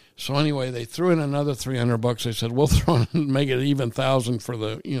 So anyway, they threw in another $300. They said, we'll throw in, make it even 1,000 for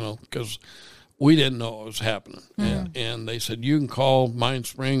the, because we didn't know what was happening. And they said, you can call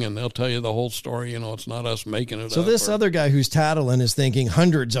Mindspring and they'll tell you the whole story. It's not us making it up. So this other guy who's tattling is thinking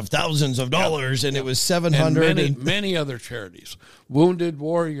hundreds of thousands of dollars, and it was 700. And many other charities, Wounded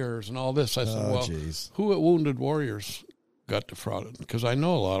Warriors and all this. I said, geez. Who at Wounded Warriors got defrauded? Because I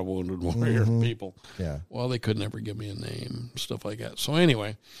know a lot of Wounded Warrior people. Yeah. Well, they could never give me a name, stuff like that. So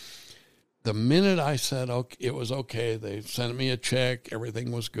anyway, the minute I said, okay, it was okay, they sent me a check,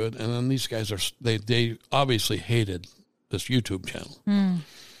 everything was good. And then these guys they obviously hated this YouTube channel.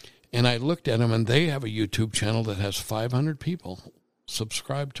 And I looked at them, and they have a YouTube channel that has 500 people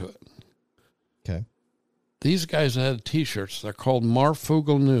subscribed to it. Okay. These guys had T-shirts. They're called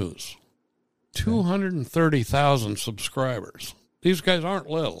Marfugal News. 230,000 subscribers. These guys aren't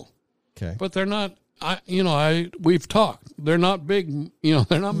little. Okay. But they're not, we've talked. They're not big,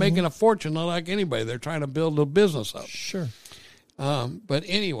 they're not making a fortune like anybody. They're trying to build a business up. Sure. But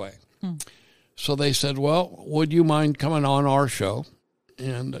anyway, so they said, well, would you mind coming on our show?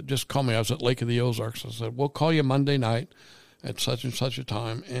 And just call me. I was at Lake of the Ozarks. I said, we'll call you Monday night. at such and such a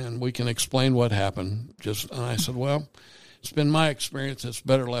time, and we can explain what happened. And I said, well, it's been my experience. It's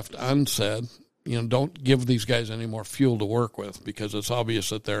better left unsaid. Don't give these guys any more fuel to work with, because it's obvious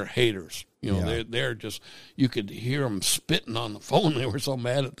that they're haters. They're just, you could hear them spitting on the phone. They were so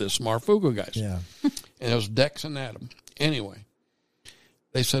mad at this Marfugo guys. Yeah. And it was Dex and Adam. Anyway,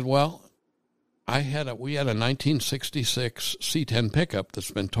 they said, well, we had a 1966 C10 pickup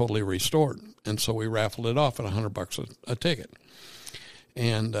that's been totally restored. And so we raffled it off at $100 a ticket.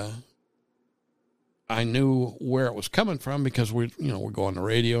 And I knew where it was coming from, because we go on the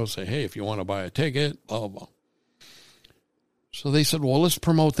radio and say, hey, if you want to buy a ticket, blah, blah, blah. So they said, well, let's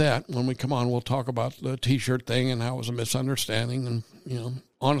promote that. When we come on, we'll talk about the T-shirt thing and how it was a misunderstanding and,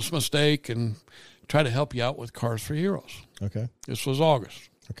 honest mistake, and try to help you out with Cars for Heroes. Okay. This was August.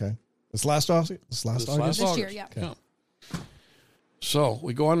 Okay. This last August? This year, yeah. Okay. Yeah. So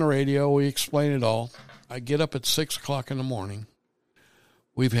we go on the radio. We explain it all. I get up at 6 o'clock in the morning.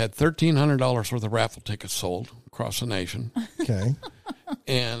 We've had $1,300 worth of raffle tickets sold across the nation. Okay.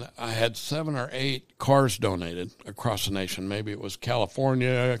 And I had 7 or 8 cars donated across the nation. Maybe it was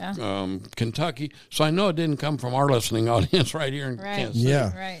California, Kentucky. So I know it didn't come from our listening audience right here in Kansas City.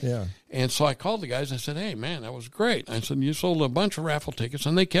 Yeah, right. Yeah. And so I called the guys. I said, hey, man, that was great. I said, you sold a bunch of raffle tickets,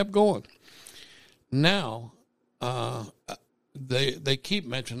 and they kept going. Now, they keep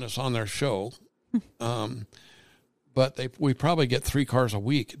mentioning us on their show. But we probably get 3 cars a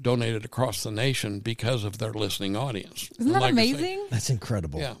week donated across the nation because of their listening audience. Isn't that amazing? That's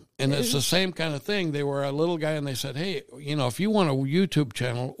incredible. Yeah. And it's the same kind of thing. They were a little guy, and they said, hey, if you want a YouTube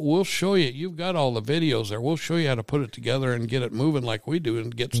channel, we'll show you. You've got all the videos there. We'll show you how to put it together and get it moving like we do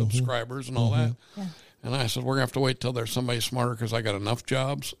and get subscribers and all that. Yeah. And I said, we're going to have to wait till there's somebody smarter, because I got enough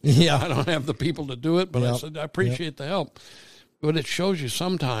jobs. Yeah. I don't have the people to do it. But I said, I appreciate the help. But it shows you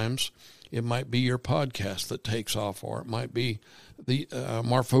sometimes it might be your podcast that takes off, or it might be the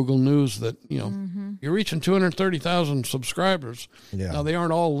Marfugo News that, you're reaching 230,000 subscribers. Yeah. Now, they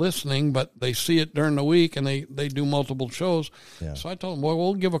aren't all listening, but they see it during the week, and they do multiple shows. Yeah. So I told them, well,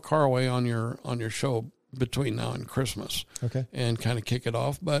 we'll give a car away on your show between now and Christmas. Okay. And kind of kick it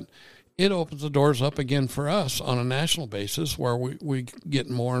off. But it opens the doors up again for us on a national basis, where we get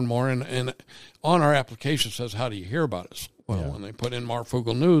more and more. And on our application says, how do you hear about us? Well, when they put in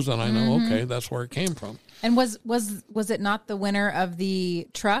Marfugo News, then I know, okay, that's where it came from. And was it not the winner of the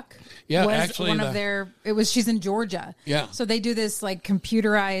truck? Yeah, was actually, she's in Georgia. Yeah. So they do this like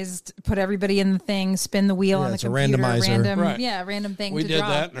computerized, put everybody in the thing, spin the wheel on the computer, randomizer. Random thing. We to did draw.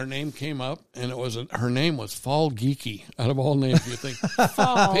 that, and her name came up, and her name was Fall Geeky. Out of all names, you think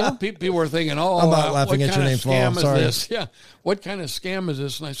Fall. people were thinking, I'm not laughing at your name, Fall. Sorry. This? Yeah, what kind of scam is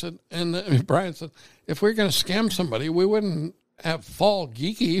this? And I said, Brian said, if we're going to scam somebody, we wouldn't have Fall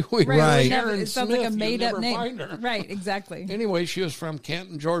Geeky. Right. It sounds like a made-up name. Find her. Right, exactly. Anyway, she was from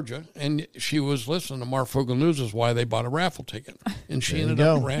Canton, Georgia, and she was listening to Marfugo News is why they bought a raffle ticket. And she ended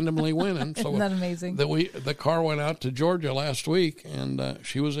up randomly winning. So Isn't that amazing? The car went out to Georgia last week, and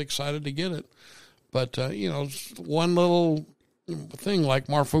she was excited to get it. But, one little thing like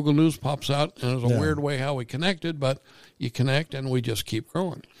Marfugo News pops out, and it's a weird way how we connected, but you connect, and we just keep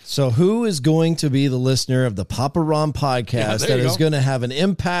growing. So who is going to be the listener of the Papa Ron podcast that is going to have an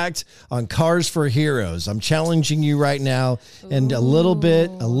impact on Cars for Heroes? I'm challenging you right now, and a little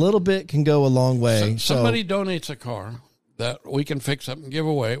bit can go a long way. Somebody donates a car that we can fix up and give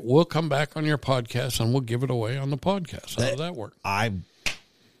away. We'll come back on your podcast, and we'll give it away on the podcast. How does that work? I'm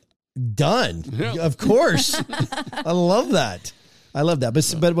done. Yeah. Of course. I love that.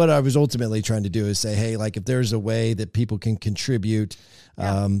 But what I was ultimately trying to do is say, hey, like if there's a way that people can contribute,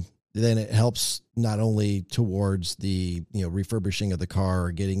 then it helps not only towards the, refurbishing of the car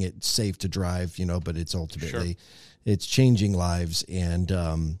or getting it safe to drive, but it's ultimately, it's changing lives. And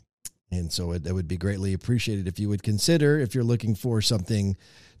so it would be greatly appreciated if you would consider, if you're looking for something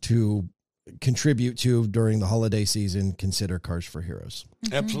to contribute to during the holiday season, consider Cars for Heroes.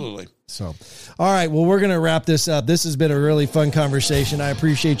 Absolutely. So, all right. Well, we're going to wrap this up. This has been a really fun conversation. I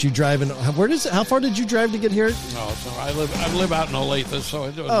appreciate you driving. How far did you drive to get here? No, I live out in Olathe,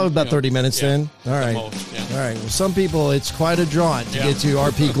 so about 30 minutes then. All right. All right. Well, some people, it's quite a jaunt to get to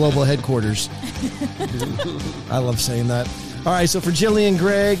RP Global headquarters. I love saying that. All right. So for Jillian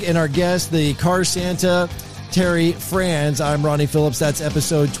Gregg and our guest, the Car Santa, Terry Franz, I'm Ronnie Phillips. That's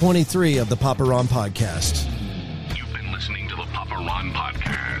episode 23 of the Papa Ron Podcast. You've been listening to the Papa Ron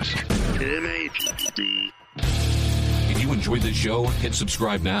Podcast. If you enjoyed this show, hit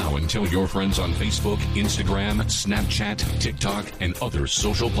subscribe now and tell your friends on Facebook, Instagram, Snapchat, TikTok, and other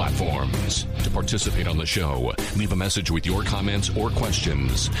social platforms. To participate on the show, leave a message with your comments or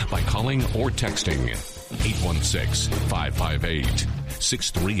questions by calling or texting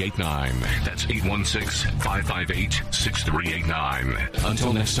 816-558-6389. That's 816-558-6389.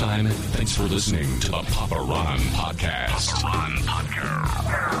 Until next time, thanks for listening to the Papa Ron Podcast. Papa Ron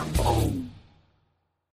Podcast.